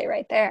ungodly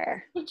right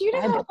there. Do you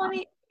know how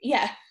funny?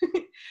 Yeah.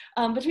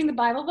 Between the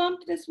Bible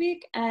bump this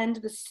week and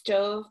the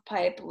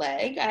stovepipe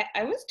leg,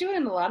 I was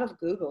doing a lot of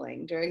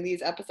Googling during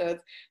these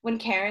episodes when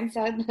Karen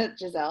said that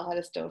Giselle had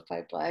a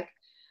stovepipe leg.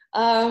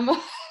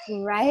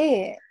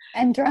 Right.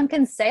 And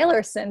drunken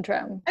sailor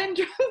syndrome.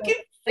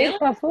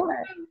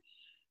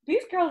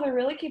 These girls are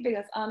really keeping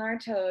us on our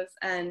toes,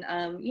 and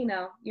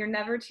you're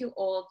never too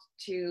old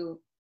to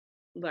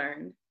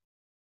learn.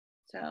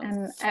 So,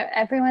 and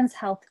everyone's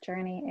health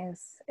journey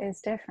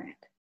is different.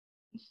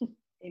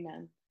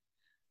 Amen.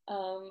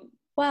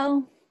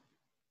 Well,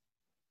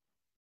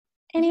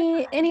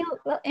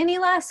 any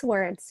last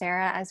words,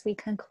 Sarah, as we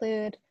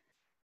conclude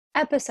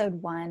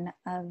episode 1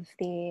 of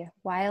the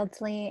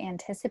wildly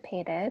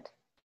anticipated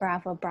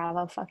Bravo,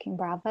 Bravo, fucking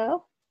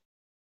Bravo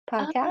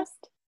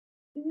podcast?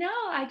 No,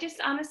 I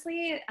just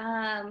honestly,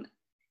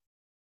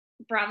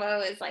 Bravo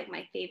is like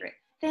my favorite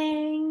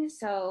thing.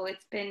 So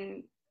it's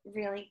been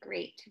really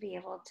great to be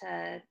able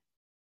to,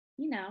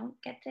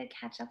 get to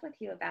catch up with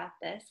you about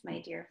this, my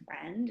dear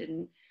friend.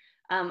 And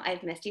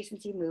I've missed you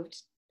since you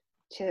moved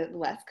to the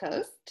West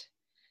Coast.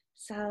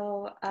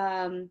 So,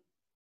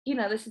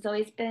 this has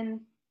always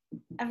been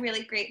a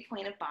really great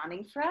point of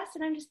bonding for us.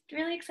 And I'm just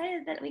really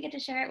excited that we get to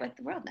share it with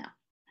the world now.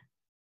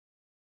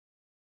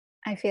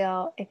 I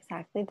feel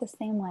exactly the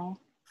same way.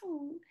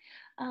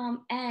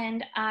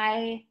 And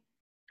I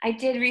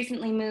did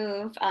recently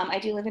move. I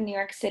do live in New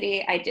York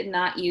City. I did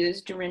not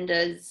use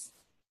Dorinda's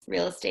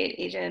real estate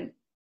agent.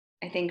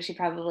 I think she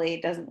probably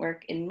doesn't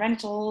work in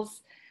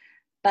rentals,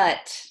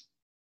 but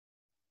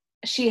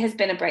she has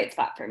been a bright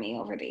spot for me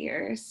over the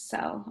years.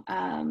 So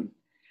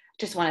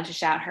just wanted to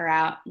shout her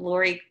out.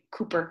 Lori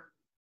Cooper.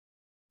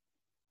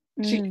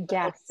 She's a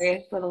Yes.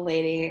 hilarious little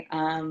lady,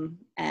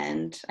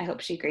 and I hope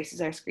she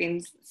graces our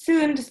screens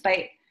soon,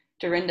 despite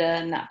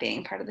Dorinda not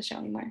being part of the show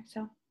anymore.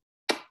 So,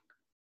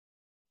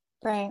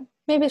 Right.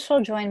 Maybe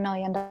she'll join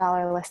Million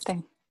Dollar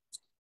Listing.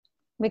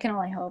 We can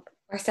only hope.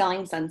 we're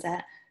selling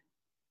Sunset.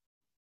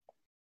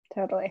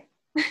 Totally.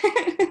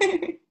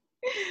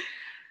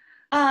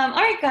 All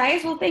right,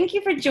 guys. Well, thank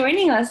you for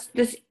joining us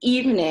this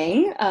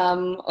evening,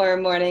 or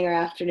morning or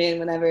afternoon,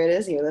 whenever it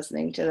is you're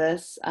listening to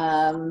this.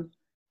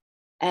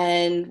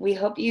 And we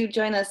hope you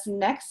join us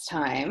next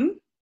time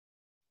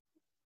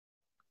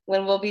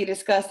when we'll be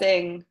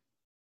discussing,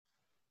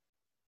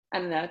 I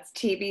don't know, it's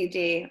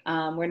TBD.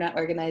 We're not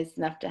organized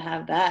enough to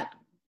have that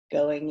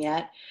going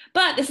yet.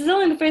 But this is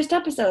only the first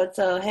episode,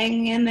 so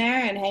hang in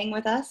there and hang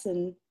with us,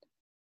 and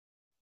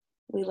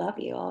we love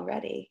you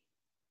already.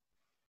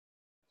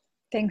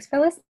 Thanks for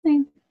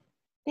listening.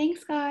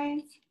 Thanks,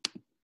 guys.